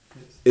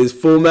 is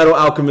Full Metal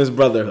Alchemist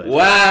Brotherhood. I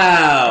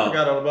Wow.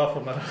 forgot all about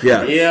Fullmetal.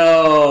 Yeah.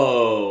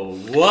 Yo,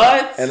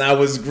 what? And I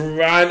was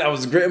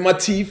gritting my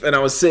teeth, and I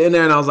was sitting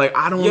there, and I was like,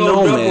 I don't Yo,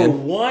 know, number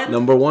man. 1?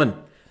 Number 1.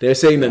 They're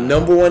saying the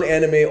number 1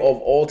 anime of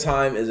all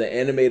time is an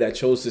anime that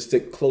chose to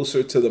stick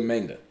closer to the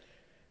manga,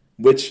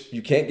 which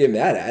you can't get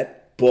mad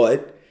at,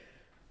 but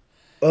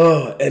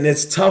and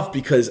it's tough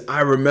because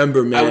I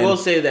remember, man. I will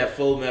say that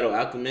Full Metal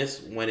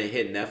Alchemist, when it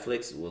hit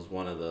Netflix, was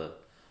one of the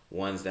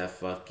ones that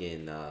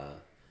fucking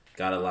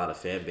got a lot of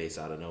fan base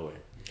out of nowhere.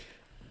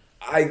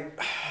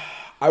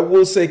 I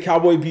will say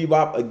Cowboy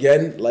Bebop,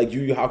 again, like Yu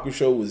Yu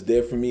Hakusho, was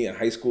there for me in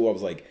high school. I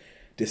was like,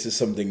 this is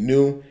something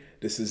new.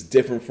 This is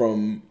different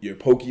from your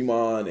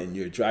Pokemon and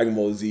your Dragon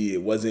Ball Z.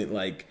 It wasn't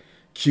like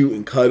cute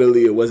and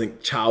cuddly. It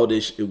wasn't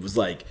childish. It was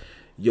like,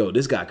 yo,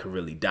 this guy could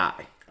really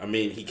die. I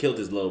mean, he killed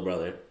his little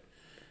brother.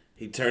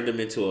 He turned him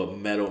into a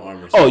metal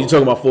armor. Oh, you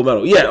talking about Full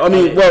Metal? Yeah, I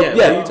mean, What are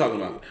yeah. you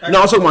talking about? No,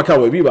 I was talking about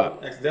Cowboy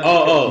Bebop.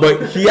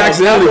 But he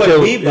accidentally Cowboy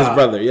killed Bebop. his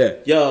brother, yeah.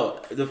 Yo,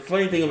 the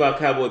funny thing about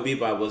Cowboy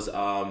Bebop was,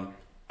 I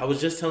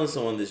was just telling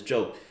someone this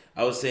joke.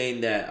 I was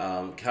saying that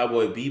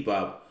Cowboy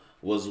Bebop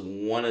was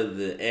one of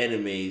the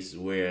animes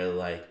where,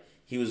 like,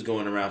 he was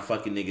going around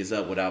fucking niggas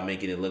up without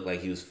making it look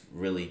like he was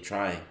really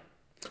trying.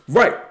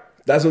 Right.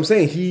 That's what I'm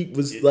saying. He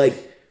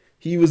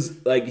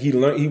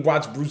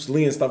watched Bruce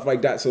Lee and stuff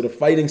like that. So the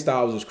fighting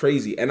styles was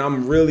crazy. And I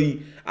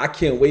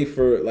can't wait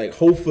for, like,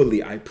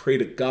 hopefully, I pray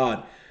to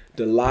God,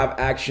 the live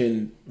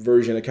action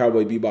version of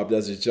Cowboy Bebop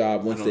does its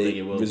job once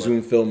they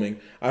resume filming.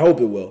 I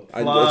hope it will.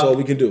 That's all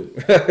we can do.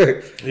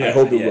 I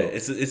hope it will.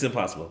 It's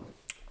impossible.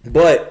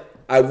 But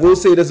I will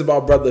say this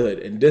about Brotherhood,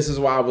 and this is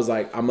why I was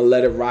like, I'm going to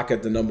let it rock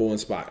at the number 1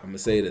 spot. I'm going to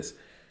say this.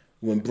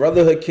 When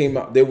Brotherhood came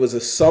out, there was a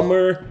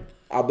summer,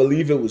 I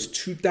believe it was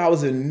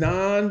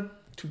 2009,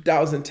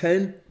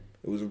 2010.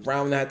 It was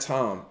around that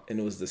time, and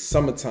it was the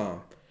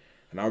summertime.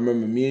 And I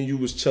remember me and you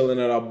was chilling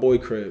at our boy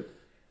crib,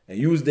 and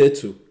you was there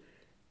too.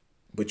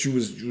 But you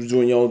was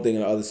doing your own thing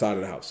on the other side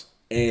of the house.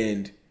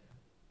 And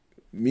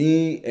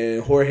me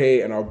and Jorge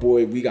and our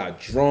boy, we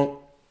got drunk.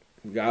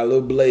 We got a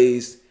little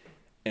blazed.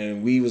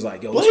 And we was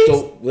like, yo,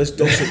 let's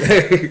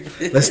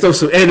throw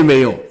some anime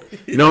on.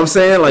 You know what I'm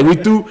saying? Like we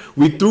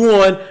threw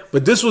on,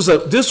 but this was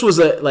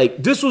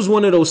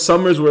one of those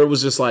summers where it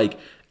was just like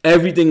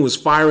everything was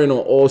firing on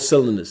all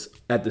cylinders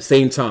at the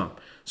same time.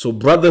 So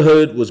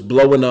Brotherhood was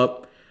blowing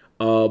up.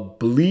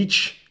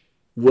 Bleach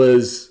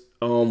was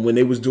when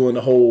they was doing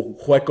the whole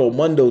Hueco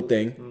Mundo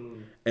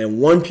thing.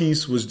 and One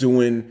Piece was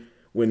doing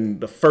when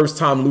the first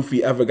time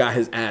Luffy ever got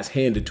his ass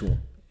handed to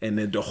him, and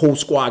then the whole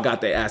squad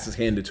got their asses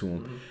handed to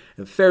him.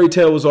 And Fairy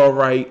Tail was all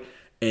right,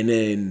 and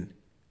then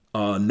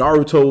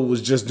Naruto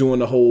was just doing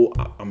the whole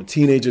I'm a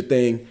teenager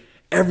thing.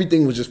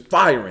 Everything was just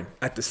firing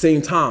at the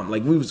same time.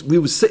 Like we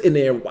was sitting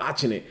there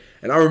watching it,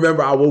 and I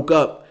remember I woke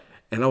up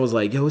and I was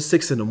like, "Yo, it's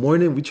 6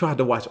 a.m. We tried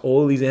to watch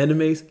all these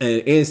animes."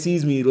 And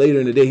sees me later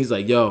in the day. He's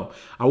like, "Yo,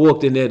 I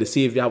walked in there to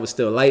see if y'all was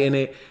still lighting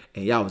it,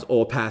 and y'all was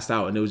all passed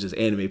out, and it was just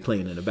anime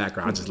playing in the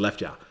background. I just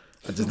left y'all."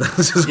 I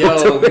just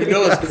Yo, you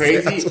know what's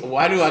crazy?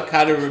 Why do I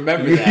kind of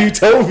remember that? You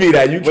told me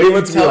that. You came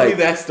up to me like,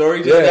 that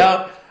story just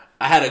now.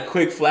 I had a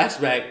quick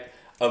flashback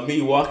of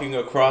me walking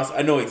across.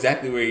 I know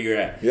exactly where you're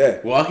at.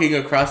 Yeah. Walking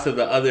across to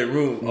the other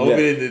room,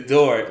 opening the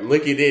door,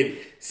 looking in,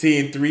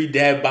 seeing 3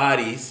 dead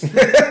bodies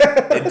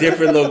in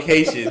different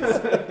locations.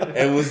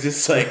 And was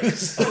just like,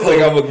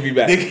 I'm going to be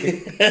back.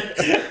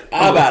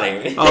 I'm out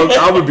of here.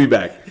 I would be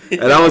back.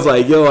 And I was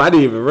like, yo, I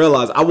didn't even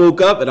realize. I woke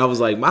up and I was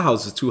like, my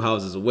house is 2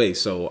 houses away,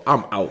 so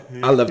I'm out.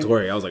 I left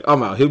worry. I was like,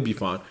 I'm out. He'll be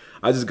fine.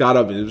 I just got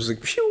up and it was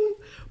like, phew.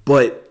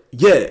 But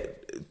yeah,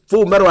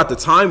 Full Metal at the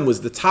time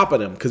was the top of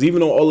them, because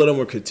even though all of them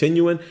were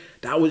continuing,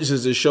 that was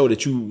just a show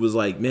that you was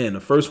like, man, the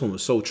first one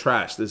was so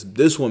trash.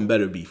 This one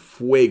better be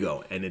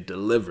fuego, and it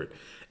delivered.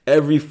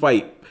 Every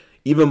fight,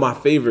 even my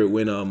favorite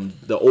when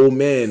the old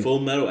man Full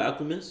Metal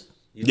Alchemist?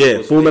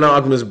 Full Metal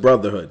Alchemist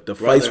Brotherhood. The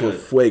fights were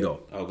fuego.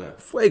 Okay.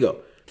 Fuego.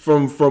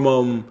 From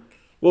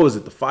what was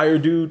it? The fire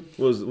dude?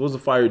 What was the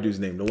fire dude's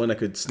name? The one that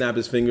could snap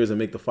his fingers and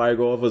make the fire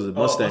go off? Was it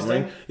Mustang,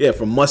 right? Yeah,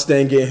 from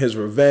Mustang getting his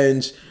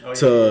revenge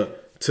to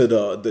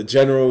the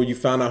general you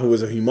found out who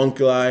was a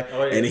homunculi,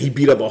 and he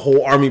beat up a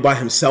whole army by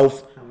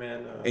himself. Oh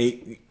man. And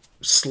he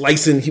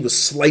was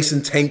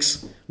slicing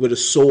tanks with a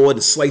sword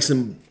and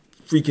slicing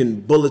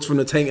freaking bullets from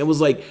the tank. It was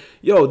like,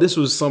 yo, this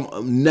was some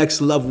next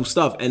level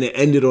stuff, and it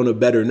ended on a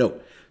better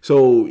note.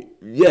 So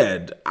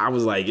yeah, I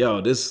was like,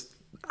 yo,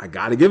 I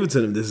gotta give it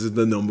to them. This is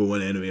the number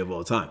 1 anime of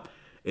all time.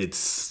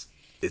 It's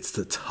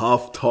the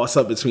tough toss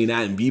up between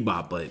that and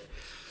Bebop, but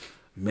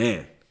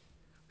man.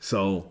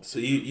 So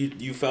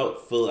you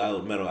felt Full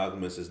Metal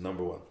Alchemist is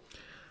number 1.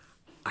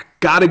 I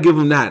gotta give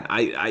them that.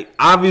 I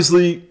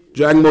obviously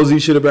Dragon Ball Z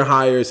should have been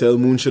higher. Sailor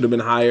Moon should have been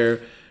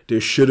higher.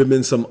 There should have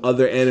been some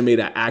other anime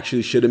that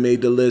actually should have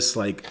made the list,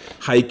 like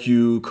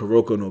Haikyuu,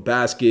 Kuroko no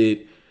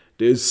Basket.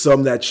 There's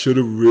some that should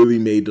have really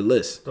made the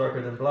list.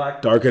 Darker Than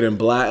Black. Death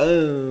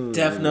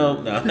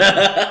Note. No.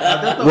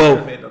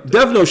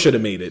 Death Note should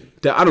have made it.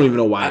 I don't even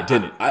know why it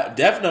didn't.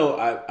 Death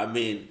Note. I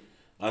mean,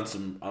 I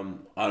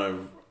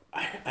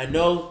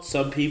know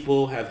some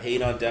people have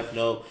hate on Death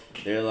Note.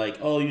 They're like,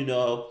 oh, you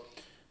know,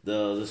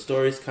 the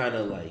story's kind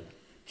of like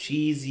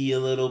cheesy a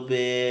little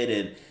bit,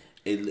 and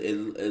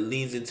it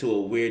leans into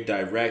a weird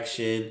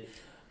direction.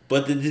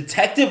 But the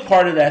detective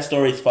part of that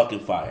story is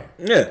fucking fire.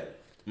 Yeah.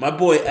 My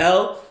boy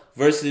L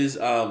versus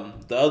the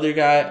other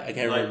guy, I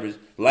can't remember his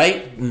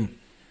Light,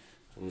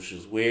 which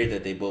was weird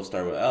that they both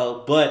start with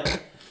L, but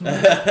you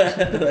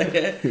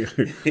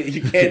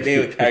can't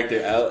name a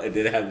character L and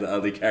then have the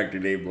other character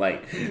named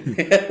Light.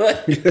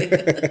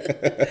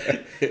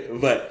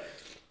 But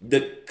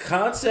the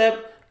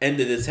concept and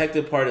the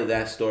detective part of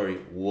that story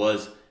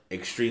was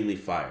extremely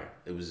fire.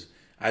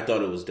 I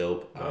thought it was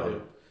dope.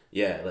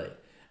 Yeah, like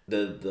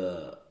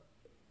the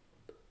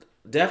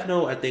Death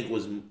Note, I think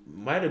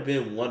might have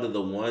been one of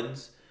the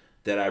ones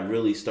that I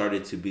really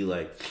started to be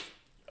like,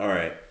 all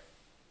right,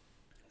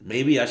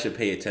 maybe I should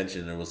pay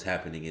attention to what's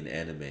happening in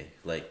anime.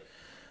 Like,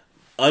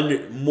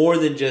 more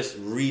than just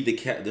read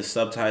the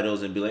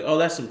subtitles and be like, oh,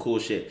 that's some cool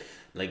shit.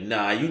 Like,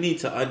 nah, you need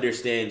to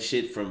understand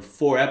shit from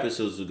 4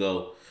 episodes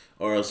ago,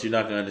 or else you're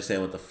not gonna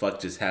understand what the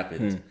fuck just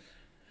happened.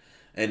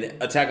 And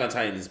Attack on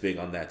Titan is big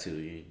on that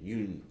too.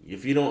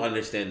 If you don't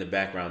understand the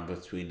background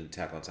between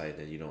Attack on Titan,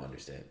 then you don't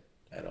understand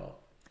at all.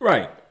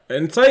 Right.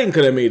 And Titan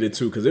could have made it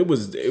too, because it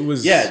was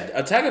Attack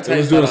on Titan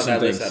was not on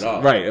that list at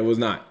all. Right, it was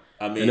not.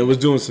 I mean, and it was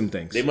doing some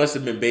things. They must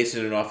have been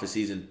basing it off of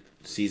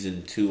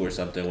season 2 or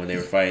something when they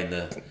were fighting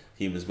the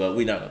humans, but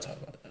we're not gonna talk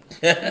about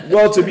that.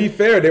 Well, to be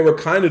fair, they were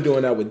kind of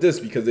doing that with this,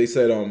 because they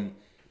said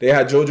they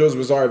had JoJo's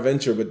Bizarre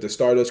Adventure with the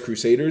Stardust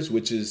Crusaders,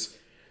 which is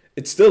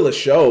it's still a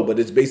show, but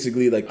it's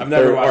basically like the I've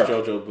never third watched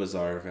arc. JoJo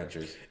Bizarre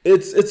Adventures.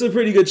 It's a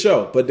pretty good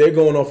show, but they're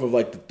going off of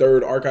like the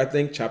 3rd arc, I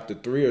think, chapter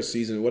 3 or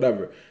season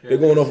whatever. They're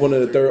going off one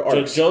of the 3rd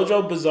arcs. So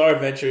JoJo Bizarre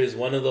Adventure is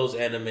one of those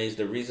animes.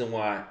 The reason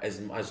why,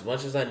 as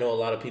much as I know a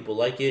lot of people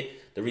like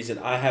it, the reason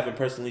I haven't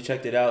personally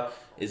checked it out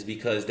is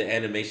because the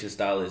animation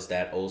style is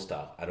that old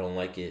style. I don't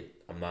like it.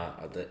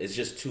 It's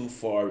just too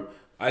far.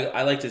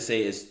 I like to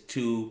say it's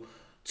too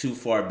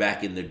far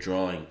back in the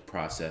drawing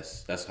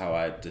process. That's how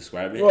I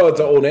describe it. Well, it's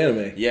an old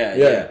anime. Yeah.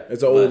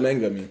 It's an old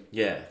manga. I mean,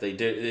 yeah, they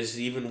did. There's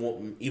even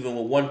with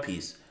One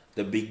Piece.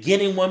 The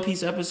beginning One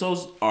Piece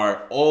episodes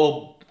are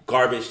all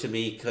garbage to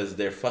me because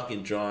they're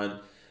fucking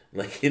drawn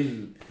like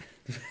in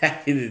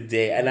back in the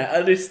day, and I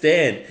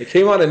understand. It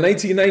came out in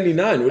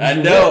 1999.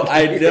 I know.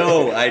 I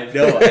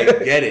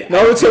get it.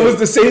 Naruto was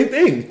the same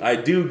thing. I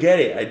do get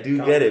it,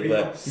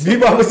 but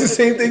Bebop was the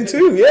same thing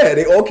too. Yeah,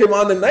 they all came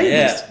out in the 90s.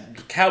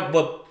 Yeah,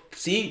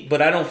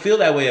 but I don't feel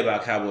that way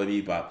about Cowboy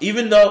Bebop.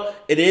 Even though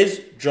it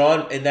is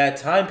drawn in that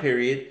time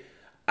period,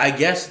 I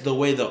guess the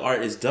way the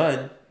art is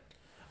done,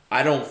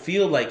 I don't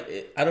feel like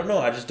it, I don't know.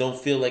 I just don't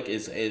feel like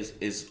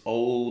it's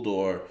old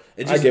or.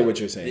 I get what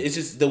you're saying. It's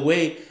just the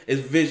way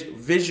it's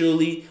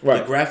visually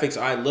right. The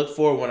graphics I look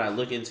for when I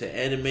look into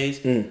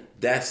animes.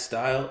 That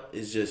style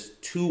is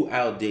just too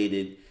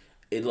outdated.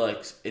 It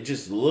looks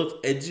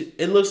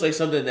like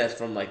something that's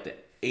from like the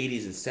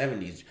 80s and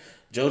 70s.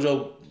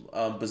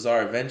 JoJo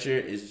Bizarre Adventure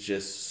is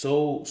just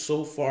so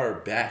far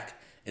back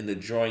in the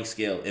drawing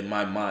scale in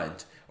my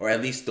mind, or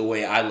at least the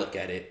way I look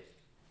at it,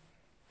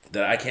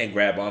 that I can't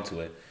grab onto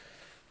it.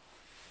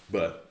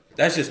 But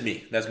that's just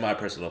me. That's my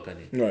personal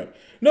opinion. Right.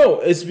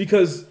 No, it's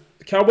because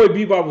Cowboy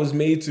Bebop was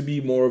made to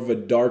be more of a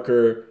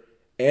darker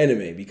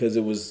anime because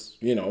it was,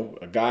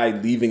 a guy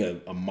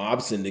leaving a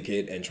mob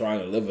syndicate and trying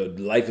to live a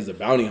life as a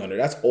bounty hunter.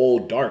 That's all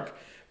dark.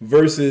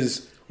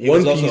 Versus he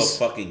One was Piece.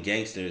 Also a fucking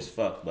gangster as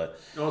fuck, but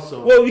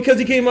also because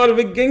he came out of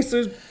a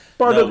gangster's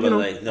part of,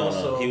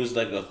 No, he was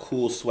like a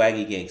cool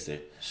swaggy gangster.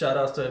 Shout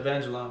outs to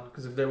Evangelon,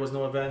 because if there was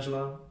no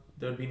Evangelon,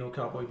 there'd be no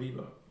Cowboy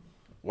Bebop.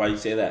 Why you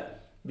say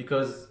that?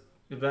 Because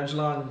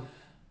Evangelon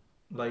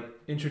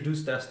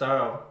introduced that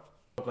style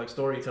of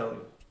storytelling.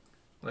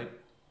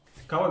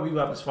 Cowboy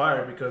Bebop is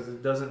fire because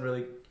it doesn't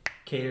really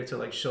cater to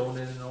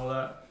shonen and all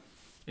that.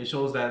 It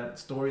shows that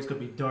stories could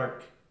be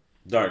dark.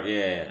 Dark,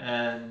 yeah.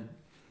 And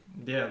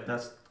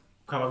that's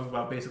Cowboy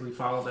Bebop basically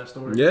followed that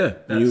story. Yeah.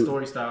 That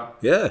story style.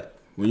 Yeah.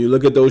 When you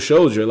look at those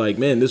shows, you're like,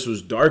 man, this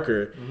was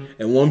darker. Mm-hmm.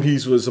 And One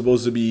Piece was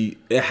supposed to be,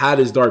 it had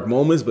its dark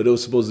moments, but it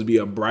was supposed to be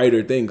a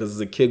brighter thing because it's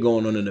a kid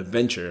going on an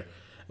adventure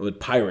with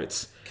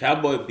pirates.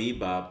 Cowboy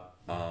Bebop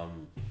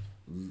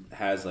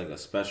has a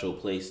special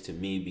place to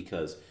me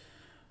because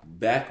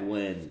back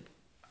when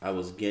I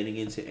was getting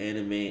into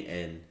anime,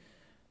 and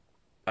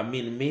I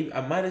mean, maybe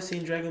I might have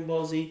seen Dragon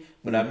Ball Z,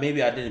 but I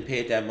didn't pay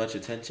it that much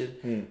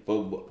attention.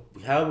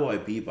 But Cowboy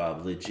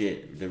Bebop,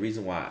 legit, the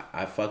reason why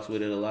I fucks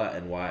with it a lot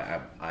and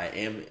why I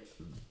am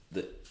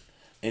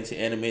into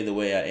anime the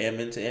way I am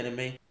into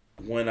anime.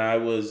 When I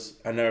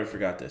never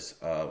forgot this.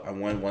 I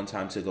went one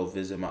time to go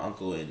visit my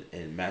uncle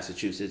in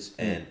Massachusetts,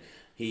 and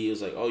he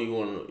was like, "Oh, you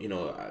want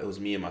to?" It was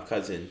me and my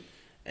cousin.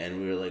 And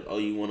we were like, "Oh,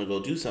 you want to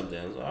go do something?"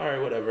 I was like, "All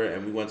right, whatever."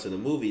 And we went to the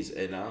movies,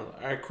 and I was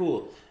like, "All right,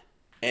 cool."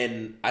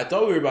 And I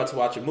thought we were about to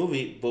watch a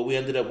movie, but we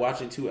ended up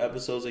watching 2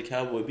 episodes of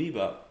Cowboy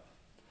Bebop.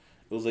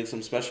 It was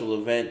some special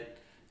event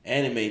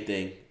anime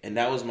thing, and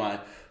that was my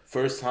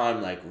first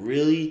time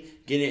really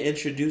getting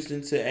introduced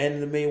into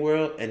anime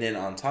world. And then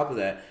on top of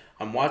that,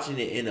 I'm watching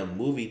it in a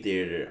movie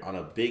theater on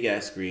a big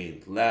ass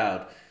screen,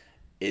 loud.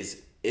 It's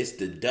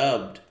the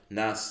dubbed,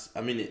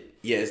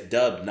 it's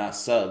dubbed, not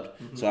subbed.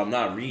 Mm-hmm. So I'm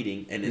not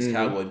reading, and it's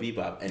Cowboy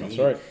Bebop, and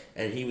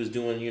and he was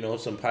doing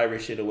some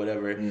pirate shit or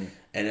whatever.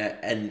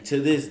 And to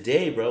this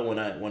day, bro,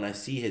 when I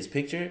see his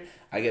picture,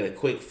 I get a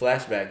quick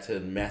flashback to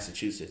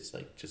Massachusetts,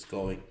 just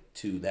going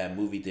to that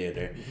movie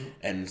theater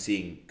and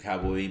seeing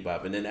Cowboy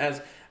Bebop. And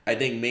then I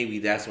think maybe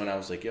that's when I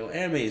was like, yo,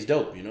 anime is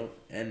dope,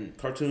 and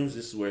cartoons,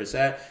 this is where it's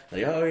at.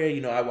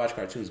 I watch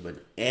cartoons, but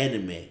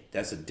anime,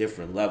 that's a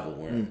different level.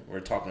 We're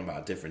talking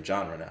about a different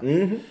genre now.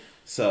 Mm-hmm.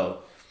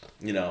 So,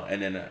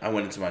 and then I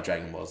went into my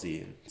Dragon Ball Z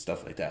and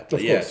stuff like that.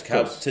 But of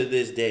course. To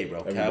this day,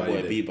 bro,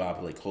 Cowboy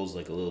Bebop holds a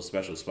little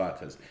special spot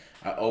because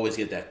I always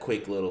get that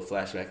quick little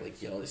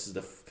flashback, yo,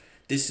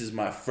 this is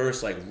my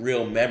first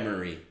real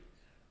memory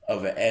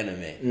of an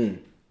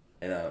anime,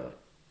 and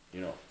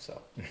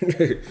so.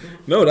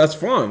 No, that's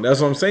fun.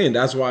 That's what I'm saying.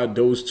 That's why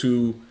those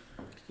two,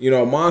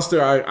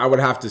 Monster, I would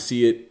have to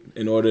see it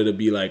in order to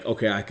be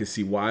okay, I can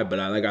see why. But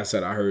like I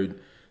said, I heard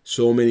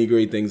so many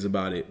great things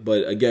about it.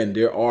 But again,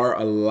 there are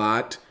a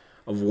lot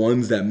of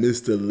ones that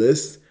missed the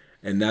list,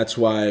 and that's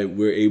why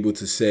we're able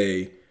to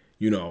say,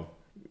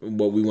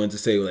 what we want to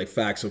say,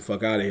 facts or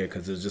fuck out of here,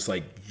 because it's just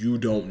you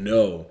don't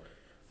know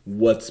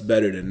what's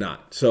better than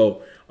not.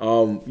 So,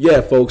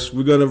 folks,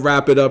 we're gonna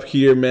wrap it up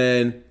here,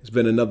 man. It's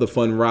been another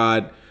fun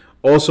ride.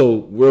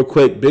 Also, real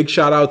quick, big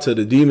shout out to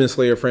the Demon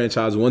Slayer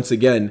franchise once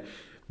again,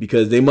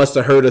 because they must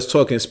have heard us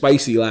talking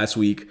spicy last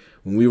week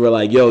when we were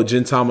like, yo,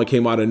 Gintama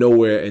came out of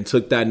nowhere and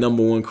took that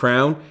 #1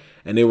 crown.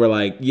 And they were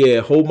like, yeah,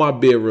 hold my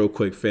beer real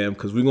quick, fam,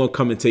 because we're going to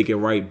come and take it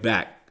right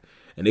back.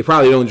 And they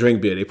probably don't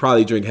drink beer. They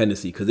probably drink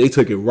Hennessy because they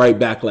took it right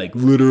back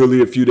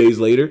literally a few days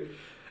later.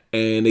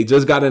 And they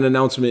just got an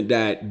announcement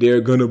that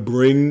they're going to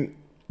bring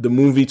the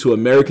movie to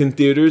American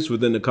theaters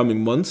within the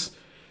coming months.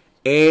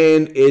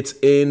 And it's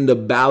in the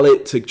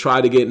ballot to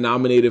try to get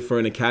nominated for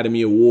an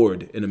Academy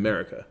Award in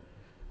America.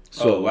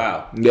 So, oh,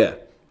 wow. Yeah.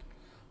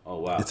 Oh,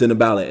 wow. It's in the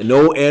ballot. And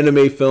no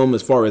anime film,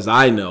 as far as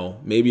I know,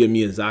 maybe a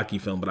Miyazaki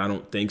film, but I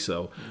don't think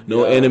so.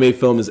 No anime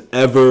film has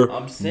ever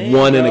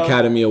won an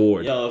Academy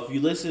Award. Yo, if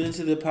you're listening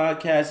to the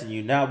podcast and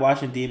you're not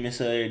watching Demon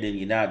Slayer, then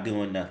you're not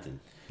doing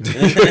nothing.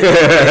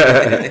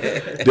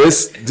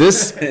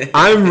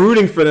 I'm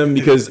rooting for them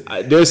because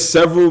there's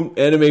several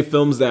anime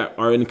films that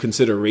are in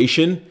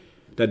consideration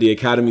that the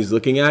Academy is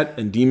looking at,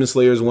 and Demon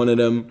Slayer is one of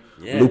them.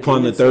 Yeah,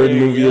 Lupin the Demon Third Slayer,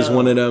 movie is yo.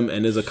 one of them,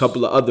 and there's a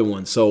couple of other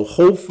ones. So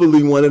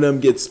hopefully one of them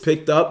gets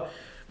picked up,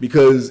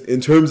 because in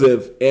terms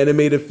of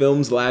animated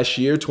films last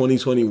year,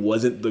 2020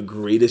 wasn't the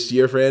greatest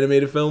year for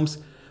animated films.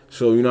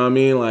 So you know what I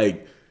mean?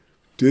 Like,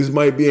 this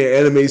might be an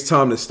anime's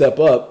time to step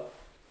up,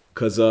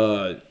 because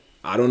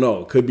I don't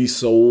know, it could be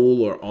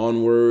Soul or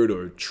Onward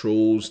or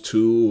Trolls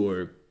 2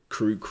 or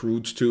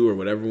Croods 2 or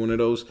whatever one of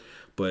those.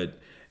 But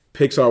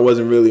Pixar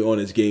wasn't really on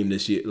its game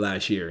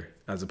last year,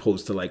 as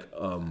opposed to like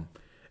an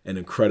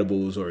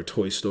Incredibles or a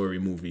Toy Story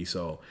movie.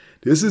 So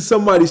this is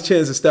somebody's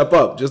chance to step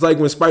up. Just like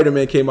when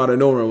Spider-Man came out of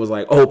nowhere and was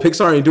like, oh,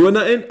 Pixar ain't doing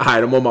nothing? All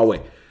right, I'm on my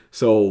way.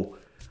 So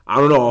I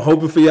don't know. I'm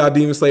hoping for y'all,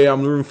 Demon Slayer.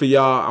 I'm rooting for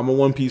y'all. I'm a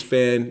One Piece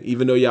fan,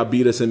 even though y'all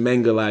beat us in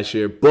manga last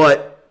year.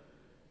 But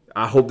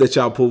I hope that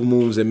y'all pull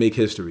moves and make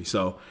history.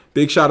 So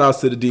big shout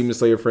outs to the Demon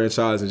Slayer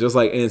franchise. And just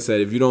like Ann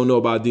said, if you don't know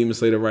about Demon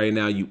Slayer right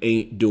now, you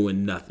ain't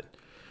doing nothing.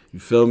 You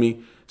feel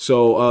me?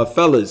 So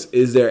fellas,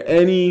 is there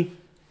anything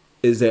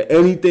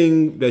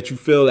that you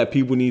feel that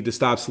people need to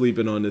stop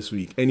sleeping on this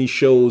week? Any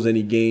shows,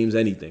 any games,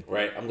 anything?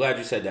 Right. I'm glad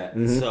you said that.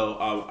 So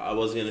I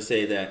was going to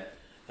say that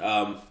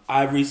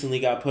I recently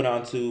got put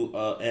onto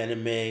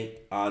anime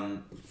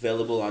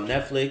available on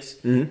Netflix.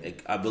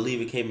 I believe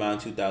it came out in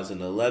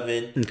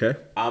 2011. Okay.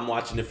 I'm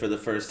watching it for the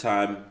first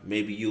time.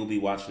 Maybe you'll be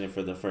watching it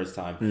for the first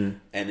time.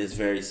 And it's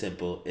very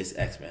simple. It's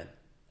X-Men.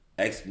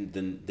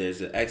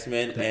 There's an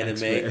X-Men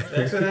anime.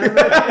 X-Men anime?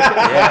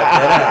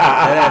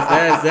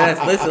 Yeah,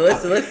 that's.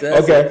 Listen.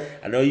 Okay.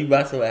 I know you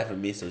about to laugh at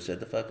me, so shut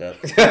the fuck up.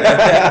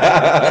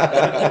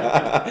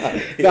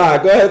 Nah,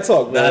 go ahead,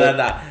 talk. Man.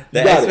 Nah.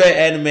 The X-Men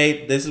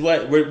anime. This is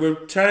what we're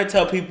trying to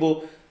tell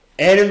people: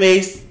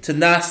 animes to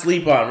not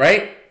sleep on,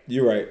 right?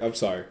 You're right. I'm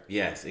sorry.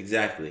 Yes,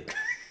 exactly.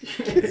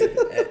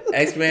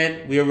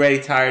 X-Men. We already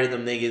tired of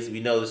them niggas. We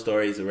know the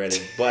stories already,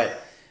 but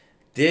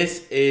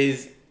this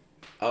is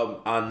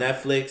on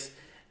Netflix.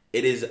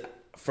 It is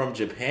from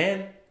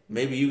Japan.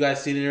 Maybe you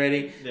guys seen it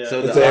already. Yeah. So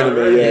It's the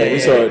anime, yeah. We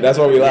saw it. That's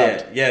why we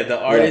laughed. Yeah, the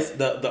artist,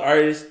 the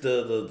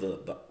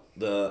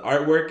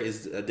artwork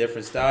is a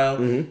different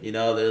style. You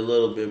know, they're a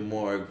little bit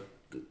more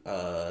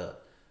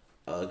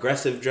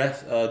aggressive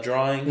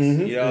drawings.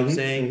 You know what I'm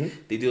saying?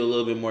 They do a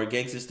little bit more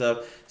gangster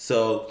stuff.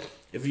 So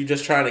if you're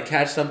just trying to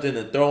catch something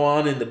to throw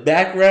on in the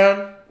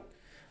background,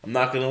 I'm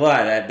not gonna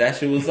lie, that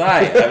shit was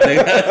live.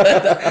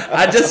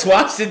 I just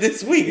watched it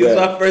this week. It was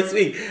my first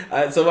week.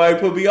 Somebody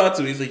put me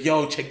onto it. He's like,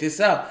 "Yo, check this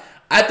out."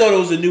 I thought it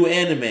was a new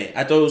anime.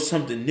 I thought it was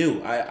something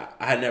new. I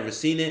had never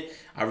seen it.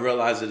 I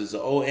realized it is an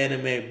old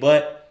anime,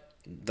 but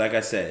like I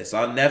said, it's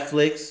on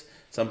Netflix.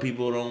 Some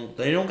people don't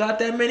got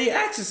that many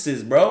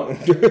accesses, bro.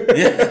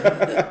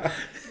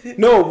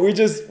 No,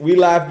 we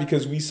laughed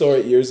because we saw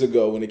it years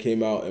ago when it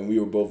came out, and we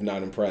were both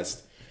not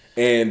impressed.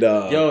 And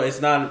it's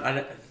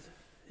not.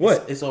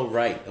 What? It's all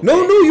right. Okay?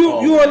 No,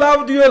 you're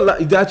allowed.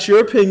 That's your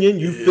opinion.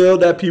 You feel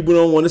that people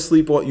don't want to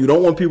sleep on. You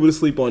don't want people to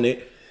sleep on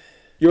it.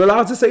 You're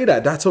allowed to say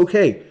that. That's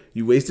okay.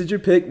 You wasted your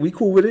pick. We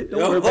cool with it.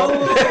 Don't worry about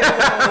it.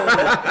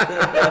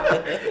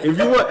 If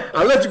you want,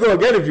 I'll let you go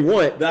again if you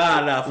want.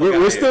 Nah.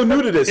 We're still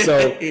new to this, so.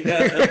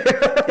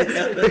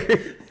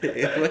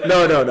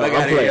 No.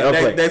 I'm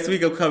playing. Next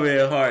week I'm coming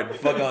in hard.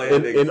 Fuck all your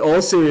niggas. In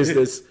all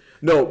seriousness,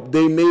 no.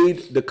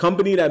 The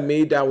company that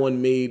made that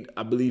one made,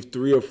 I believe,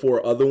 3 or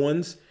 4 other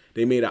ones.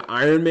 They made an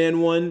Iron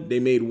Man one. They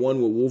made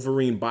one with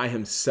Wolverine by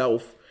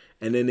himself,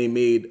 and then they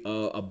made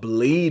a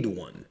Blade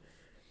one.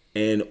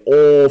 And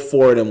all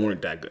 4 of them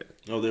weren't that good.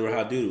 Oh, they were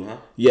hot doodle, huh?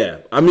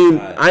 Yeah. I mean,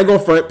 I ain't gonna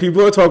front.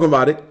 People are talking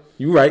about it.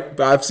 You're right.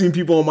 But I've seen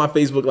people on my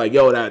Facebook like,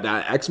 yo, that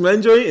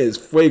X-Men joint is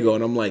fuego.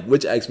 And I'm like,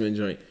 which X-Men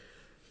joint?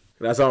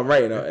 That's all I'm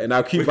writing. And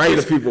I'll keep writing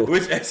to people.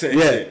 Which X-Men?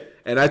 Yeah.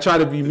 And I try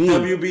to be mean.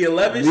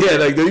 WB11? Yeah,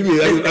 like, you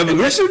mean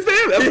Evolution,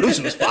 fam?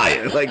 Evolution was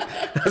fire. Like,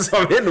 that's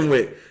what I'm hitting them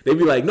with. They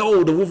be like,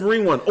 no, the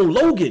Wolverine one. Oh,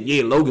 Logan.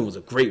 Yeah, Logan was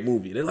a great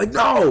movie. They're like,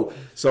 no.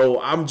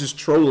 So I'm just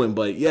trolling.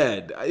 But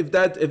yeah, if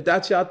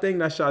that's y'all thing,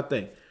 that's y'all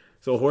thing.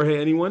 So Jorge,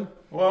 anyone?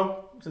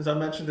 Well, since I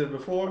mentioned it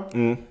before,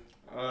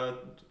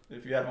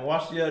 if you haven't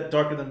watched it yet,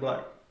 Darker Than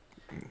Black.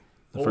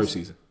 The first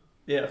season.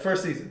 Yeah,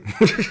 first season.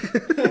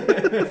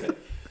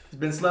 It's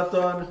been slept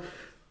on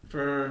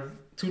for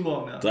too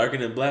long now. Darker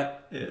Than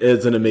Black? Yeah.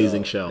 It's an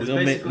amazing show.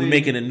 We're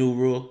making a new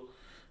rule.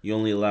 You're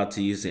only allowed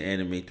to use the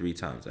anime 3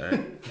 times, all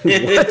right?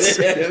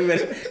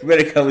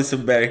 better come with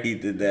some better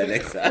heat than that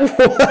next time.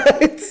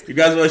 What? You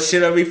guys want to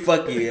shit on me?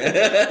 Fuck you. What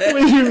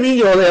do you mean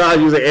you only allowed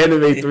to use an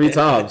anime 3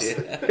 times?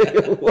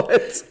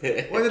 What?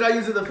 When did I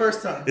use it the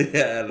first time?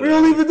 Yeah, We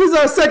don't even. This is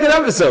our second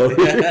episode.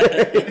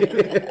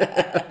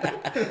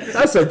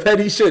 That's some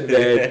petty shit,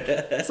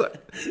 man. So,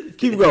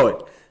 keep going.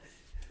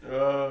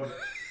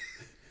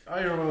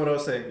 I don't remember what I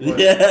was saying. But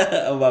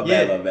Yeah, my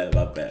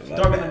bad.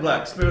 Darker Than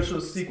Black, spiritual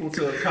sequel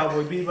to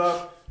Cowboy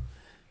Bebop.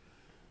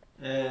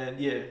 And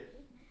yeah,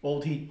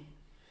 Old Heat.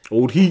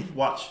 Old Heat.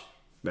 Watch.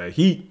 That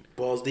Heat.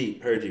 Balls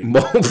deep, heard you.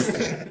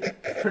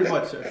 Pretty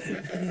much,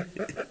 sir.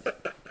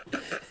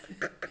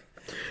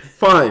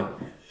 Fine.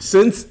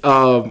 Since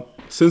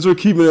we're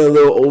keeping it a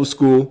little old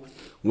school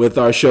with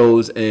our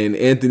shows, and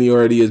Anthony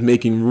already is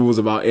making rules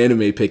about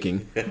anime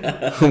picking,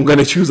 I'm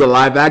gonna choose a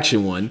live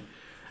action one.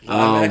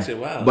 Live action,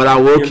 wow. But I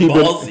will You're keep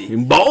ballsy.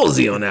 it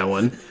ballsy on that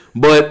one.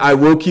 But I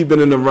will keep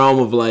it in the realm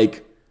of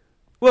like,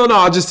 well, no,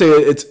 I'll just say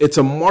it's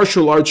a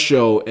martial arts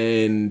show,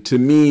 and to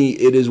me,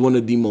 it is one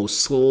of the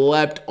most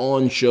slept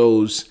on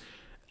shows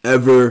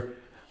ever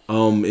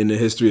in the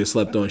history of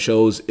slept on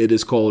shows. It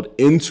is called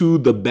Into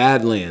the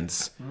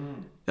Badlands.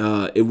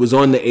 It was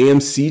on the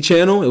AMC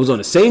channel. It was on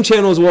the same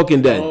channel as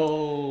Walking Dead.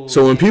 Oh,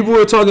 so when people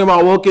were talking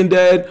about Walking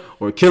Dead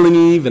or Killing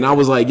Eve, and I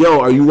was like, yo,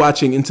 are you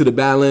watching Into the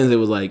Badlands? It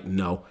was like,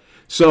 no.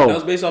 So that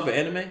was based off of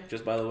anime,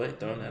 just by the way,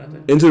 throwing that out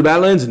there. Into the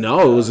Badlands?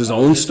 No, it was his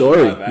own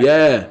story.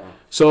 Yeah.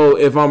 So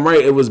if I'm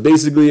right, it was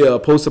basically a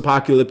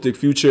post-apocalyptic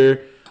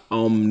future.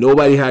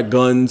 Nobody had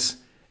guns.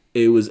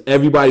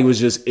 Everybody was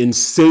just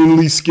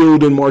insanely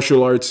skilled in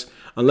martial arts,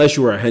 unless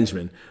you were a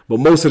henchman. But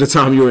most of the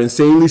time, you were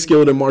insanely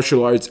skilled in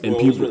martial arts, and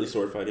It was really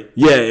sword fighting.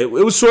 Yeah, it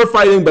was sword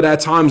fighting, but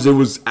at times it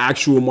was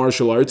actual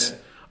martial arts.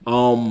 A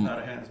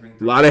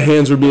lot of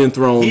hands were being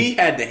thrown. He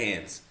had the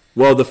hands.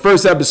 Well, the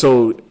first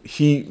episode,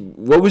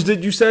 what was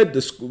it you said?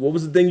 What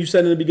was the thing you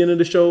said in the beginning of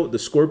the show? The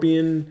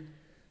scorpion.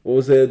 What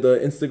was it? The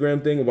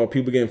Instagram thing about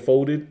people getting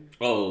folded.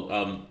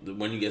 Oh,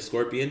 when you get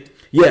scorpioned.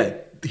 Yeah,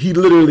 he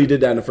literally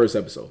did that in the first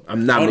episode.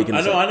 I'm not making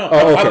this up. I know.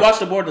 Oh, okay. I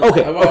watched the Borderlands.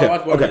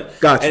 Okay.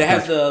 Gotcha. And it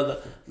has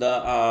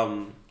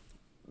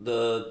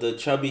the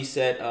chubby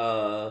set.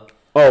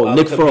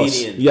 Nick Frost.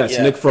 Yes,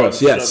 Nick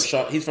Frost. Yes,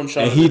 he's from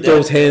Shaun and of he the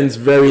throws Dead. hands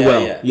very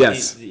well.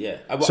 Yes.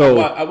 I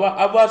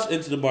watched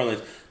Into the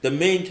Borderlands. The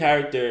main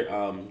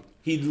character,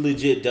 he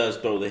legit does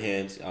throw the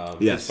hands.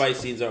 His fight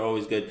scenes are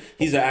always good.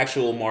 He's an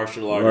actual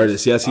martial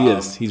artist. Yes, he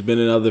is. He's been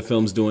in other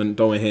films throwing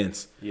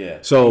hands. Yeah.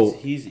 So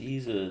he's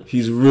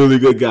a really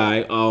good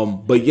guy.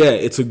 But yeah,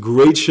 it's a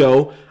great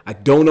show. I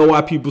don't know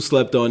why people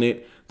slept on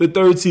it. The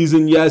third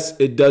season, yes,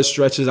 it does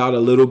stretches out a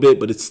little bit,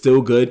 but it's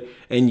still good.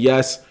 And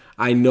yes,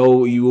 I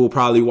know you will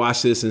probably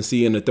watch this and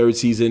see in the third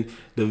season,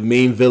 the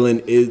main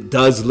villain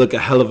does look a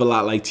hell of a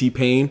lot like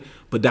T-Pain,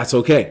 but that's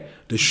okay.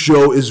 The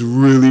show is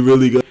really,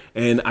 really good.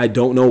 And I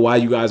don't know why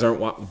you guys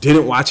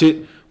didn't watch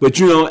it. But,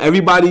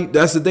 everybody,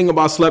 that's the thing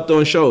about slept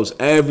on shows.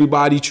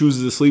 Everybody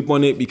chooses to sleep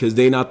on it because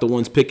they're not the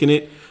ones picking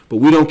it. But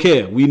we don't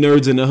care. We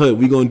nerds in the hood.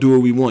 We going to do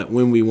what we want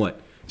when we want.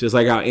 Just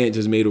like our aunt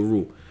just made a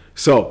rule.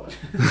 So.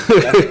 That's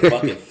a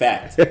fucking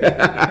fact.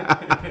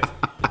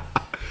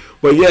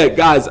 But yeah,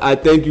 guys, I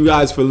thank you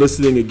guys for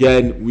listening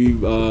again. We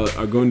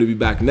are going to be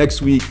back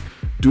next week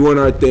doing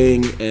our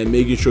thing and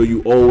making sure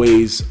you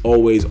always,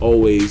 always,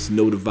 always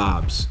know the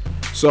vibes.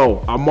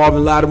 So, I'm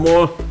Marvin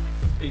Lattimore.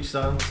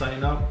 H-Son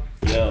signing out.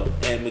 Yo,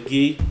 and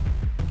McGee.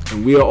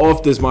 And we are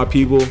off this, my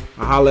people.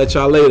 I'll holler at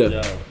y'all later.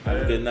 Yo,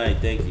 have a good night.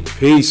 Thank you.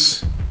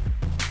 Peace.